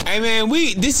chair. Hey man,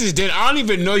 this is dinner. I don't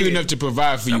even know you enough to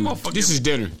provide for That you. motherfucker- This is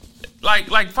dinner.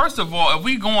 Like, first of all, if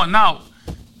we going out,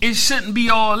 it shouldn't be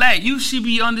all that. You should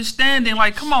be understanding.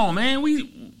 Like, come on, man.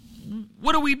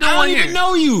 What are we doing I don't here? even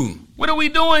know you. What are we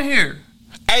doing here?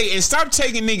 Hey, and stop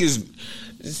taking niggas.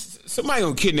 Somebody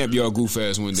gonna kidnap y'all goof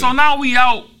ass one day. So now we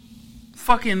out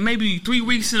fucking maybe 3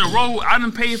 weeks in a row. I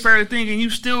done paid for everything and you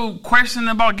still questioning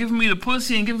about giving me the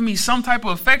pussy and giving me some type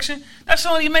of affection? That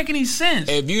shit don't even make any sense.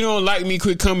 If you don't like me,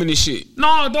 quit coming to shit.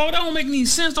 No, dog, that don't make any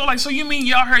sense, though. Like, so you mean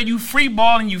y'all heard you free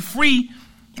balling, you free?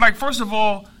 Like, first of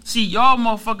all, see, y'all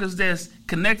motherfuckers that's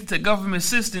connected to government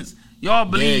assistance, y'all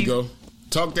There you believe go.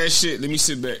 Talk that shit. Let me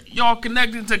sit back. Y'all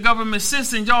connected to government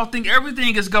assistance. Y'all think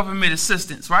everything is government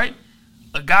assistance, right?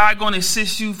 A guy going to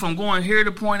assist you from going here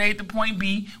to point A to point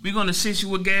B. We're going to assist you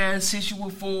with gas, assist you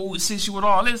with food, assist you with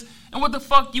all this. And what the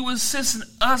fuck you assisting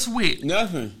us with?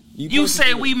 Nothing. You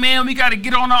say we got to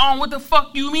get on our own. What the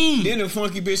fuck you mean? Then the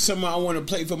funky bitch told me I want to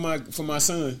play for my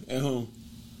son at home.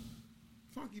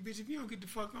 Funky bitch, if you don't get the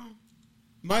fuck on.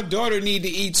 My daughter need to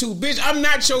eat too. Bitch, I'm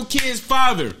not your kid's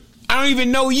father. I don't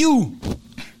even know you.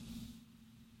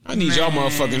 I need y'all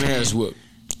motherfucking ass whooped.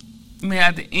 Man,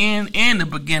 at the end and the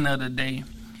beginning of the day,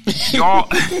 y'all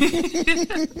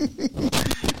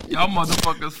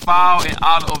motherfuckers foul and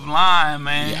out of line,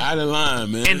 man. Yeah, out of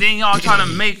line, man. And then y'all trying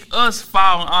to make us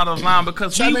foul and out of line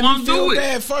because we want to do it.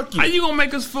 Bad, fuck you. How you gonna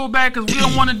make us feel bad because we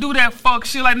don't want to do that fuck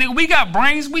shit? Like, nigga, we got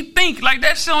brains, we think. Like,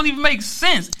 that shit don't even make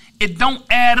sense. It don't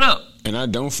add up. And I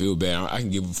don't feel bad. I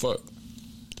can give a fuck.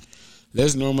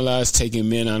 Let's normalize taking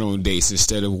men out on dates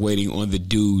instead of waiting on the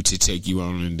dude to take you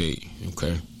out on a date.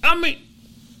 Okay. I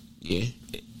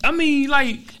mean,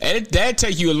 like, and that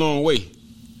take you a long way.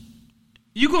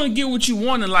 You're gonna get what you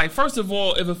want in life. First of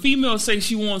all, if a female says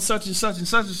she wants such and such and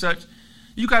such and such,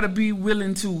 you got to be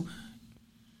willing to.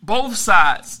 Both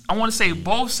sides. I want to say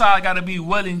both sides got to be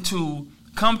willing to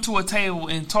come to a table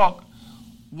and talk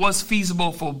what's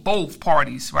feasible for both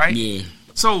parties, right? Yeah.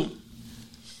 So,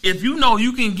 if you know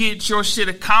you can get your shit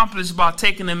accomplished by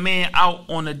taking a man out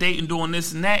on a date and doing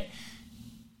this and that,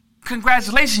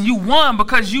 congratulations, you won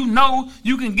because you know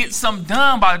you can get something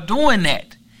done by doing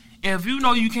that. If you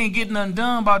know you can't get nothing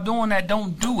done by doing that,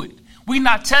 don't do it. We're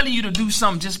not telling you to do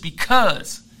something just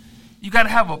because. You got to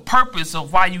have a purpose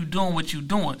of why you doing what you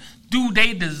doing. Do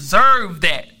they deserve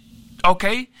that?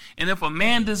 Okay? And if a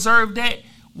man deserve that,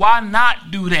 why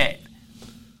not do that?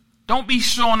 Don't be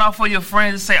showing off for your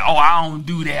friends and say, oh, I don't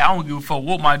do that. I don't give a fuck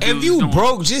what my dude's doing. If you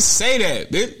broke, just say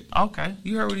that, bitch. Okay.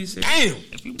 You heard what he said. Damn.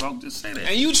 If you broke, just say that.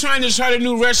 And you trying to try the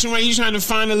new restaurant, you trying to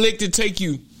find a lick to take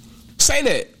you. Say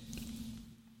that.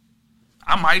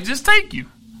 I might just take you.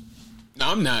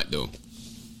 No, I'm not, though.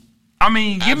 I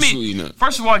mean, Absolutely not.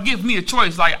 First of all, give me a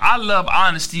choice. Like, I love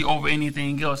honesty over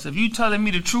anything else. If you telling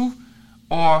me the truth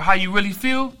or how you really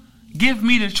feel, give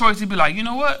me the choice to be like, you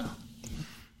know what?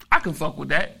 I can fuck with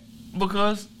that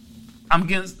because I'm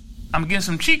getting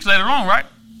some cheeks later on, right?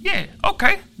 Yeah,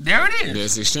 okay, there it is.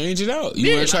 Let's exchange it out.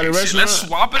 You want to try the restaurant? Let's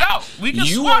swap it out. We can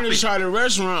you swap want it. to try the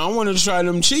restaurant? I want to try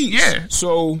them cheeks. Yeah.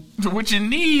 So what you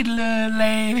need, little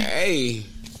lady? Hey,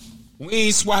 we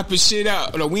ain't swapping shit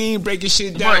out. No, we ain't breaking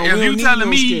shit down. But if we you telling no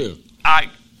me, skill.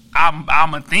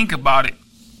 I'ma think about it.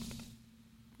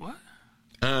 What?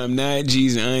 I'm not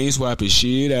Jesus. I ain't swapping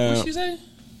shit out. What she say?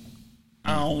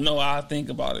 I don't know. I'll think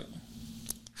about it.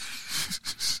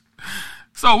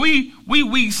 So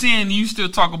we seeing you still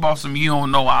talk about some you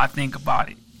don't know. I think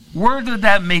about it. Where does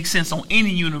that make sense on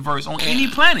any universe, on any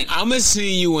planet? I'm gonna send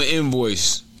you an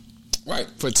invoice, right,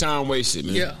 for time wasted,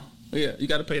 man. Yeah. You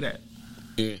got to pay that.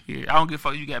 Yeah. I don't give a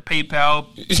fuck. You got PayPal,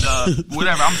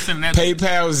 whatever. I'm sending that.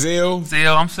 PayPal,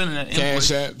 Zelle. I'm sending that invoice.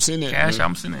 Cash App. Send that. Cash App. Man.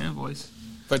 I'm sending an invoice.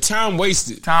 For time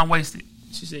wasted. Time wasted.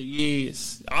 She said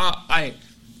yes. And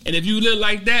if you live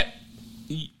like that,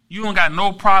 you don't got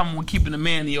no problem with keeping a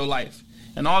man in your life.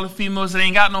 And all the females that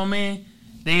ain't got no man,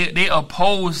 they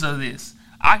opposed to this.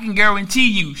 I can guarantee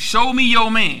you, show me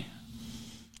your man.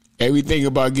 Everything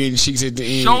about getting cheeks at the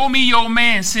end. Show me your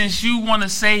man. Since you want to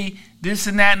say this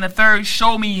and that and the third,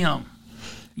 show me him.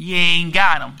 You ain't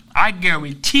got him. I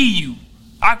guarantee you.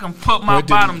 I can put my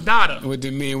bottom dollar. What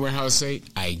the men warehouse say?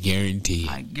 I guarantee.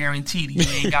 I guarantee you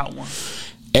ain't got one.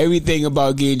 Everything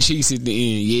about getting cheeks at the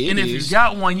end. Yeah, and if you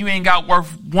got one, you ain't got worth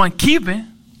one keeping.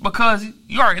 Because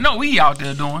you already know what he out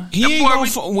there doing. He ain't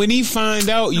gonna when he find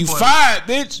out, you fired,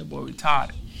 bitch. That boy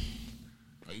retarded.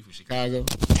 Are you from Chicago?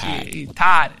 Yeah, he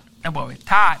tired. That boy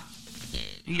retarded.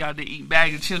 He out there eating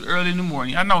bag of chips early in the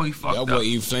morning. I know he fucked up. That boy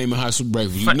eat Flaming Hot for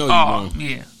breakfast. You know you wrong.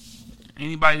 Yeah.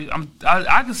 Anybody,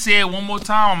 I can say it one more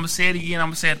time. I'm going to say it again. I'm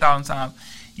going to say it 1,000 times.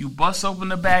 You bust open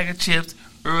the bag of chips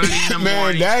early in the morning.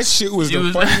 Man, that shit was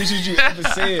the funniest shit you ever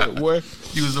said, boy.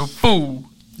 You was a fool.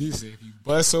 You said if you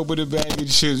bust open the bag of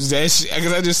chips, that shit,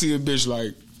 because I just see a bitch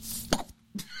like.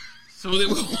 So they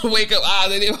wake up,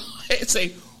 they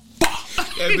say,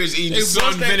 that bitch eating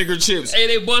sun vinegar chips. Hey,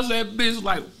 they bust that bitch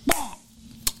like,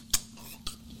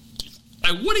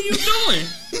 like, what are you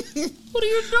doing? What are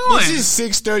you doing? This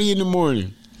is 6:30 in the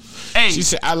morning. Hey. She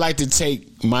said, I like to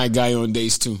take my guy on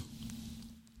dates too.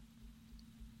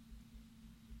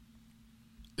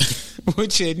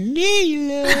 What you need,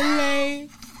 little lady?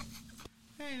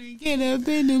 Get up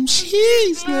in them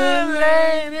cheeks, little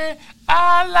lady.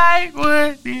 I like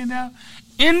what,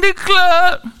 in the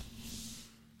club.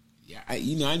 Yeah,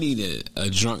 I need a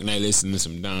drunk night listening to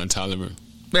some Don Toliver.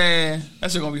 Man,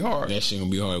 that shit gonna be hard. That shit gonna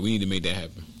be hard. We need to make that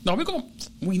happen. No,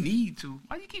 we need to.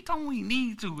 Why you keep talking we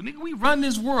need to? Nigga, we run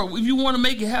this world. If you want to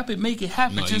make it happen, make it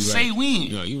happen. No, just right. say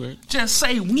when. No, you right. Just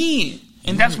say when.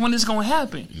 And that's when it's gonna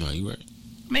happen. No, you right.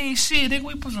 Man, shit, nigga,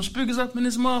 we put some speakers up in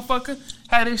this motherfucker,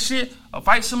 had this shit,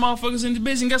 fight some motherfuckers in the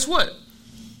bitch, and guess what?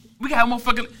 We got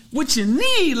motherfucker. What you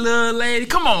need, little lady?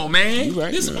 Come on, man. You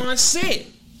right. This You right. our set,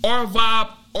 our vibe,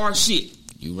 our shit.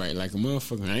 You right like a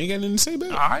motherfucker. I ain't got nothing to say about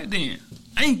it. All right, then.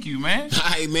 Thank you, man. All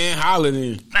right, man. Holler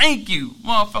then. Thank you.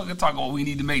 Motherfucker talk about we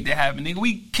need to make that happen, nigga.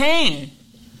 We can.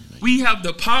 We have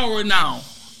the power now.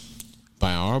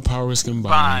 By our powers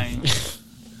combined. Fine.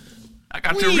 I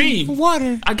got the ring.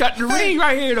 Water. I got the ring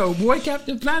right here, though. Boy,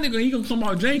 Captain Planet, he gonna come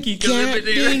out janky.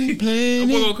 Captain Planet.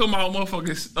 Boy gonna come out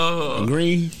motherfuckers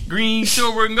Green,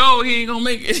 silver, and gold. He ain't gonna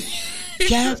make it.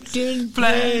 Captain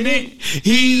Planet.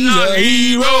 He's a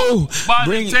hero. About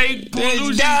to take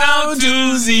pollution down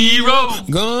to zero.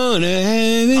 Gonna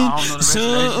have I don't know the it. rest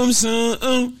of that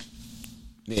Something.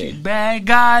 Yeah. Bad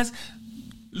guys.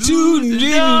 Too lose the deep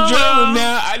in job. trouble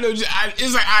now. I know.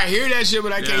 It's like I hear that shit,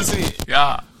 but I can't say it.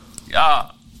 Yeah.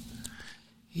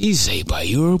 He say, by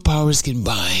your powers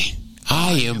combined,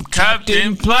 I am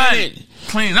Captain Planet.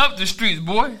 Clean up the streets,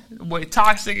 boy. Boy,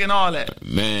 toxic and all that.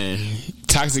 Man,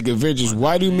 Toxic Avengers.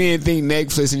 Why do men think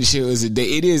Netflix and shit is a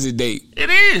date? It is a date. It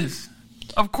is.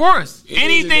 Of course. It is a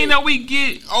Anything date. that we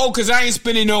get. Oh, because I ain't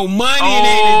spending no money. It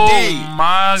ain't a date.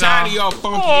 My God. Tired of y'all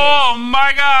funky Oh,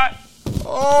 my God.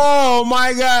 Oh,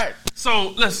 my God. So,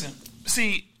 listen.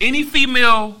 See, any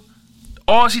female,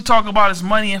 all she talk about is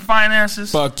money and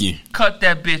finances. Fuck you. Cut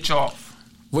that bitch off.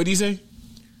 What do you say?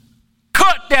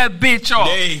 Cut that bitch off.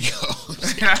 There you go.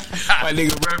 My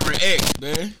nigga Reverend X,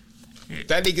 man.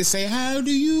 That nigga say, how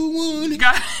do you want it?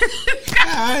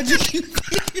 How do you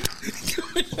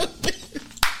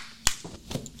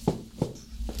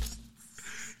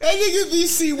That nigga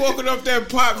BC walking up that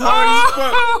pop hard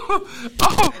as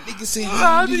fuck. That nigga say,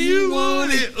 how do you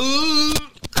want it? Ooh,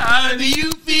 How do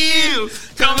you feel?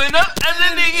 Coming up as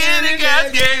a nigga in the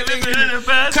goddamn living in the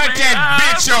fast Cut lane. that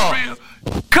bitch For off.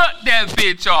 real. Cut that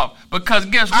bitch off. Because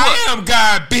guess what? I am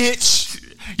God, bitch.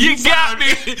 You got me.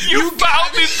 You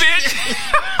found me, bitch.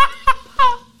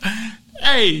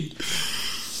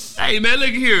 Hey, man, look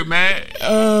here, man.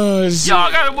 Oh, shit.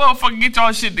 Y'all gotta motherfucking get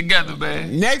y'all shit together,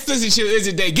 man. Netflix and shit is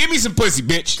a day. Give me some pussy,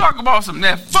 bitch. Talk about some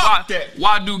Netflix. Fuck that.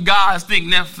 Why do guys think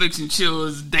Netflix and chill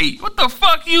is a date? What the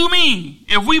fuck you mean?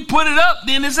 If we put it up,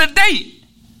 then it's a date.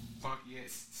 Fuck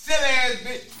yes. Silly ass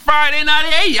bitch. Friday night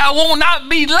at 8. I will not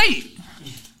be late.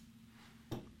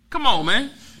 Come on,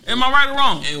 man. Am I right or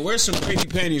wrong? And wear some pretty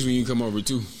panties when you come over,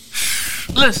 too.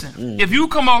 Listen, if you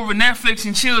come over Netflix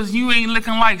and chills, you ain't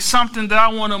looking like something that I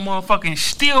want to motherfucking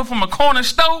steal from a corner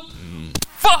store.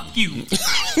 Fuck you.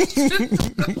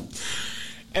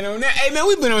 And on that, hey, man,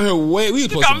 we been on here way. We You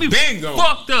supposed got to me bang on.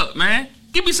 fucked up, man.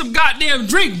 Give me some goddamn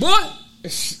drink, boy.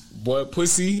 Boy,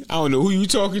 pussy. I don't know who you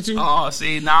talking to. Oh,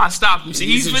 see, I stopped him. See,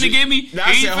 he's He's a finna G- give me, Nah,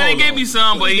 I he's said, finna hold give on. me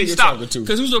some, but Who he nigga stopped talking to?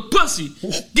 because he was a pussy.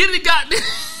 Get the goddamn.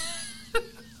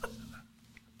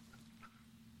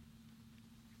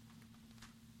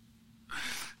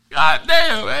 God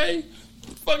damn, man.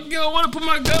 Fuck, you don't want to put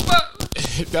my gun up?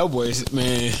 That boy's,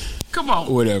 man, Come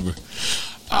on. whatever.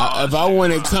 If I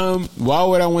want to come, why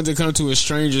would I want to come to a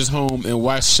stranger's home and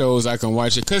watch shows I can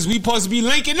watch it? Because we supposed to be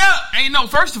linking up. Ain't no,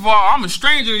 first of all, I'm a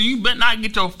stranger. You better not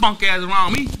get your funk ass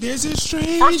around me. There's a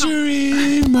stranger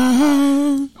in my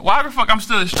home. Why the fuck I'm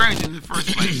still a stranger in the first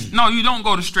place? No, you don't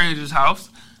go to strangers' house.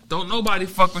 Don't nobody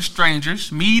fuck with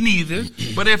strangers. Me neither.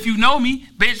 But if you know me,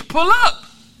 bitch, pull up.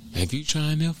 If you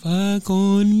trying to fuck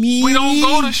on me. We don't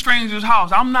go to strangers'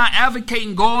 house. I'm not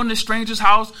advocating going to strangers'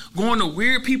 house, going to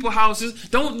weird people's houses.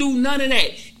 Don't do none of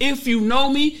that. If you know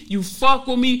me, you fuck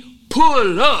with me,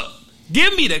 pull up.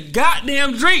 Give me the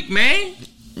goddamn drink, man.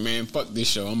 Man, fuck this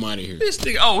show. I'm out of here. This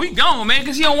nigga, oh, he gone, man,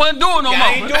 because he don't want to do it no more.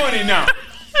 I ain't doing it now.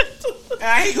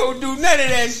 I ain't gonna do none of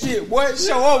that shit. What?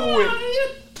 Show over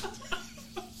with.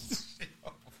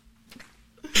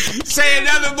 Say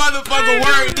another motherfucking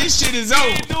word. This shit is over. I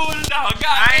ain't doing it now. God,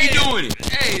 I ain't doing it.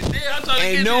 Hey, damn, I'm trying to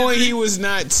And get knowing this he was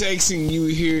not texting you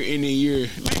here in a year,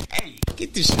 like, hey,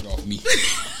 get this shit off me.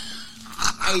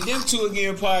 Hey, them two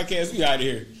again podcast. We out of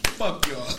here. Fuck y'all.